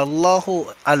 പറയുന്നു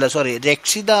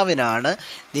രക്ഷിതാവിനാണ്,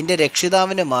 നിന്റെ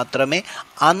രക്ഷിതാവിന് മാത്രമേ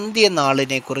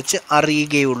അന്ത്യനാളിനെ കുറിച്ച്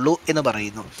അറിയുകയുള്ളൂ എന്ന്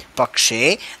പറയുന്നു. പക്ഷേ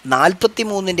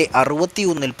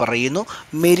 43:61 പറയുന്നു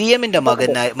മറിയമിൻ്റെ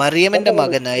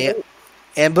മകനായ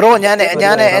ബ്രോ, ഞാൻ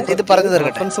ഇത് പറഞ്ഞു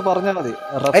തീർക്കട്ടെ.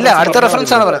 അല്ല, അടുത്ത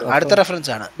റെഫറൻസ് ആണ് പറയുന്നത്.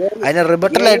 അതിന്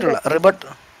റിബട്ടൽ ആയിട്ടുള്ള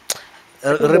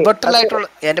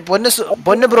എന്റെ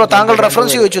പൊന്ന് ബ്രോ, താങ്കൾ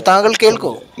റെഫറൻസ് ചോദിച്ചു, താങ്കൾ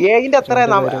കേൾക്കൂ.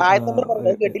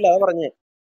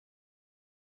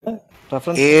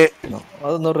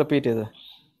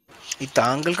 ഈ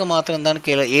താങ്കൾക്ക് മാത്രം എന്താണ്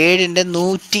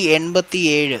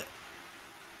 7:187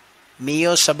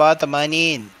 മിയോ സബാത്ത്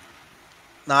മനീൻ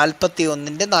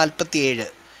 41:47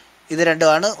 ഇത്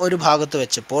രണ്ടുമാണ് ഒരു ഭാഗത്ത്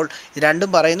വെച്ചപ്പോൾ. ഇത് രണ്ടും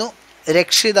പറയുന്നു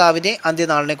രക്ഷിതാവിനെ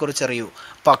അന്ത്യനാളിനെ കുറിച്ച് അറിയൂ.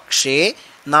 പക്ഷേ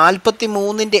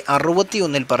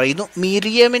 43-61 പറയുന്നു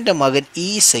മിരിയമിൻ്റെ മകൻ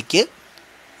ഈസയ്ക്ക്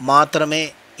മാത്രമേ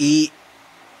ഈ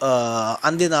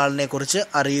അന്ത്യനാളിനെ കുറിച്ച്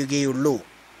അറിയുകയുള്ളൂ.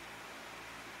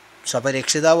 അപ്പോൾ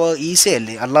രക്ഷിതാവ്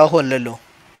ഈസയല്ലേ, അള്ളാഹു അല്ലല്ലോ.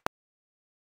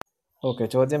 ഓക്കെ,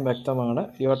 ചോദ്യം വ്യക്തമാണ്.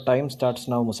 Your time starts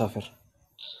now Musafir.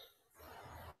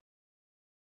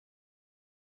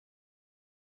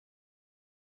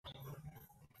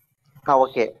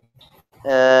 Okay.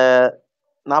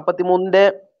 43-ന്റെ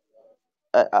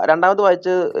രണ്ടാമത്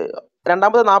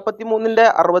 43-ന്റെ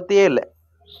 67.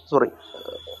 സോറി,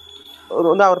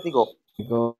 ഒന്ന് ആവർത്തിക്കോ.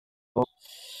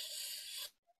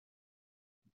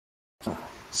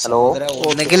 ഹലോ,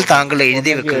 ഒന്നെങ്കിൽ താങ്കൾ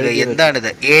എഴുതി വെക്കുക. എന്താണിത്?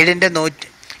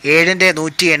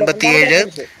 7-187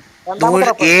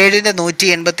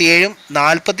 7-187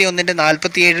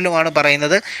 41-47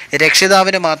 പറയുന്നത്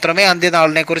രക്ഷിതാവിന് മാത്രമേ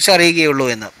അന്ത്യനാളിനെ കുറിച്ച് അറിയുകയുള്ളൂ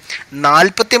എന്ന്.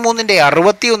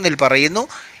 43-61 പറയുന്നു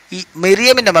ഈ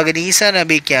മിറിയമിൻ്റെ മകൻ ഈസാ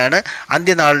നബിക്കാണ്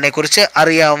അന്ത്യനാളിനെ കുറിച്ച്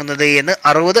അറിയാവുന്നത് എന്ന്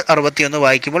 60-61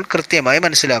 വായിക്കുമ്പോൾ കൃത്യമായി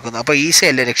മനസ്സിലാക്കുന്നു. അപ്പോൾ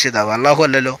ഈസയല്ലേ രക്ഷിതാവ്, അള്ളാഹു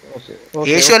അല്ലല്ലോ,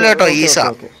 യേശു അല്ല കേട്ടോ, ഈസ.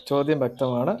 ചോദ്യം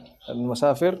വ്യക്തമാണ്.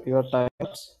 Musafir, your time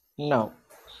now.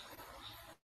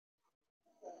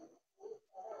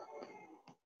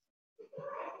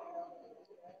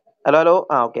 Hello.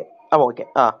 Okay.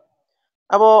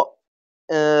 അപ്പോൾ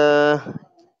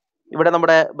ഇവിടെ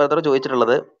നമ്മുടെ ബ്രദർ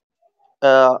ചോദിച്ചിട്ടുള്ളത്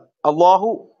അള്ളാഹു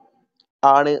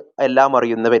ആണ് എല്ലാം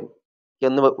അറിയുന്നവൻ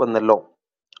എന്ന് വന്നല്ലോ.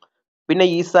 പിന്നെ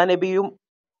ഈസാ നബിയും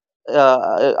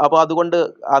അപ്പോൾ അതുകൊണ്ട്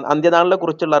അന്ത്യനാളിനെ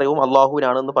കുറിച്ചുള്ള അറിവും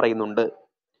അള്ളാഹുവിനാണെന്ന് പറയുന്നുണ്ട്.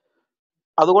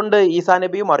 അതുകൊണ്ട് ഈസാ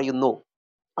നബിയും അറിയുന്നു.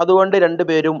 അതുകൊണ്ട്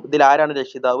രണ്ടുപേരും ഇതിൽ ആരാണ്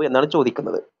രക്ഷിതാവ് എന്നാണ്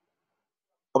ചോദിക്കുന്നത്.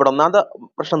 അവിടെ ഒന്നാമത്തെ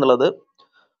പ്രശ്നം എന്നുള്ളത്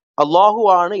അള്ളാഹു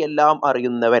ആണ് എല്ലാം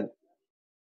അറിയുന്നവൻ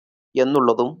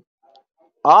എന്നുള്ളതും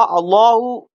ആ അള്ളാഹു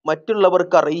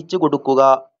മറ്റുള്ളവർക്ക് അറിയിച്ചു കൊടുക്കുക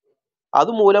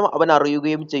അതുമൂലം അവൻ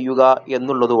അറിയുകയും ചെയ്യുക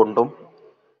എന്നുള്ളത് കൊണ്ടും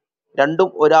രണ്ടും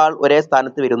ഒരേ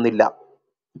സ്ഥാനത്ത് വരുന്നില്ല.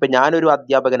 ഇപ്പൊ ഞാനൊരു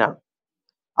അധ്യാപകനാണ്.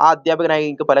 ആ അധ്യാപകനായി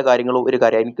എനിക്ക് പല കാര്യങ്ങളും ഒരു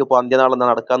കാര്യം എനിക്കിപ്പോൾ അന്ത്യനാൾ എന്നാ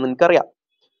നടക്കാമെന്ന് എനിക്കറിയാം.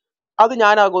 അത്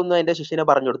ഞാനാകുന്നു എൻ്റെ ശിഷ്യനെ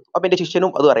പറഞ്ഞു കൊടുത്തു. അപ്പൊ എൻ്റെ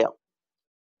ശിഷ്യനും അതും അറിയാം.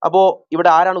 അപ്പോ ഇവിടെ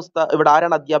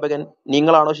ആരാണ് അധ്യാപകൻ?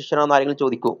 നിങ്ങളാണോ ശിഷ്യനാണോ എന്ന് ആരെങ്കിലും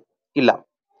ചോദിക്കൂ? ഇല്ല.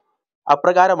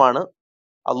 അപ്രകാരമാണ്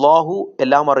അള്ളാഹു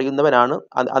എല്ലാം അറിയുന്നവനാണ്.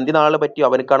 അന്ത്യനാളിനെ പറ്റി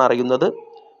അവനക്കാണ് അറിയുന്നത്.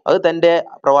 അത് തൻ്റെ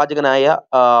പ്രവാചകനായ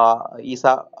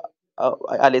ഈസാ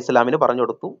അലൈഹി സ്വലാമിന് പറഞ്ഞു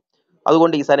കൊടുത്തു.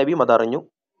 അതുകൊണ്ട് ഈസാ നബിയും അതറിഞ്ഞു.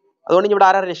 അതുകൊണ്ട് ഇവിടെ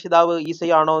ആരാണ് രക്ഷിതാവ്,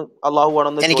 ഈസയാണോ അള്ളാഹു ആണോ?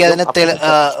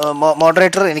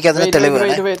 മോഡറേറ്റർ എനിക്കതിന് തെളിവ്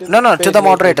വേണം. ടു ദ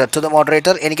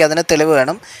മോഡറേറ്റർ എനിക്കതിന് തെളിവ്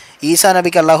വേണം. ഈസാ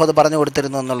നബിക്ക് അള്ളാഹു അത് പറഞ്ഞു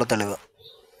കൊടുത്തിരുന്നു എന്നുള്ള തെളിവ്.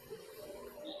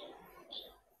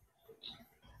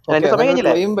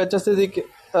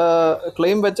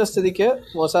 ക്ലെയിം വെച്ച സ്ഥിതിക്ക്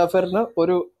മുസാഫിറിന്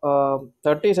ഒരു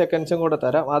 30 സെക്കൻഡ്സും കൂടെ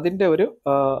തരാം. അതിന്റെ ഒരു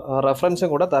റെഫറൻസും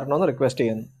കൂടെ തരണമെന്ന് റിക്വസ്റ്റ്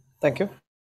ചെയ്യുന്നു. Thank you.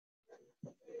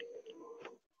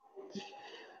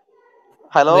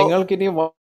 ഹലോ, നിങ്ങൾക്ക് ഇനി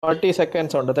 30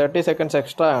 സെക്കൻഡ്സ് ഉണ്ട്. 30 സെക്കൻഡ്സ്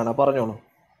എക്സ്ട്രാ ആണ്, പറഞ്ഞോളൂ.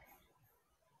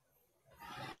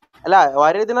 അല്ല,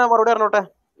 വാര്യത്തിന് മറുപടി അറിഞ്ഞോട്ടെ,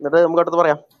 എന്നിട്ട് നമുക്ക് അടുത്ത്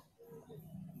പറയാം.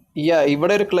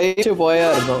 ഇവിടെ ഒരു ക്ലെയിം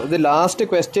പോയായിരുന്നു. ഇത് ലാസ്റ്റ്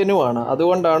ക്വസ്റ്റ്യനുമാണ്.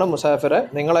 അതുകൊണ്ടാണ് മുസാഫിറെ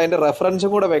നിങ്ങൾ അതിന്റെ റെഫറൻസും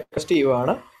കൂടെ റിക്വസ്റ്റ്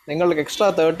ചെയ്യുവാണ്. നിങ്ങൾക്ക് എക്സ്ട്രാ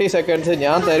 30 സെക്കൻഡ്സ്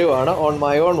ഞാൻ തരുവാണ് ഓൺ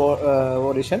മൈ ഓൺ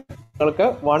വോളിഷൻ. നിങ്ങൾക്ക്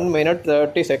 1 minute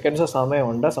 30 സെക്കൻഡ്സ്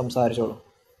സമയമുണ്ട്, സംസാരിച്ചോളൂ.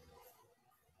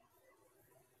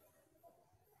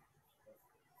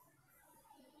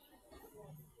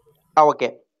 ഓക്കെ.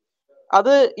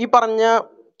 അത് ഈ പറഞ്ഞ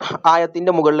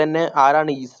ആയത്തിന്റെ മുകളിൽ തന്നെ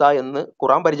ആരാണ് ഈസ എന്ന്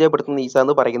ഖുർആൻ പരിചയപ്പെടുത്തുന്ന ഈസ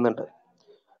എന്ന് പറയുന്നുണ്ട്.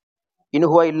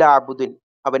 ഇൻഹുവ ഇല്ല അബുദിൻ,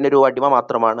 അവൻ്റെ ഒരു അടിമ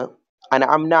മാത്രമാണ്.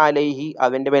 അൻഅംന അലൈഹി,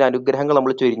 അവന്റെ മേൽ അനുഗ്രഹങ്ങൾ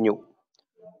നമ്മൾ ചൊരിഞ്ഞു.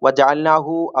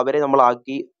 വജഅൽനാഹു, അവരെ നമ്മൾ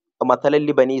ആക്കി. മഥലൻ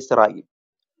ലി ബനി ഇസ്രായീൽ.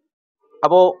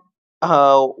 അപ്പോ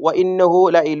വഇന്നഹു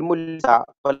ലഇൽമുൽ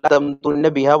ഫലാ തംതുന്ന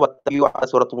ബിഹാ വത്തബിഉ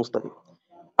സൂറത്തുൽ മുസ്തഖീം.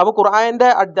 അപ്പൊ ഖുർആന്റെ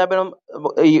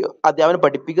അധ്യാപനം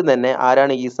പഠിപ്പിക്കുന്നത് തന്നെ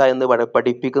ആരാണ് ഈസ എന്ന്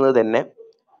പഠിപ്പിക്കുന്നത് തന്നെ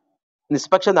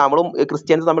നിഷ്പക്ഷം. നമ്മളും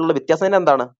ക്രിസ്ത്യാനിയും തമ്മിലുള്ള വ്യത്യാസം തന്നെ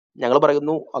എന്താണ്? ഞങ്ങൾ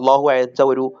പറയുന്നു അള്ളാഹു അയച്ച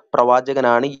ഒരു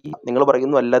പ്രവാചകനാണ്, നിങ്ങൾ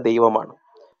പറയുന്നു അല്ല, ദൈവമാണ്.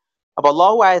 അപ്പൊ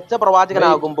അള്ളാഹു അയച്ച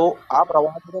പ്രവാചകനാകുമ്പോ ആ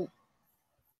പ്രവാചകൻ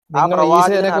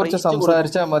കുറിച്ച്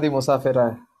സംസാരിച്ചാൽ മതി മുസാഫിർ.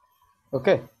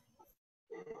 ഓക്കെ.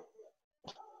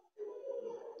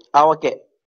 ഓക്കെ,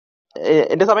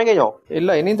 എന്റെ സമയം കഴിഞ്ഞോ? ഇല്ല,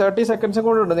 ഇനിയും 30 സെക്കൻഡ്സും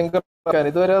കൂടെ ഉണ്ട് നിങ്ങൾക്ക്.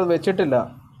 ഇതുവരെ അത് വെച്ചിട്ടില്ല,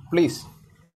 പ്ലീസ്.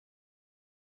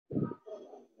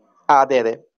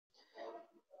 അതെ.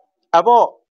 അപ്പോ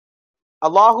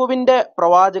അള്ളാഹുവിന്റെ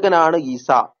പ്രവാചകനാണ്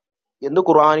ഈസ എന്ന്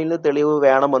ഖുർആനിൽ നിന്ന് തെളിവ്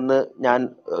വേണമെന്ന് ഞാൻ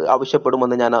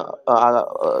ആവശ്യപ്പെടുമെന്ന് ഞാൻ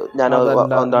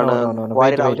എന്താണ്.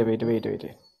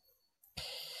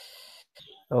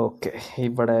 ഓക്കെ,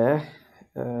 ഇവിടെ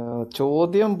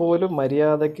ചോദ്യം പോലും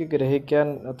മര്യാദയ്ക്ക് ഗ്രഹിക്കാൻ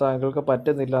താങ്കൾക്ക്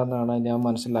പറ്റുന്നില്ല എന്നാണ് ഞാൻ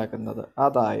മനസ്സിലാക്കുന്നത്.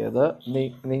 അതായത്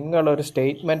നിങ്ങളൊരു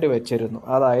സ്റ്റേറ്റ്മെൻറ്റ് വെച്ചിരുന്നു,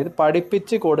 അതായത്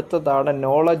പഠിപ്പിച്ച് കൊടുത്തതാണ്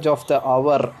നോളജ് ഓഫ് ദ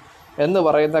അവർ എന്ന്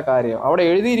പറയുന്ന കാര്യം. അവിടെ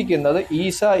എഴുതിയിരിക്കുന്നത്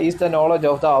Isa is the knowledge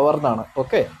of the അവർ എന്നാണ്.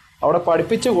 ഓക്കെ, അവിടെ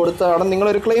പഠിപ്പിച്ചു കൊടുത്തതാണ്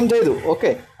നിങ്ങളൊരു ക്ലെയിം ചെയ്തു.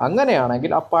 ഓക്കെ,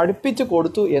 അങ്ങനെയാണെങ്കിൽ ആ പഠിപ്പിച്ചു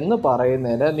കൊടുത്തു എന്ന്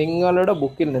പറയുന്നതിന് നിങ്ങളുടെ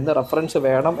ബുക്കിൽ നിന്ന് റെഫറൻസ്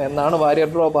വേണം എന്നാണ് വാര്യർ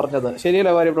ബ്രോ പറഞ്ഞത്.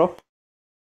 ശരിയല്ലേ വാര്യർ ബ്രോ?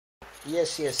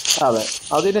 യെസ് യെസ്, അതെ,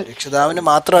 അതിന് രക്ഷിതാവിന്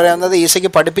മാത്രം അറിയാവുന്നത് ഈസയ്ക്ക്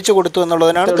പഠിപ്പിച്ചു കൊടുത്തു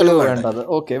എന്നുള്ളതിനാണ് തെളിവ് തെളിവ് വേണ്ടത്.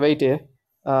 ഓക്കെ, വെയിറ്റ് ചെയ്യേ.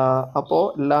 അപ്പോൾ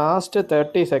ലാസ്റ്റ്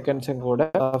 30 സെക്കൻഡ്സും കൂടെ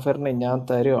മുസാഫിറിന് ഞാൻ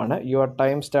തരുവാണ്. Your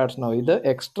time starts now. ഇത്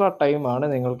എക്സ്ട്രാ ടൈമാണ്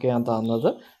നിങ്ങൾക്ക് ഞാൻ തന്നത്.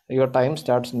 Your time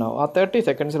starts now. ആ 30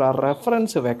 സെക്കൻഡ്സിൽ ആ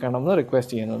റെഫറൻസ് വെക്കണം എന്ന്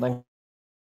റിക്വസ്റ്റ് ചെയ്യുന്നത്.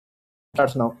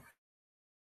 Starts now.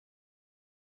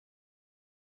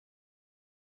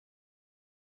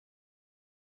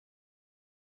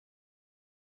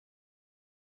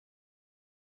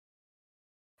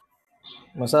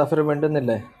 മുസാഫിർ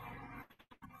മിണ്ടുന്നില്ലേ?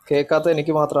 കേൾക്കാത്ത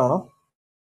എനിക്ക് മാത്രമാണോ?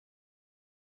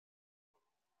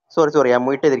 സോറി ഞാൻ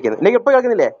മ്യൂട്ട് ചെയ്തിരിക്കുന്നത്. എനിക്ക് എപ്പോൾ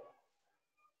കേൾക്കുന്നില്ലേ?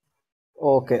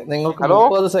 ഓക്കെ, നിങ്ങൾക്ക് ഹലോ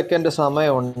 30 സെക്കൻഡ്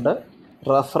സമയമുണ്ട്.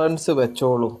 റെഫറൻസ്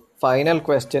വെച്ചോളൂ. ഫൈനൽ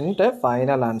ക്വസ്റ്റ്യൻ്റെ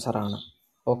ഫൈനൽ ആൻസർ ആണ്.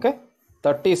 Okay,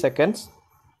 30 seconds.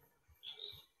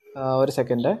 ഒരു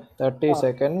സെക്കൻഡ്, 30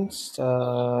 സെക്കൻഡ്സ്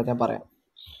ഞാൻ പറയാം.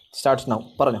 Starts now.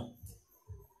 പറഞ്ഞോ.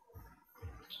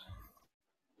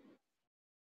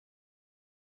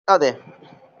 അതെ,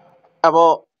 അപ്പോ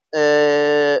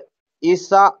ഈസ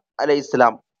അലൈഹി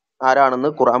ഇസ്ലാം ആരാണെന്ന്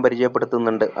ഖുർആൻ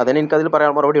പരിചയപ്പെടുത്തുന്നുണ്ട്. അതിന് എനിക്കതിൽ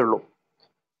പറയാൻ മറുപടി ഉള്ളൂ.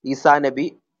 ഈസാ നബി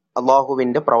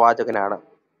അള്ളാഹുവിന്റെ പ്രവാചകനാണ്.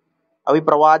 അപ്പൊ ഈ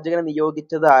പ്രവാചകനെ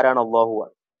നിയോഗിച്ചത് ആരാണ്?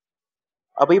 അള്ളാഹുവാണ്.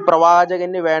 അപ്പൊ ഈ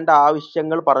പ്രവാചകന് വേണ്ട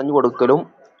ആവശ്യങ്ങൾ പറഞ്ഞു കൊടുക്കലും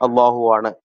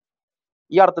അള്ളാഹുവാണ്.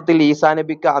 ഈ അർത്ഥത്തിൽ ഈസാ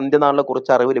നബിക്ക് അന്ത്യനാളിനെ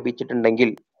കുറിച്ച് അറിവ്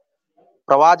ലഭിച്ചിട്ടുണ്ടെങ്കിൽ,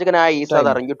 പ്രവാചകനായ ഈസ അത്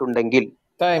ടൈം അറിഞ്ഞിട്ടുണ്ടെങ്കിൽ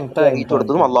ടൈം അത് ടൈം അറിയിച്ചു ടൈം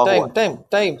കൊടുത്തതും ടൈം ടൈം അള്ളാഹുവാണ്. Time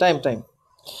time time time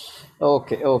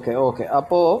okay okay okay.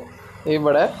 അപ്പോൾ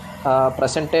ഇവിടെ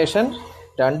പ്രസൻറ്റേഷൻ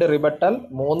 2 റിബട്ടൽ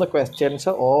 3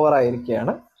 ക്വസ്റ്റ്യൻസ്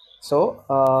ഓവറായിരിക്കുകയാണ്. സോ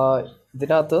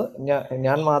ഇതിനകത്ത്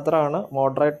ഞാൻ മാത്രമാണ്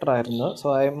മോഡറേറ്റർ ആയിരുന്നത്. So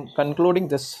I M concluding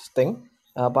this thing.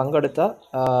 പങ്കെടുത്ത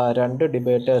 2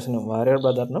 ഡിബേറ്റേഴ്സിനും വാര്യർ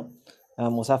ബ്രദറിനും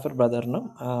മുസാഫിർ ബ്രദറിനും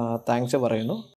താങ്ക്സ് പറയുന്നു.